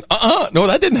happen. No,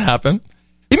 that didn't happen.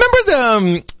 You remember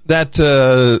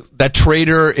that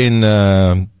trader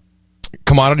in...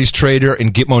 commodities trader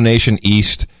in Gitmo Nation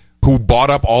East who bought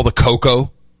up all the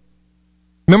cocoa?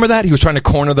 Remember that? He was trying to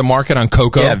corner the market on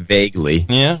cocoa? Yeah, vaguely.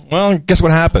 Yeah, well, guess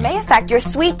what happened? May affect your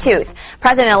sweet tooth.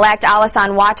 President-elect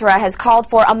Alassane Ouattara has called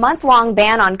for a month-long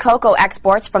ban on cocoa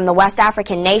exports from the West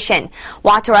African nation.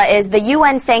 Ouattara is the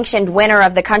UN-sanctioned winner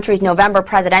of the country's November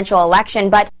presidential election,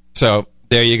 but... So,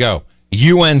 there you go.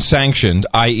 UN-sanctioned,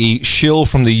 i.e. shill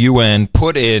from the UN,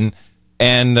 put in,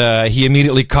 and he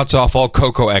immediately cuts off all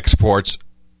cocoa exports.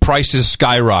 Prices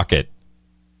skyrocket.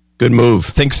 Good move.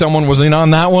 Think someone was in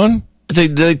on that one?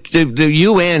 The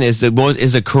UN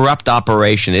is a corrupt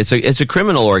operation. It's a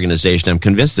criminal organization. I'm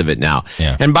convinced of it now.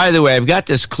 Yeah. And by the way, I've got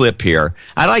this clip here.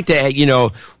 I'd like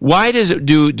to, why does it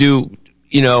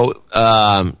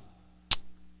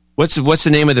what's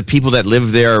the name of the people that lived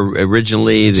there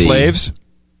originally? Slaves?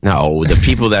 No, the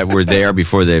people that were there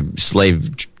before the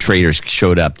slave traders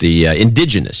showed up. The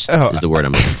indigenous is the word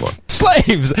I'm looking for.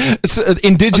 Slaves. It's,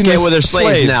 indigenous. Okay, well, they're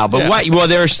slaves now. But why? Well,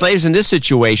 there are slaves in this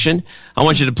situation. I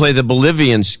want you to play the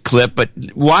Bolivians clip. But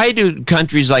why do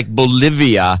countries like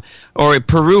Bolivia, or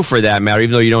Peru for that matter,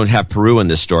 even though you don't have Peru in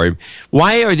this story,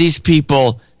 why are these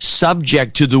people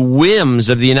subject to the whims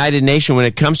of the United Nations when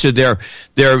it comes to their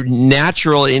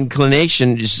natural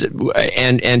inclinations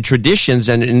and traditions?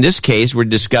 And in this case, we're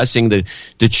discussing the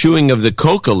chewing of the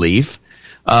coca leaf,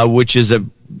 which is a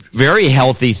very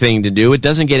healthy thing to do. It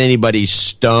doesn't get anybody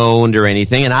stoned or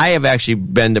anything. And I have actually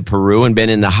been to Peru and been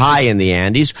in the high in the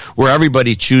Andes where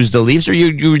everybody chews the leaves, or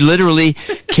you literally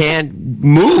can't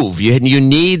move. You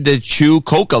need to chew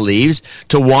coca leaves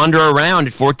to wander around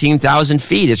at 14,000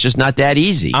 feet. It's just not that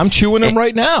easy. I'm chewing them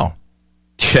right now.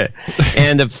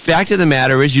 And the fact of the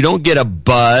matter is, you don't get a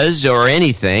buzz or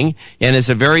anything, and it's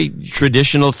a very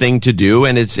traditional thing to do.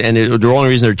 And the only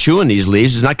reason they're chewing these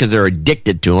leaves is not because they're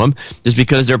addicted to them; it's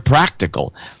because they're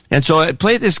practical. And so I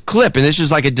play this clip, and this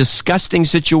is like a disgusting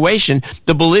situation.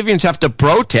 The Bolivians have to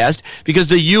protest because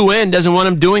the UN doesn't want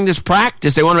them doing this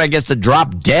practice. They want them, I guess, to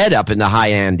drop dead up in the high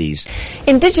Andes.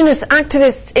 Indigenous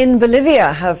activists in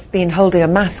Bolivia have been holding a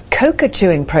mass coca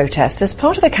chewing protest as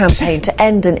part of a campaign to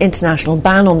end an international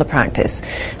ban on the practice.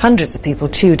 Hundreds of people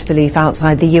chewed the leaf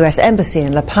outside the US Embassy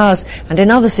in La Paz and in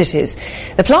other cities.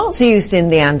 The plant's used in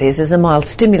the Andes as a mild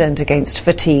stimulant against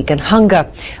fatigue and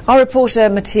hunger. Our reporter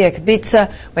Mattia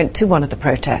Kubica went to one of the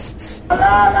protests.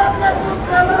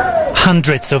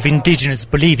 Hundreds of indigenous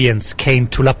Bolivians came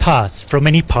to La Paz from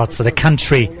many parts of the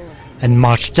country and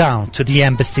marched down to the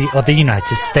embassy of the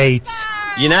United States.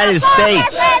 United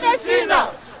States!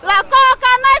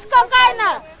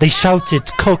 They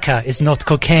shouted, "Coca is not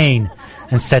cocaine,"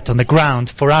 and sat on the ground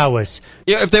for hours.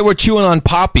 Yeah, if they were chewing on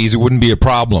poppies, it wouldn't be a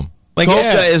problem.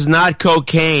 Coca is not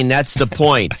cocaine. That's the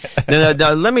point.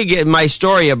 Now, let me get my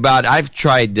story about. I've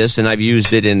tried this and I've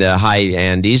used it in the high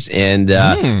Andes. And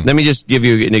let me just give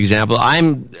you an example.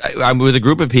 I'm with a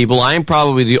group of people. I'm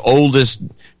probably the oldest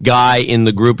guy in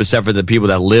the group, except for the people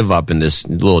that live up in this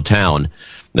little town.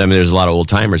 I mean, there's a lot of old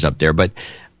timers up there. But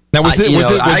now, was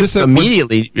this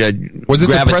immediately was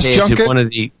this a press junket? To one of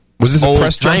the Was this a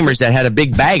press timers that had a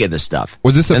big bag of the stuff?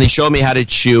 Was this? And they showed me how to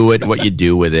chew it, and what you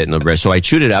do with it, and the rest. So I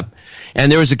chewed it up,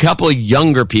 and there was a couple of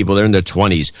younger people. They're in their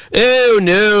 20s. Oh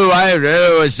no, I don't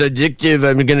know. It's addictive.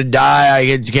 I'm going to die.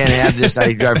 I can't have this.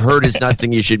 I've heard it's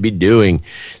nothing you should be doing.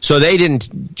 So they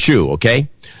didn't chew. Okay.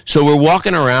 So we're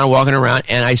walking around,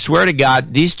 and I swear to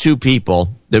God, these two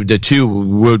people, the two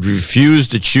would refuse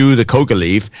to chew the coca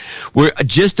leaf, were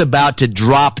just about to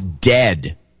drop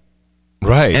dead.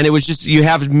 Right. And it was just, you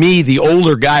have me, the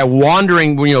older guy,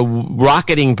 wandering,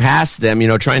 rocketing past them,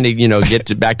 trying to,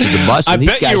 get back to the bus. And I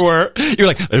bet you were. You're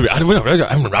like, I'm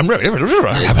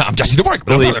just to work.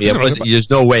 Believe me, there's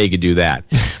no way you could do that.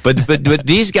 But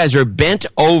these guys are bent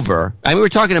over. I mean, we're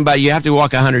talking about you have to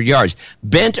walk 100 yards.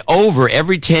 Bent over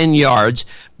every 10 yards.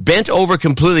 Bent over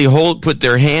completely, put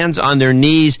their hands on their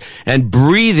knees and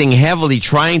breathing heavily,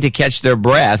 trying to catch their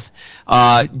breath.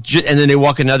 And then they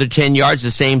walk another 10 yards,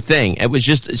 the same thing. It was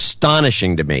just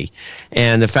astonishing to me.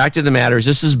 And the fact of the matter is,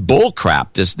 this is bull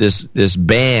crap. This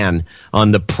ban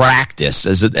on the practice,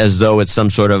 as though it's some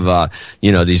sort of,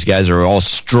 these guys are all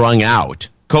strung out.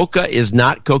 Coca is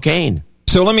not cocaine.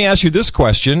 So let me ask you this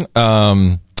question.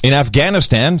 In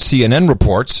Afghanistan, CNN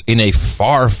reports, in a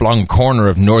far-flung corner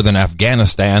of northern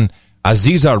Afghanistan,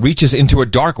 Aziza reaches into a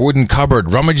dark wooden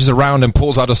cupboard, rummages around, and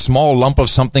pulls out a small lump of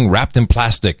something wrapped in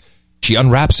plastic. She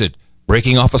unwraps it,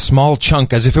 breaking off a small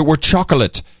chunk as if it were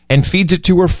chocolate, and feeds it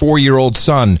to her 4-year-old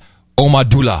son,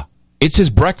 Omadullah. It's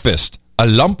his breakfast, a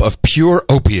lump of pure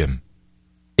opium.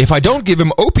 If I don't give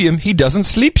him opium, he doesn't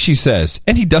sleep, she says,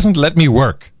 and he doesn't let me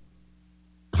work.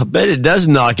 I bet it does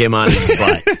knock him on his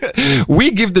butt.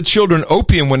 We give the children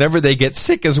opium whenever they get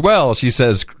sick as well, she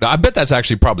says. I bet that's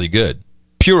actually probably good.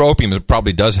 Pure opium, it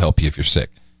probably does help you if you're sick.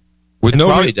 It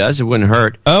probably does. It wouldn't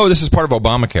hurt. Oh, this is part of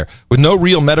Obamacare. With no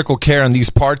real medical care in these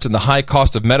parts and the high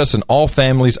cost of medicine, all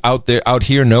families out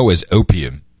here know as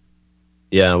opium.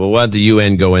 Yeah, well, why don't the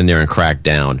UN go in there and crack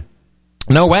down?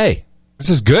 No way. This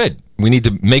is good. We need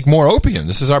to make more opium.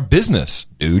 This is our business,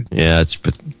 dude. Yeah, it's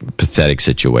a pathetic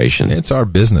situation. It's our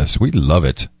business. We love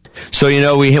it. So,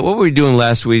 what were we doing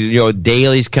last week?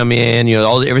 Dailies come in,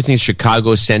 everything's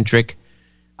Chicago-centric.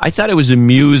 I thought it was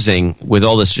amusing with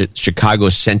all this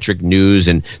Chicago-centric news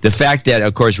and the fact that,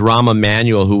 of course, Rahm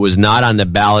Emanuel, who was not on the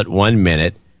ballot 1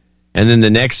 minute, and then the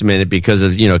next minute, because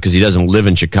he doesn't live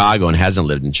in Chicago and hasn't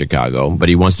lived in Chicago, but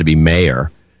he wants to be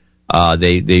mayor,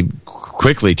 they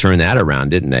quickly turned that around,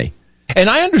 didn't they? And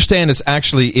I understand it's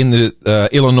actually in the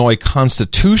Illinois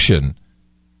Constitution.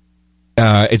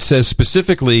 It says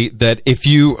specifically that if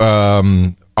you are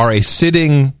a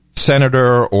sitting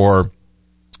senator or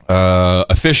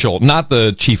official, not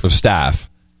the chief of staff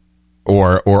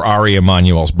or Ari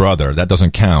Emanuel's brother, that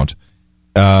doesn't count,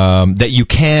 that you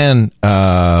can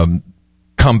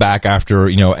come back after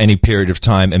any period of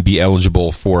time and be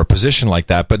eligible for a position like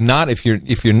that, but not if you're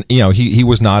he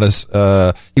was not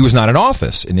in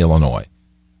office in Illinois.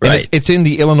 Right. It's in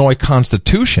the Illinois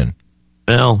Constitution.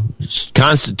 Well,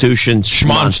 Constitution,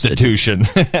 Schmonstitution.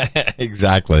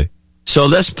 Exactly. So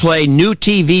let's play new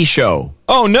TV show.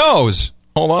 Oh, noes.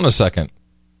 Hold on a second.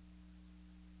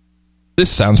 This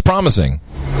sounds promising.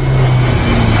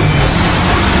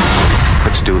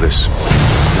 Let's do this. You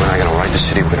and I are going to ride the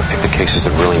city. We're going to pick the cases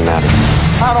that really matter.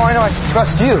 How do I know I can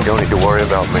trust you? You don't need to worry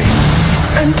about me.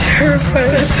 I'm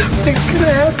terrified that something's going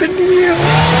to happen to you.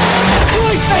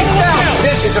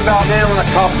 This is about nailing a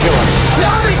cop killer.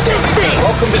 Not resisting!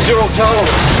 Welcome to Zero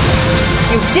Tolerance.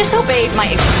 You disobeyed my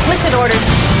explicit orders.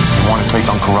 You want to take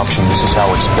on corruption, this is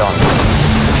how it's done.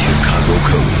 Chicago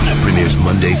Code premieres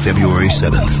Monday, February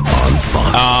 7th on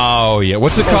Fox. Oh, yeah.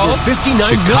 What's it called? 59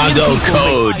 Chicago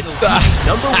Code.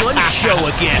 #1 show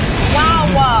again. Wow.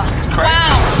 Wow.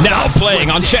 Now playing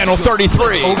on Channel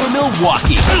 33. Over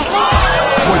Milwaukee.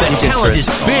 Where that talent is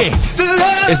big.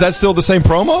 Is that still the same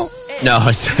promo? No,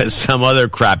 it's some other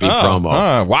crappy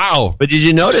promo. Wow. But did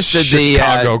you notice that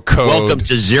Chicago Code. Welcome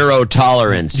to Zero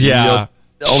Tolerance? Yeah. You know,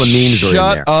 all the memes are in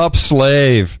there. Shut up,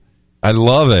 slave. I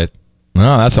love it.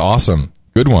 No, that's awesome.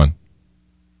 Good one.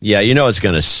 Yeah, you know it's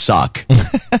going to suck.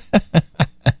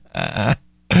 Oh,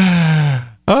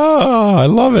 I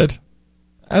love it.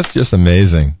 That's just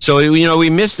amazing. So, you know, we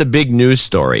missed the big news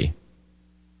story.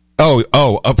 Wait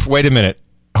a minute.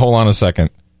 Hold on a second.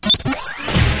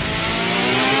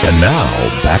 And now,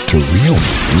 back to real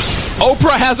news.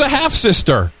 Oprah has a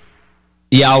half-sister.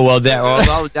 Yeah, well,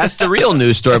 that's the real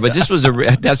news story, but this was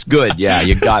that's good. Yeah,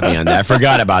 you got me on that. I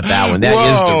forgot about that one. That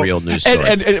is the real news story.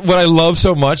 And what I love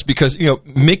so much, because, you know,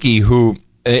 Mickey, who,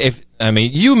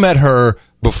 you met her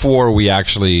before we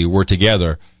actually were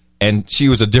together, and she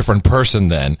was a different person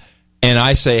then. And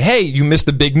I say, hey, you missed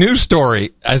the big news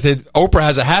story. I said, Oprah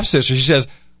has a half-sister. She says,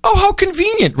 oh, how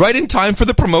convenient. Right in time for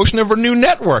the promotion of her new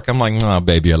network. I'm like, oh,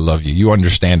 baby, I love you. You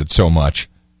understand it so much.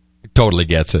 Totally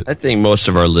gets it. I think most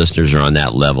of our listeners are on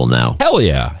that level now. Hell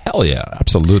yeah,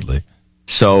 absolutely.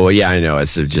 So yeah, I know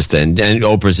it's just and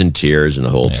Oprah's in tears and the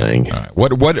whole thing. All right.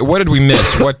 What did we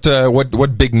miss? What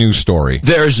big news story?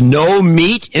 There's no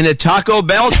meat in a Taco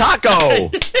Bell taco.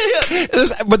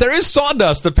 But there is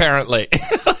sawdust apparently.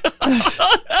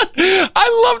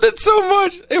 I loved it so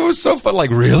much. It was so fun. Like,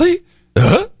 really?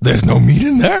 There's no meat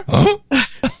in there? Huh?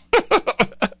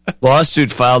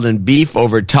 Lawsuit filed in beef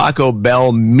over Taco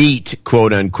Bell meat,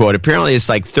 quote unquote. Apparently, it's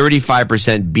like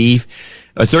 35% beef.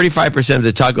 35% of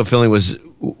the taco filling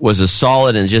was a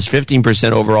solid, and just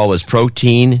 15% overall was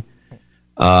protein.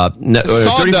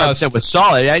 35% was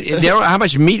solid. How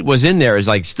much meat was in there is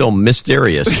like still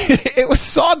mysterious. It was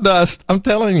sawdust. I'm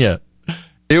telling you,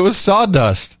 it was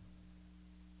sawdust.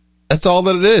 That's all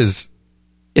that it is.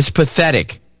 It's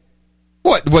pathetic.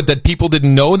 What, that people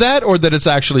didn't know that, or that it's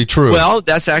actually true? Well,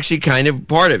 that's actually kind of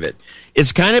part of it.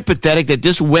 It's kind of pathetic that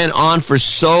this went on for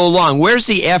so long. Where's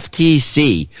the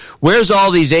FTC? Where's all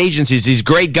these agencies, these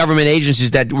great government agencies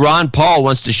that Ron Paul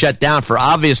wants to shut down for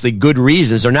obviously good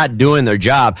reasons? They're not doing their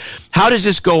job. How does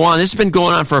this go on? This has been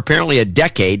going on for apparently a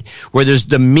decade, where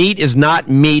the meat is not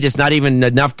meat. It's not even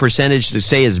enough percentage to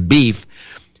say is beef.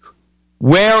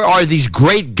 Where are these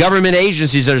great government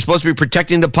agencies that are supposed to be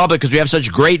protecting the public because we have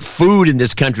such great food in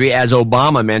this country, as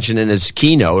Obama mentioned in his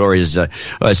keynote or his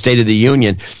State of the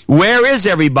Union? Where is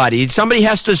everybody? Somebody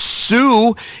has to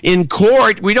sue in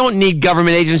court. We don't need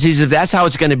government agencies if that's how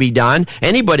it's going to be done.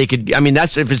 Anybody could.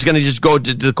 That's if it's going to just go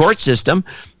to the court system.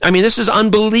 This is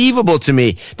unbelievable to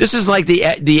me. This is like the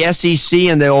SEC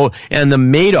and the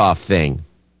Madoff thing.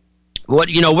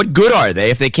 What good are they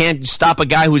if they can't stop a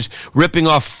guy who's ripping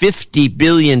off $50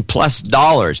 billion plus?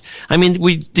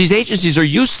 These agencies are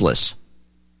useless.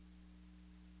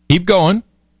 Keep going.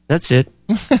 That's it.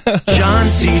 John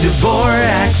C.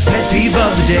 Dvorak's pet peeve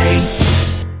of the day.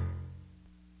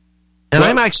 And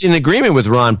I'm actually in agreement with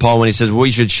Ron Paul when he says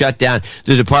we should shut down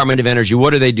the Department of Energy.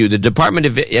 What do? The Department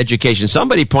of Education.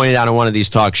 Somebody pointed out on one of these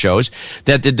talk shows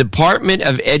that the Department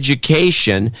of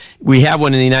Education, we have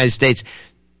one in the United States.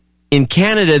 In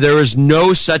Canada, there is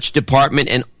no such department,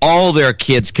 and all their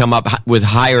kids come up with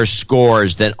higher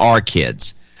scores than our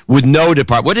kids. With no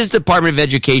department. What does the Department of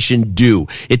Education do?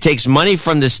 It takes money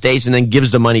from the states and then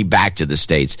gives the money back to the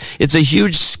states. It's a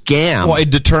huge scam. Well,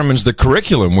 it determines the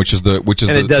curriculum, which is the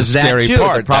scary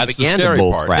part. That's the scary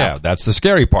part. Crap. Yeah, that's the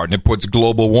scary part, and it puts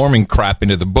global warming crap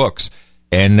into the books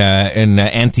and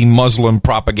anti-Muslim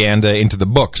propaganda into the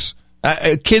books.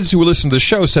 Kids who listen to the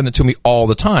show send it to me all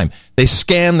the time. They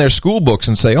scan their school books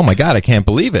and say, oh my God, I can't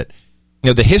believe it.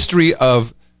 The history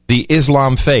of the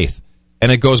Islam faith.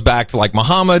 And it goes back to like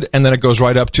Muhammad, and then it goes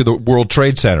right up to the World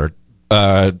Trade Center,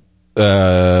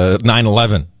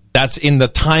 9/11. That's in the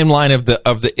timeline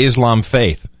of the Islam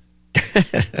faith.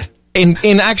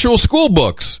 in actual school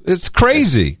books. It's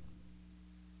crazy.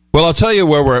 Well, I'll tell you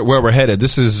where we're headed.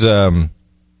 This is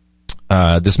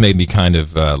this made me kind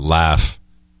of laugh.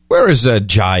 Where is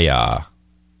Jaya?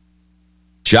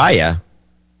 Jaya?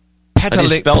 How do you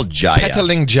spell Jaya?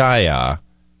 Petaling Jaya.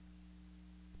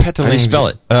 How do you spell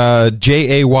it?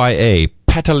 Jaya.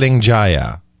 Petaling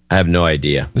Jaya. I have no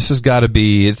idea. This has got to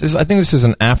be... I think this is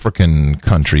an African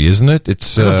country, isn't it?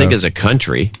 I don't think it's a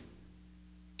country.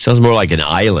 Sounds more like an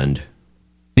island.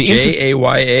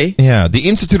 Jaya? Yeah, the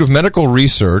Institute of Medical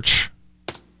Research.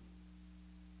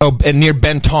 Oh, and near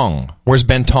Bentong. Where's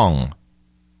Bentong?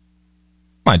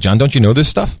 Come on, John, don't you know this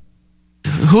stuff?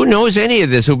 Who knows any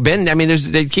of this?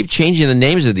 They keep changing the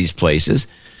names of these places.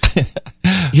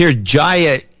 Here,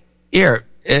 Jaya. Here,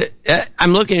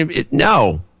 I'm looking at it.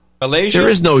 No. Malaysia? There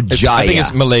is no Jaya. I think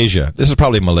it's Malaysia. This is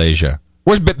probably Malaysia.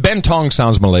 Where's Bentong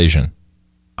sounds Malaysian.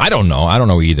 I don't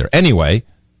know either. Anyway,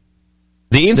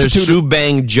 the Institute... There's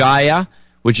Subang Jaya,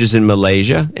 which is in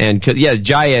Malaysia. And,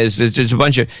 Jaya is... There's a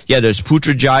bunch of... Yeah, there's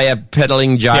Putrajaya,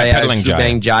 Petaling Jaya,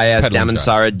 Subang Jaya,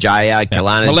 Damansara Jaya,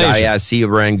 Kelana Jaya,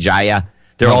 Siabrang Jaya.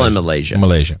 They're all in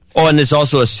Malaysia. Oh, and there's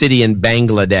also a city in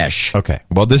Bangladesh. Okay.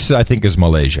 Well, this, I think, is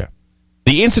Malaysia.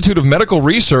 The Institute of Medical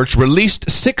Research released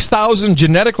 6,000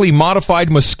 genetically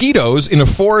modified mosquitoes in a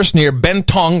forest near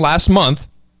Bentong last month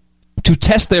to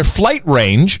test their flight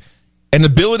range and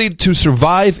ability to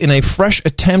survive in a fresh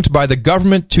attempt by the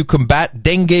government to combat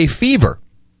dengue fever.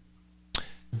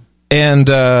 And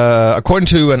according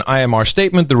to an IMR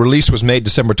statement, the release was made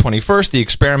December 21st. The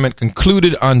experiment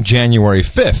concluded on January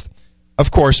 5th. Of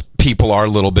course, people are a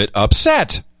little bit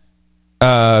upset.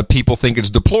 People think it's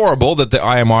deplorable that the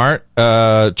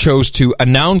IMR chose to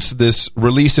announce this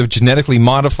release of genetically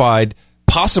modified,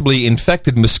 possibly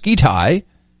infected mosquiti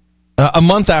a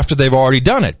month after they've already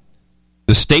done it.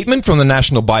 The statement from the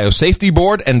National Biosafety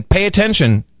Board, and pay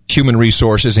attention, Human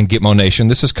Resources and Gitmo Nation,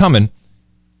 this is coming.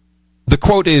 The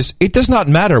quote is, "It does not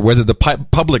matter whether the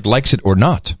public likes it or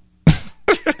not."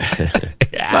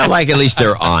 Well, at least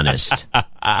they're honest.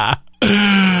 Oh,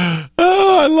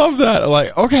 I love that.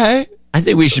 Okay. I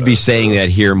think we should be saying that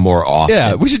here more often.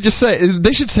 Yeah, we should just say,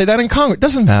 they should say that in Congress.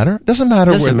 Doesn't matter. Doesn't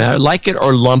matter. Like it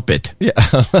or lump it. Yeah.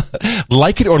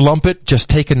 Like it or lump it, just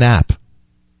take a nap.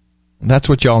 That's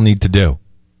what y'all need to do.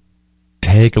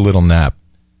 Take a little nap.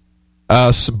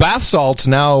 Bath salts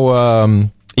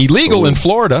now illegal in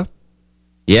Florida.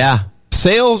 Yeah.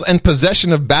 Sales and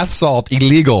possession of bath salt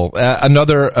illegal.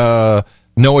 Another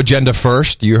no agenda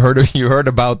first. You heard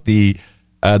about the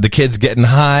kids getting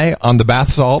high on the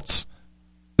bath salts.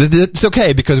 It's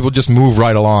okay because we'll just move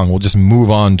right along. We'll just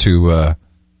move on to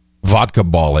vodka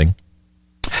balling.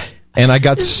 And I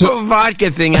got vodka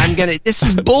thing. This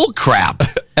is bull crap.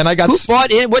 And I got who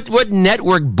bought in? What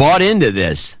network bought into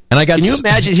this? And I got. Can you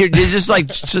imagine here? They're just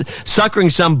like suckering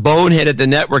some bonehead at the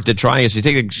network to try it. So you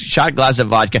take a shot glass of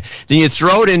vodka, then you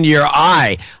throw it into your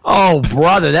eye. Oh,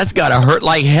 brother, that's got to hurt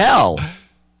like hell.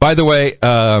 By the way,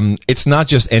 it's not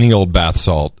just any old bath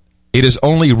salt. It is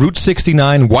only Route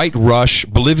 69, White Rush,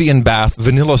 Bolivian Bath,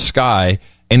 Vanilla Sky,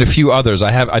 and a few others.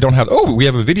 I don't have. Oh, we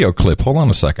have a video clip. Hold on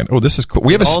a second. Oh, this is cool.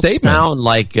 We have a statement. Sound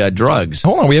like drugs.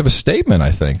 Hold on, we have a statement.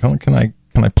 I think.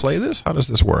 Can I play this? How does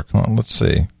this work? Hold on, let's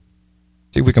see.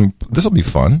 See if we can. This will be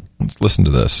fun. Let's listen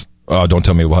to this. Oh, don't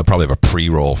tell me we'll probably have a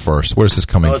pre-roll first. Where's this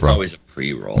coming it's from? Always a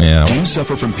pre-roll. Yeah. Do you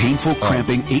suffer from painful,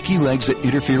 cramping, achy legs that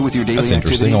interfere with your daily activity? That's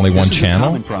interesting. activity? Only one This is channel. a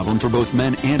common problem for both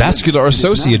men and Vascular women. It is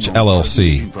not Associates a normal LLC.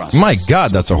 aging process. My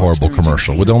God, that's a horrible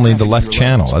commercial with only the left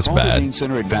channel. That's Call the bad. Vein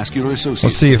Center at Vascular Associates.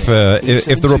 Let's see if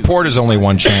the report is only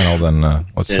one channel. Then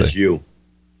let's It's see. you.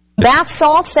 Bath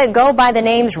salts that go by the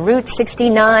names Route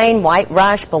 69, White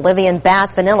Rush, Bolivian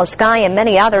Bath, Vanilla Sky, and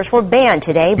many others were banned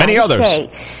today by the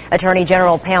state. Attorney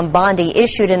General Pam Bondi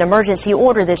issued an emergency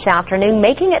order this afternoon,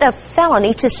 making it a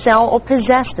felony to sell or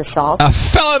possess the salt. A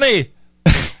felony!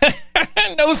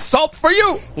 No salt for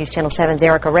you! News Channel 7's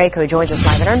Erica Rayco joins us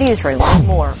live in our newsroom with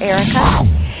more. Erica?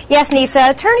 Yes,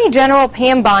 Nisa. Attorney General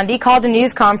Pam Bondi called a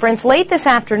news conference late this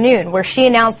afternoon where she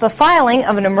announced the filing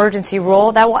of an emergency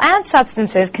rule that will add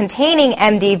substances containing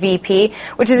MDVP,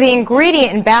 which is the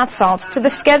ingredient in bath salts, to the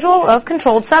schedule of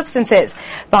controlled substances.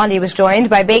 Bondi was joined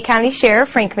by Bay County Sheriff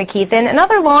Frank McKeithen and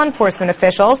other law enforcement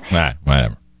officials. Right,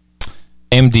 whatever.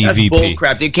 MDVP. That's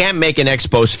bullcrap. You can't make an ex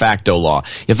post facto law.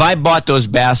 If I bought those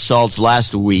bath salts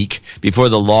last week before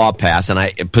the law passed and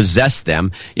I possessed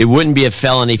them, it wouldn't be a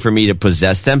felony for me to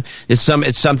possess them. It's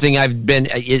something I've been.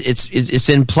 It's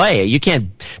in play. You can't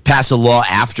pass a law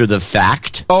after the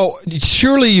fact. Oh,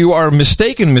 surely you are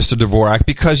mistaken, Mr. Dvorak,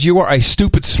 because you are a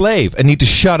stupid slave and need to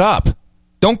shut up.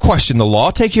 Don't question the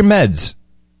law. Take your meds.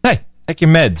 Hey, Take your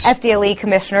meds. FDLE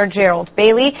Commissioner Gerald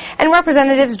Bailey and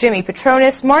Representatives Jimmy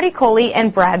Petronis, Marty Coley,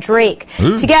 and Brad Drake.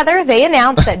 Ooh. Together, they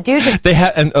announced that due to... They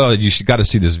had, and you got to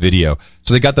see this video.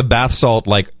 So they got the bath salt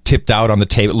like tipped out on the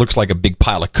table. It looks like a big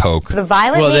pile of Coke. The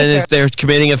violent well, nature... then they're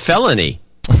committing a felony.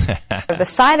 The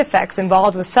side effects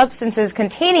involved with substances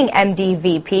containing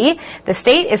MDVP, the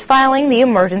state is filing the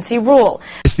emergency rule.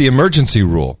 It's the emergency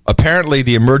rule. Apparently,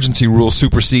 the emergency rule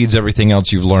supersedes everything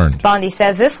else you've learned. Bondi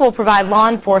says this will provide law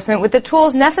enforcement with the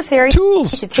tools necessary to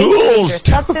take the dangerous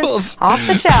substance off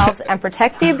the shelves and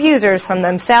protect the abusers from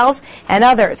themselves and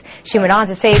others. She went on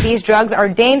to say these drugs are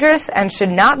dangerous and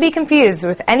should not be confused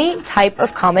with any type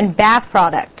of common bath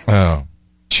product. Oh.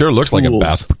 Sure looks like a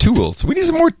bath. Tools. We need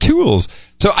some more tools.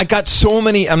 So I got so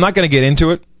many, I'm not going to get into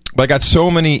it, but I got so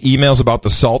many emails about the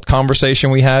salt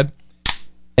conversation we had.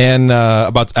 And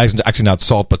about, actually not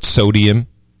salt, but sodium.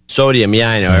 Sodium, yeah,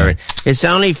 I know. It's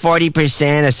only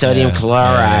 40% of sodium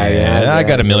chloride. Yeah, I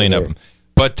got a million of them.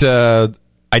 But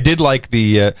I did like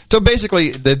the, so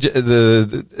basically,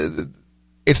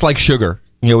 it's like sugar.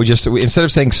 You know, instead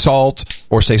of saying salt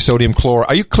or say sodium chloride,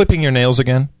 are you clipping your nails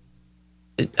again?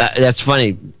 That's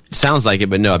funny. Sounds like it,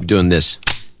 but no, I'm doing this.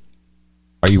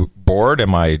 Are you bored?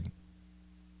 Am I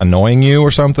annoying you or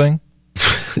something?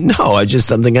 No, it's just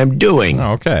something I'm doing.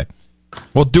 Oh, okay.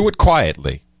 Well, do it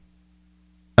quietly.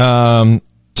 So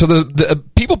the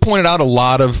people pointed out a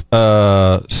lot of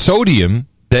sodium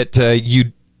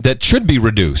that should be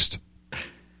reduced,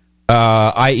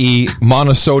 i.e.,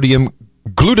 monosodium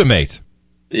glutamate.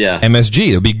 Yeah. MSG.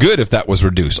 It would be good if that was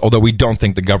reduced, although we don't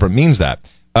think the government means that.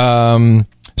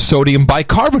 Sodium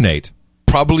bicarbonate,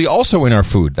 probably also in our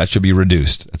food. That should be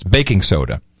reduced. That's baking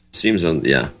soda. Seems,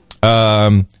 yeah.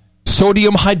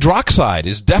 Sodium hydroxide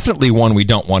is definitely one we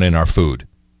don't want in our food.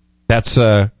 That's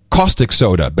caustic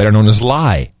soda, better known as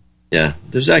lye. Yeah,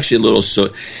 there's actually a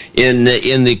little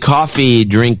in the coffee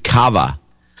drink kava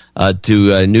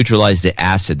to neutralize the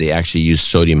acid. They actually use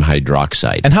sodium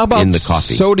hydroxide. And how about in the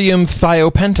coffee? Sodium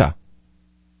thiopenta?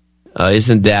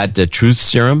 Isn't that the truth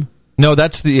serum? No,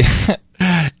 that's the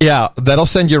yeah. That'll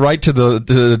send you right to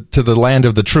the land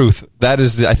of the truth. That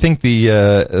is, I think,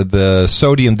 the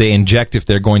sodium they inject if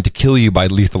they're going to kill you by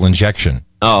lethal injection.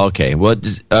 Oh, okay. Well,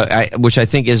 which I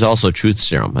think is also truth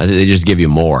serum. They just give you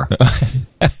more.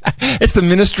 It's the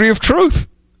Ministry of Truth.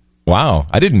 Wow,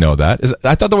 I didn't know that.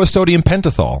 I thought that was sodium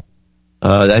pentothal.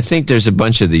 I think there's a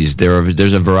bunch of these.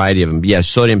 There's a variety of them. Yes,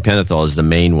 sodium pentothal is the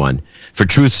main one for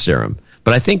truth serum.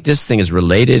 But I think this thing is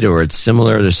related or it's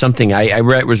similar. There's something I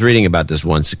was reading about this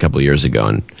once a couple of years ago,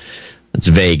 and it's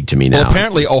vague to me now. Well,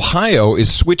 apparently Ohio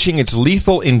is switching its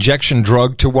lethal injection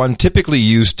drug to one typically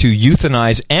used to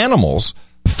euthanize animals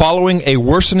following a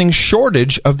worsening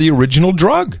shortage of the original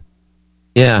drug.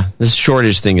 Yeah, this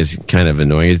shortage thing is kind of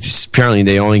annoying. Apparently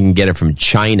they only can get it from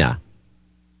China.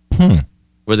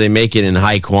 Where they make it in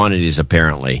high quantities,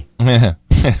 apparently. And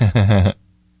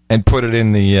put it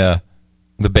in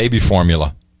the baby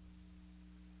formula,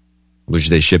 which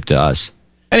they ship to us.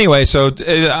 Anyway, so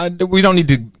we don't need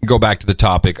to go back to the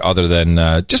topic other than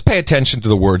just pay attention to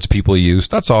the words people use.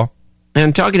 That's all.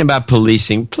 And talking about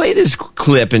policing, play this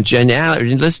clip and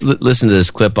let's listen to this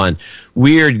clip on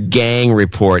Weird Gang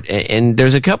Report. And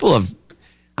there's a couple of,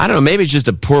 I don't know, maybe it's just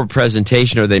a poor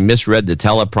presentation or they misread the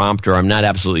teleprompter. I'm not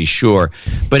absolutely sure.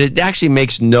 But it actually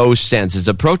makes no sense. There's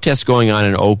a protest going on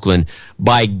in Oakland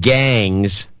by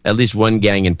gangs, at least one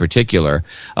gang in particular,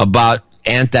 about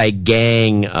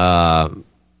anti-gang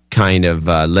kind of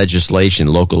legislation,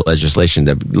 local legislation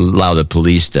that allow the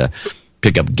police to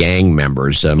pick up gang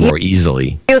members more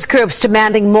easily. Youth groups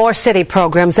demanding more city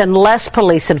programs and less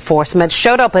police enforcement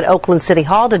showed up at Oakland City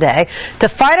Hall today to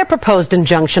fight a proposed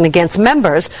injunction against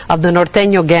members of the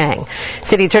Norteño gang.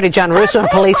 City Attorney John Russo and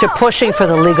police are pushing for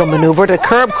the legal maneuver to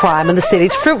curb crime in the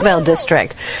city's Fruitvale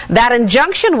district. That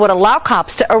injunction would allow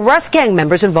cops to arrest gang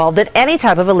members involved in any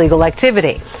type of illegal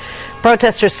activity.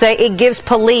 Protesters say it gives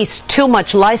police too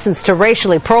much license to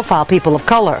racially profile people of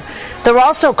color. They're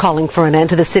also calling for an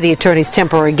end to the city attorney's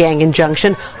temporary gang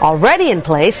injunction already in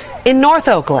place in North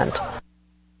Oakland.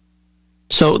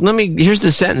 So here's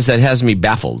the sentence that has me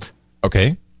baffled.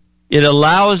 Okay. It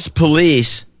allows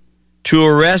police to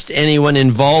arrest anyone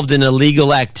involved in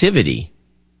illegal activity.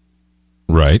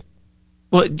 Right.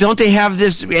 Well, don't they have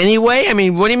this anyway? I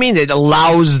mean, what do you mean it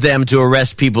allows them to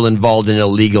arrest people involved in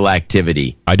illegal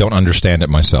activity? I don't understand it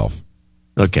myself.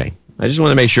 Okay. I just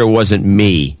want to make sure it wasn't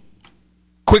me.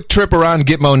 Quick trip around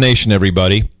Gitmo Nation,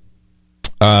 everybody.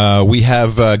 We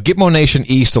have Gitmo Nation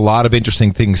East, a lot of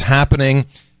interesting things happening.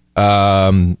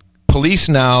 Police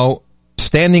now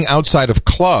standing outside of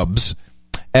clubs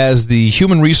as the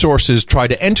human resources try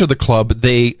to enter the club.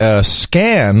 They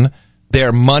scan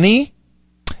their money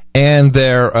and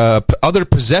their other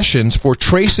possessions for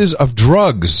traces of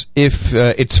drugs. If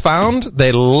it's found,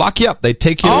 they lock you up. They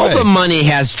take you away. All the money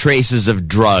has traces of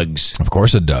drugs. Of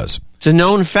course it does. It's a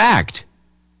known fact.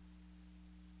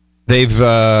 They've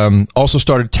also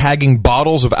started tagging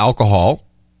bottles of alcohol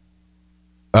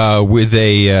with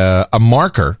a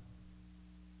marker.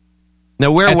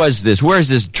 Now, where was this? Where is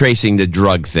this tracing the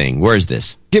drug thing? Where is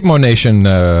this? Gitmo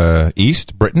Nation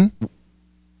East, Britain.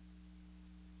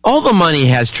 All the money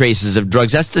has traces of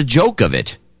drugs. That's the joke of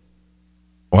it.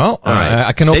 Well, right.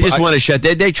 I can. They just want to shut.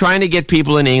 They're trying to get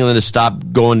people in England to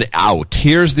stop going out.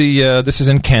 Here's the. This is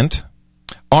in Kent.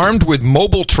 Armed with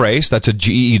mobile trace. That's a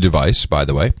GE device, by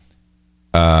the way.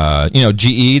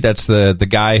 GE. That's the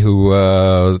guy who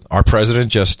our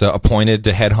president just appointed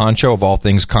the head honcho of all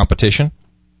things competition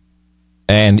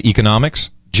and economics.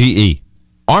 GE.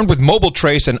 Armed with mobile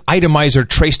trace and itemizer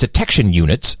trace detection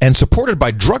units and supported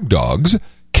by drug dogs,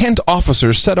 Kent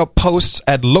officers set up posts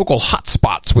at local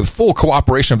hotspots with full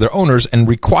cooperation of their owners and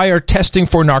require testing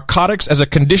for narcotics as a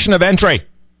condition of entry.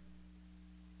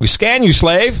 We scan you,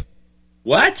 slave.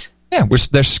 What? Yeah,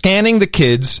 they're scanning the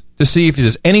kids to see if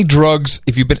there's any drugs.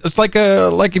 It's like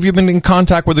if you've been in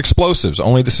contact with explosives.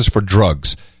 Only this is for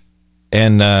drugs.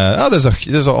 And it's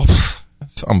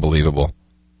unbelievable.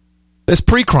 It's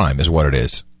pre-crime, is what it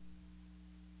is.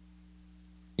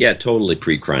 Yeah, totally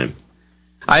pre-crime.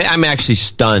 I'm actually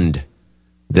stunned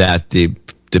that the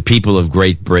people of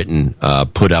Great Britain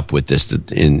put up with this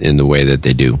in the way that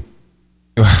they do.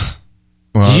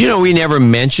 Well, did you know we never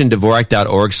mentioned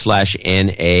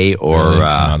Dvorak.org/NA or really?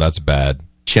 No, that's bad.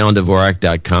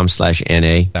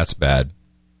 ChannelDvorak.com/NA? That's bad.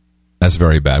 That's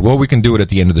very bad. Well, we can do it at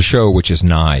the end of the show, which is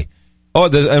nigh. Oh,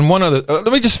 and one other. Let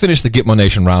me just finish the Gitmo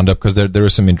Nation roundup because there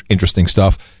is some interesting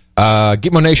stuff.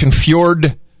 Gitmo Nation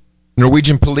Fjord,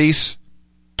 Norwegian police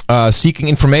seeking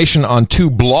information on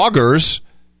 2 bloggers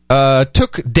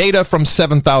took data from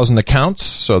 7,000 accounts,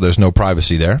 so there's no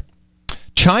privacy there.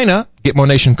 China, Gitmo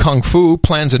Nation Kung Fu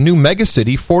plans a new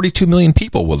megacity. 42 million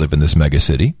people will live in this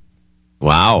megacity.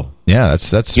 Wow. Yeah,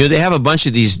 that's. They have a bunch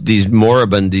of these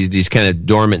moribund, these kind of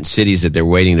dormant cities that they're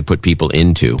waiting to put people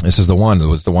into. This is the one. It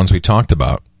was the ones we talked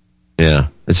about. Yeah,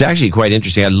 it's actually quite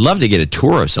interesting. I'd love to get a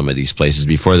tour of some of these places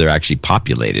before they're actually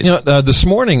populated. This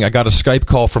morning I got a Skype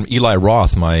call from Eli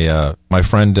Roth, my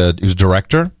friend who's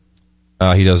director.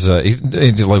 He does.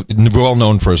 He's well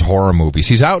known for his horror movies.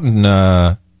 He's out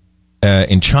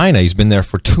in China. He's been there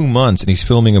for 2 months, and he's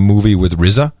filming a movie with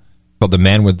RZA called The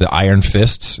Man with the Iron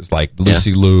Fists. It's like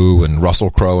Lucy Liu and Russell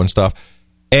Crowe and stuff.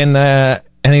 And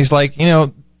he's like,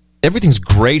 everything's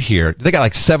great here. They got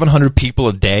like 700 people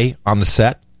a day on the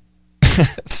set.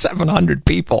 700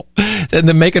 people. And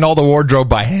they're making all the wardrobe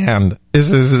by hand.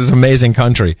 This is an amazing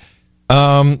country.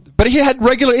 But he had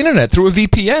regular internet through a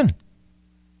VPN.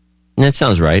 That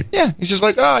sounds right. Yeah, he's just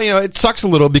like, it sucks a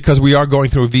little because we are going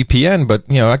through a VPN, but,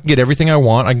 I can get everything I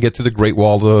want. I can get through the Great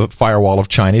Wall, the firewall of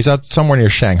China. He's out somewhere near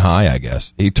Shanghai, I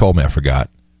guess. He told me, I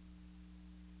forgot.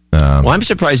 Well, I'm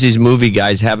surprised these movie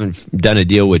guys haven't done a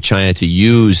deal with China to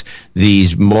use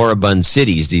these moribund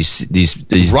cities,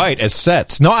 these right, as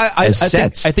sets. No, I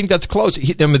think that's close.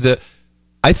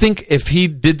 I think if he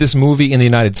did this movie in the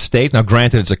United States, now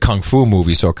granted it's a kung fu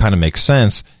movie, so it kind of makes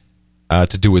sense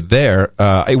to do it there,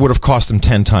 it would have cost him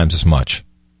 10 times as much.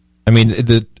 I mean,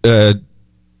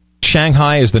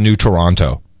 Shanghai is the new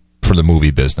Toronto for the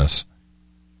movie business.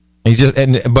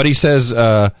 But he says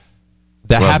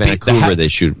Vancouver, they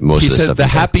shoot most of the stuff. He said the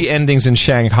happy endings in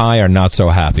Shanghai are not so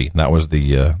happy. That was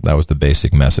the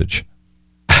basic message.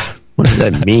 What does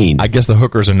that mean? I guess the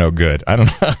hookers are no good. I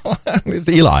don't know. It's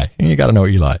Eli. You got to know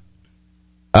Eli.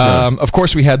 Of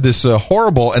course, we had this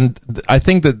horrible, and I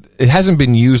think that it hasn't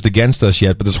been used against us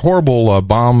yet, but this horrible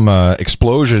bomb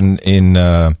explosion in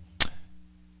the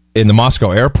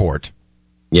Moscow airport.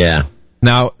 Yeah.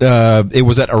 Now, it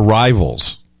was at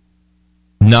arrivals,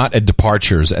 not at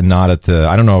departures, and not at the,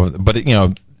 I don't know, but,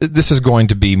 this is going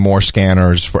to be more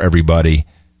scanners for everybody.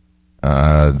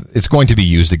 It's going to be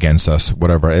used against us,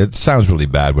 whatever. It sounds really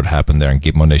bad what happened there in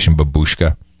Gitmo Nation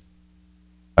Babushka.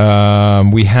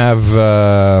 We have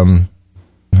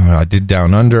I did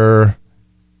Down Under.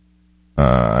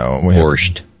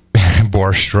 Borscht.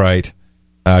 Borscht, right.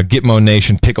 Gitmo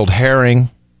Nation Pickled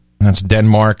Herring. That's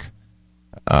Denmark.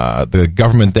 The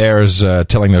government there is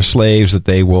telling their slaves that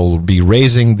they will be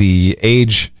raising the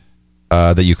age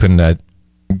that you can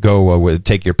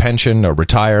take your pension or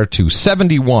retire to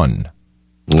 71.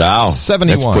 Wow.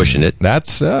 71. That's pushing it.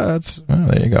 That's there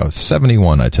you go.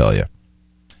 71, I tell you.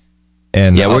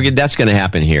 And that's going to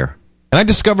happen here. And I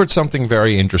discovered something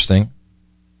very interesting.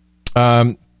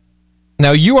 Now,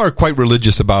 you are quite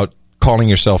religious about calling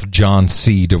yourself John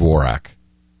C. Dvorak.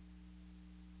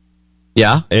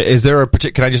 Yeah. Is there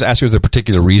can I just ask you, is there a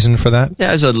particular reason for that? Yeah,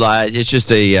 there's a lot. It's just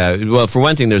well, for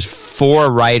one thing, there's 4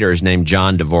 writers named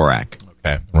John Dvorak.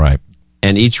 Okay, right.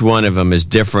 And each one of them is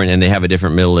different, and they have a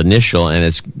different middle initial, and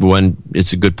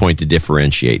it's a good point to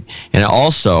differentiate. And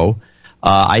also,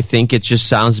 I think it just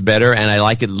sounds better, and I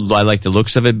like it. I like the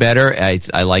looks of it better.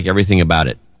 I like everything about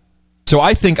it. So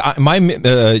I think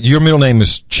your middle name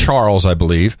is Charles, I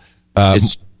believe.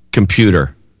 It's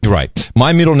computer. Right.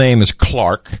 My middle name is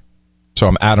Clark. So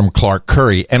I'm Adam Clark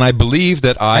Curry, and I believe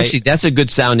that Actually, that's a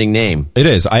good sounding name. It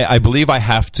is. I believe I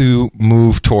have to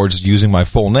move towards using my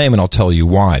full name, and I'll tell you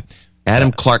why.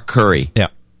 Adam Clark Curry. Yeah.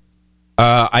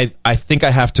 I think I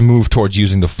have to move towards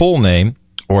using the full name,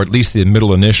 or at least the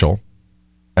middle initial.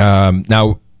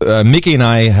 Now, Mickey and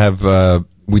I have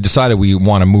we decided we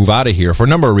want to move out of here for a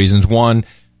number of reasons. One,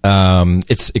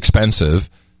 it's expensive.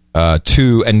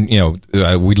 2, and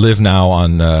we live now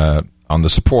on the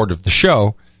support of the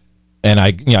show. And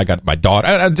I got my daughter.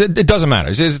 It doesn't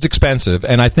matter. It's expensive.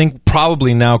 And I think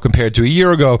probably now, compared to a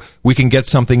year ago, we can get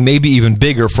something maybe even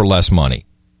bigger for less money.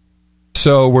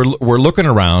 So we're looking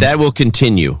around. That will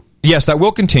continue. Yes, that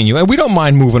will continue. And we don't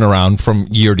mind moving around from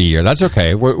year to year. That's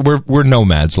okay. We're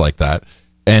nomads like that.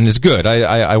 And it's good.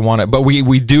 I want it. But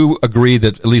we do agree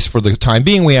that, at least for the time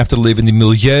being, we have to live in the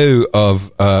milieu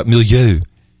of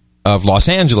Los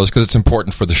Angeles because it's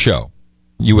important for the show.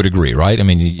 You would agree, right? I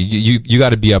mean, you got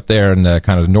to be up there in the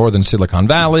kind of northern Silicon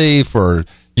Valley for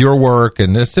your work,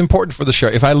 and it's important for the show.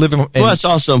 If I live in well, it's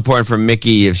also important for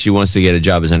Mickey if she wants to get a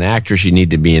job as an actor. She need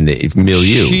to be in the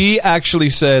milieu. She actually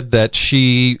said that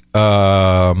she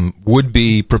would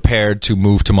be prepared to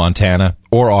move to Montana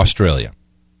or Australia.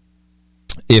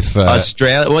 If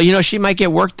Australia, well, she might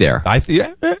get work there.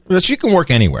 She can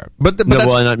work anywhere, but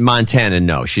not Montana.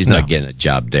 No, she's not getting a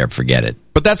job there. Forget it.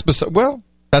 But that's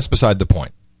beside the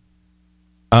point.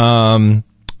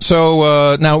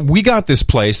 So now we got this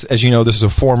place. As you know, this is a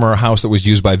former house that was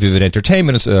used by Vivid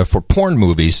Entertainment for porn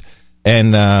movies.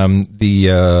 And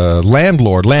the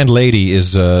landlady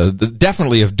is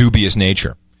definitely of dubious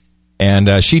nature.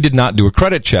 And she did not do a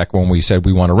credit check when we said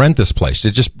we want to rent this place. She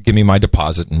just give me my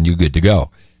deposit and you good to go.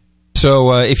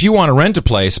 So if you want to rent a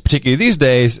place, particularly these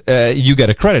days, you get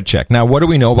a credit check. Now, what do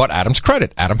we know about Adam's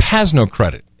credit? Adam has no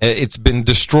credit. It's been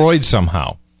destroyed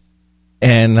somehow.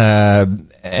 And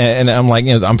I'm like,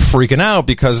 I'm freaking out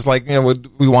because,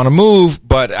 we want to move,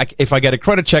 but if I get a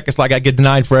credit check, it's like I get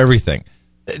denied for everything.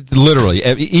 Literally.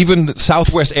 Even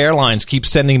Southwest Airlines keeps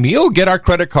sending me, get our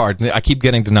credit card. And I keep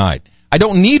getting denied. I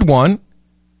don't need one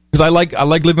because I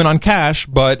like living on cash,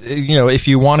 but, if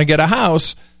you want to get a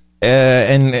house,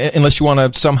 and unless you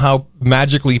want to somehow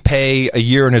magically pay a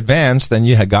year in advance, then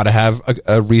you got to have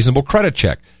a reasonable credit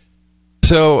check.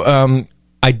 So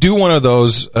I do one of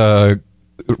those,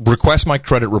 request my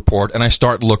credit report, and I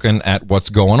start looking at what's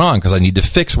going on because I need to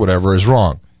fix whatever is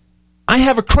wrong. I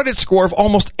have a credit score of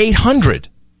almost 800.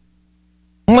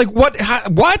 I'm like,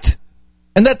 what?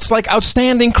 And that's like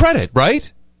outstanding credit,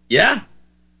 right? Yeah.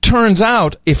 Turns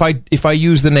out if I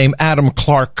use the name Adam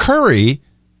Clark Curry,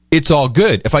 it's all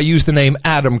good. If I use the name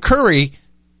Adam Curry,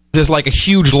 there's like a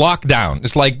huge lockdown.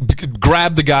 It's like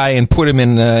grab the guy and put him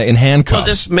in handcuffs. Well,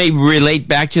 this may relate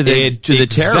back to the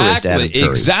terrorist Adam Curry.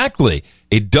 Exactly.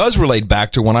 It does relate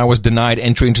back to when I was denied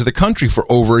entry into the country for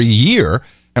over a year,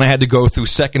 and I had to go through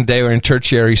secondary and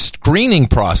tertiary screening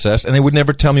process, and they would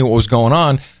never tell me what was going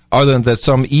on, other than that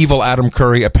some evil Adam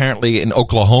Curry, apparently in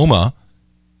Oklahoma.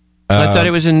 I thought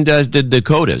it was in the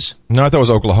Dakotas. No, I thought it was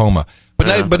Oklahoma.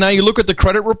 But now you look at the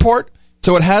credit report.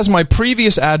 So it has my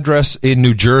previous address in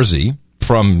New Jersey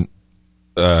from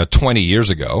 20 years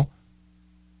ago.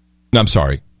 No, I'm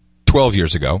sorry, 12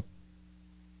 years ago.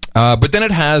 But then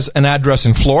it has an address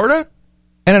in Florida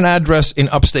and an address in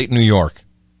upstate New York.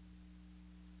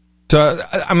 So,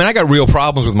 I got real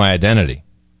problems with my identity.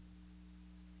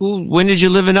 When did you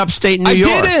live in upstate New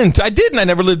York? I didn't. I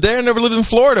never lived there. I never lived in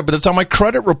Florida, but it's on my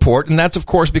credit report, and that's, of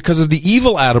course, because of the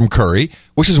evil Adam Curry,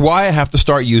 which is why I have to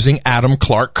start using Adam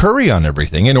Clark Curry on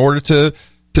everything in order to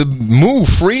move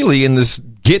freely in this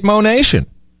Gitmo nation.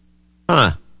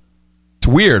 Huh. It's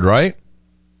weird, right?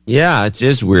 Yeah, it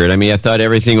is weird. I thought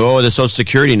everything, the Social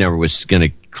Security number was going to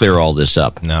clear all this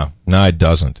up. No, it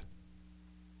doesn't.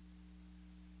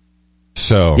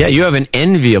 So yeah, you have an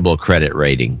enviable credit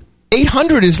rating.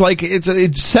 800 is like it's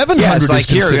 700. Yeah, it's like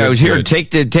here. I was here. Good.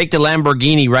 Take the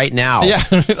Lamborghini right now. Yeah.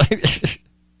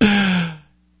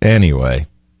 Anyway,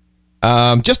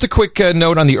 just a quick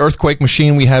note on the earthquake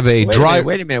machine. We have a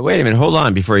Wait a minute. Hold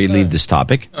on before you leave this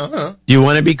topic. Uh-huh. Do you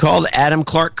want to be called Adam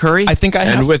Clark Curry? I think I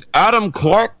have. And with Adam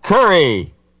Clark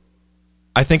Curry.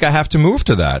 I think I have to move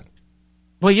to that.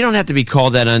 Well, you don't have to be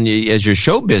called that as your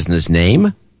show business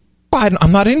name. Well,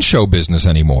 I'm not in show business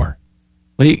anymore.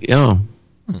 What do you?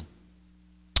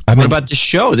 What about the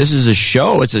show? This is a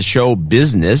show. It's a show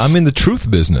business. I'm in the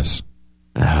truth business.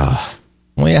 Well,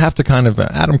 you have to kind of...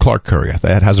 Adam Clark Curry.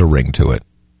 That has a ring to it.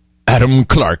 Adam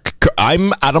Clark.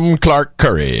 I'm Adam Clark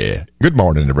Curry. Good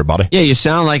morning, everybody. Yeah, you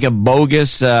sound like a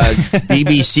bogus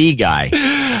BBC guy.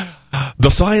 The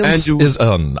science is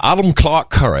on Adam Clark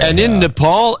Curry. And in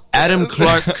Nepal, Adam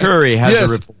Clark Curry has a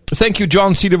report. Thank you,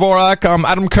 John C. Dvorak. I'm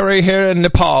Adam Curry here in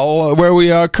Nepal, where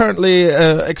we are currently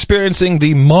experiencing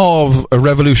the mauve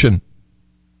revolution.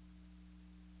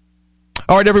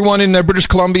 All right, everyone in British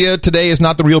Columbia, today is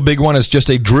not the real big one. It's just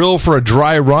a drill for a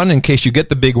dry run in case you get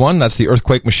the big one. That's the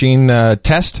earthquake machine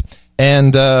test.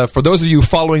 And for those of you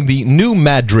following the new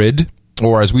Madrid,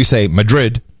 or as we say,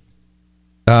 Madrid,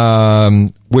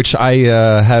 which I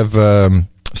have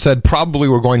said probably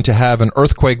we're going to have an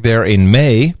earthquake there in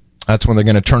May. That's when they're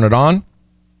going to turn it on.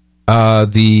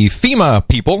 The FEMA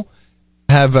people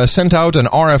have sent out an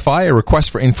RFI, a request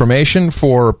for information,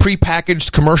 for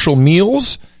prepackaged commercial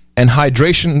meals and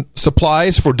hydration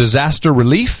supplies for disaster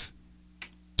relief.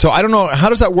 So I don't know, how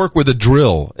does that work with a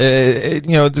drill?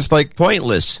 It's like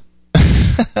pointless.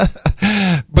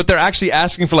 But they're actually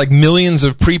asking for like millions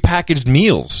of prepackaged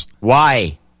meals.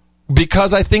 Why?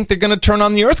 Because I think they're going to turn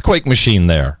on the earthquake machine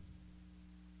there.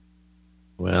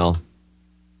 Well,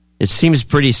 it seems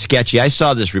pretty sketchy. I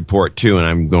saw this report too, and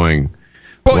I'm going...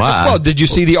 Well, did you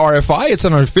see the RFI? It's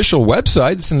on an official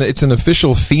website. It's an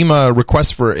official FEMA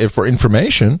request for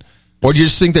information. Or do you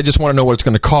just think they just want to know what it's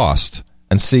going to cost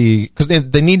and see? Because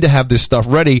they need to have this stuff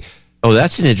ready. Oh,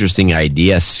 that's an interesting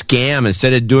idea. Scam,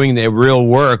 instead of doing the real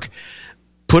work,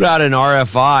 put out an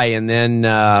RFI and then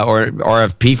or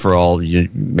RFP for all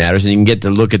matters, and you can get to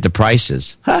look at the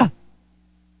prices. Huh.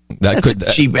 That's a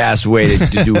cheap-ass way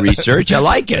to do research. I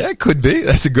like it. That could be.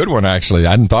 That's a good one, actually.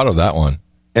 I hadn't thought of that one.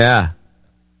 Yeah.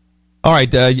 All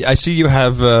right, I see you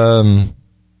have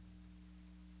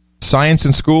science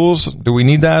in schools. Do we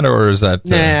need that, or is that...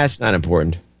 Nah, it's not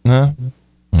important. All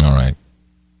right.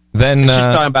 Then just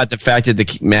talking about the fact that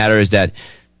the matter is that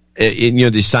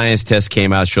the science test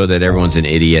came out, showed that everyone's an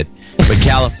idiot. But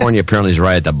California apparently is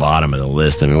right at the bottom of the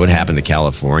list. I mean, what happened to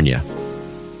California?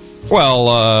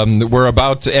 Well, we're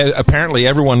about to... apparently,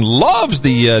 everyone loves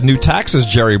the new taxes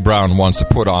Jerry Brown wants to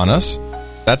put on us.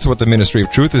 That's what the Ministry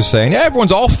of Truth is saying. Yeah,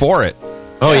 everyone's all for it.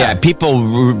 Oh, yeah.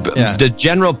 People, the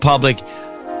general public,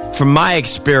 from my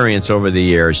experience over the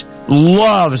years,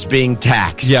 loves being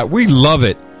taxed. Yeah, we love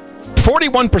it.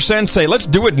 41% say, let's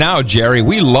do it now, Jerry.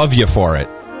 We love you for it.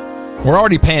 We're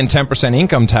already paying 10%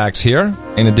 income tax here,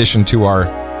 in addition to our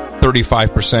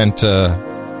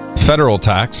 35% federal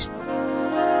tax.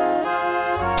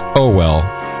 Oh, well.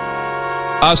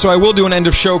 So I will do an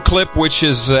end-of-show clip, which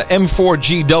is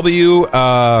M4GW,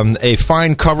 a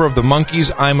fine cover of the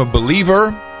Monkees, I'm a Believer.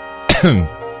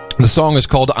 The song is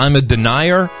called I'm a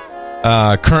Denier,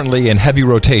 currently in heavy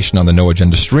rotation on the No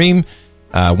Agenda stream.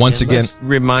 Once again, let's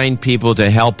remind people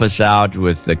to help us out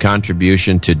with the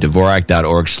contribution to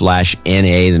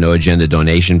Dvorak.org/NA, the No Agenda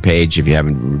donation page. If you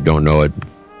don't know it,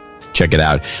 check it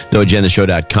out.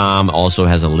 NoAgendaShow.com also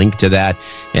has a link to that,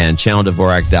 and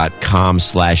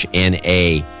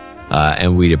ChannelDvorak.com/NA,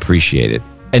 and we'd appreciate it.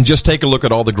 And just take a look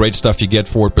at all the great stuff you get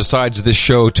for it. Besides this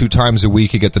show, 2 times a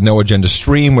week, you get the No Agenda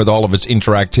stream with all of its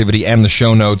interactivity and the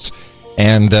show notes,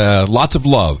 and lots of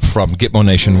love from Gitmo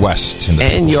Nation West.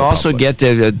 And you also get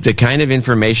the kind of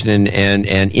information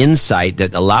and insight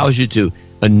that allows you to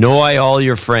annoy all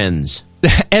your friends.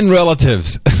 And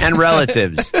relatives.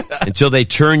 Until they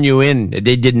turn you in.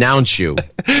 They denounce you.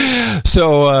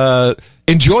 So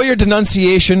enjoy your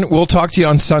denunciation. We'll talk to you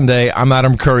on Sunday. I'm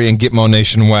Adam Curry in Gitmo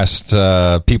Nation West,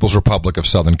 People's Republic of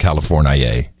Southern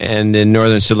California. And in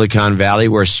northern Silicon Valley,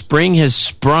 where spring has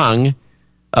sprung,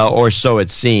 or so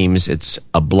it seems, it's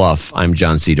a bluff. I'm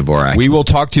John C. Dvorak. We will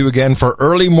talk to you again for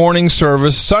early morning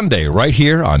service Sunday right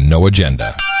here on No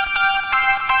Agenda.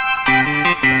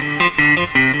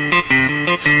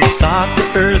 Thought the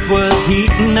earth was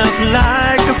heating up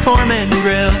like a Foreman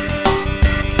grill.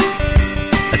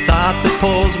 I thought the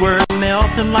poles were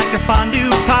melting like a fondue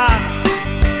pot.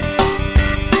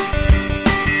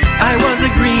 I was a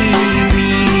greenie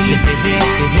weenie.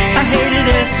 I hated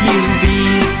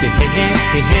SUVs.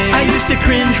 I used to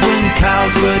cringe when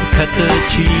cows would cut the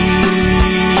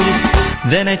cheese.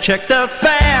 Then I checked the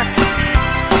facts.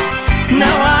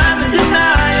 Now I'm a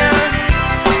denier.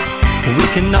 We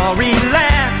can all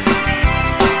relax.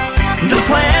 The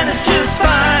plan is just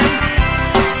fine.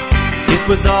 It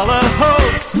was all a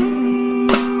hoax. I'm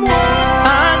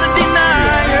a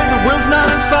denier. The world's not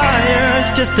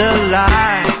just a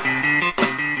lie.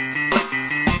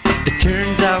 It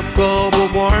turns out global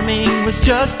warming was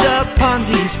just a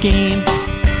Ponzi scheme.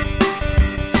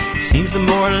 Seems the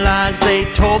more lies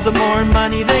they told, the more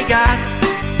money they got.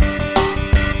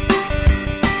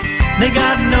 They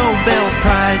got Nobel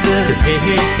Prizes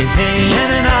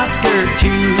and an Oscar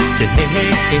too.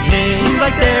 Seemed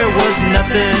like there was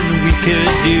nothing we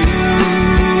could do.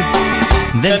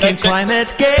 Then came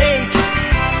ClimateGate.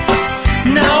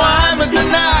 Now I'm a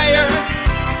denier.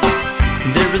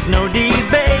 There is no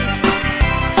debate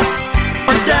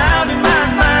or doubt in my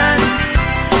mind.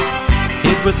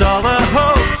 It was all a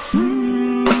hoax.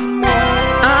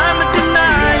 I'm a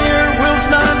denier. World's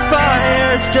not on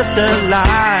fire. It's just a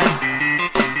lie.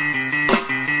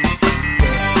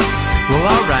 Well,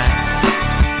 all right.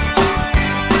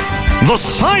 The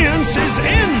science is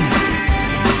in.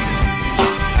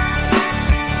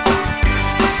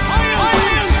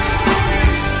 Science.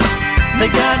 They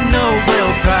got Nobel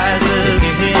Prizes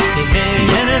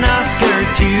and an Oscar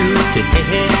too.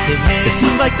 It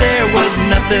seemed like there was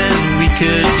nothing we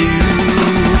could do.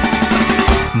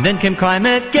 Then came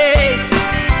ClimateGate.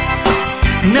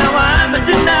 Now I'm a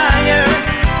denier.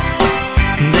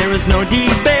 There is no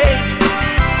debate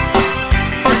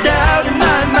or doubt in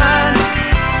my mind.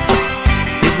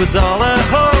 It was all a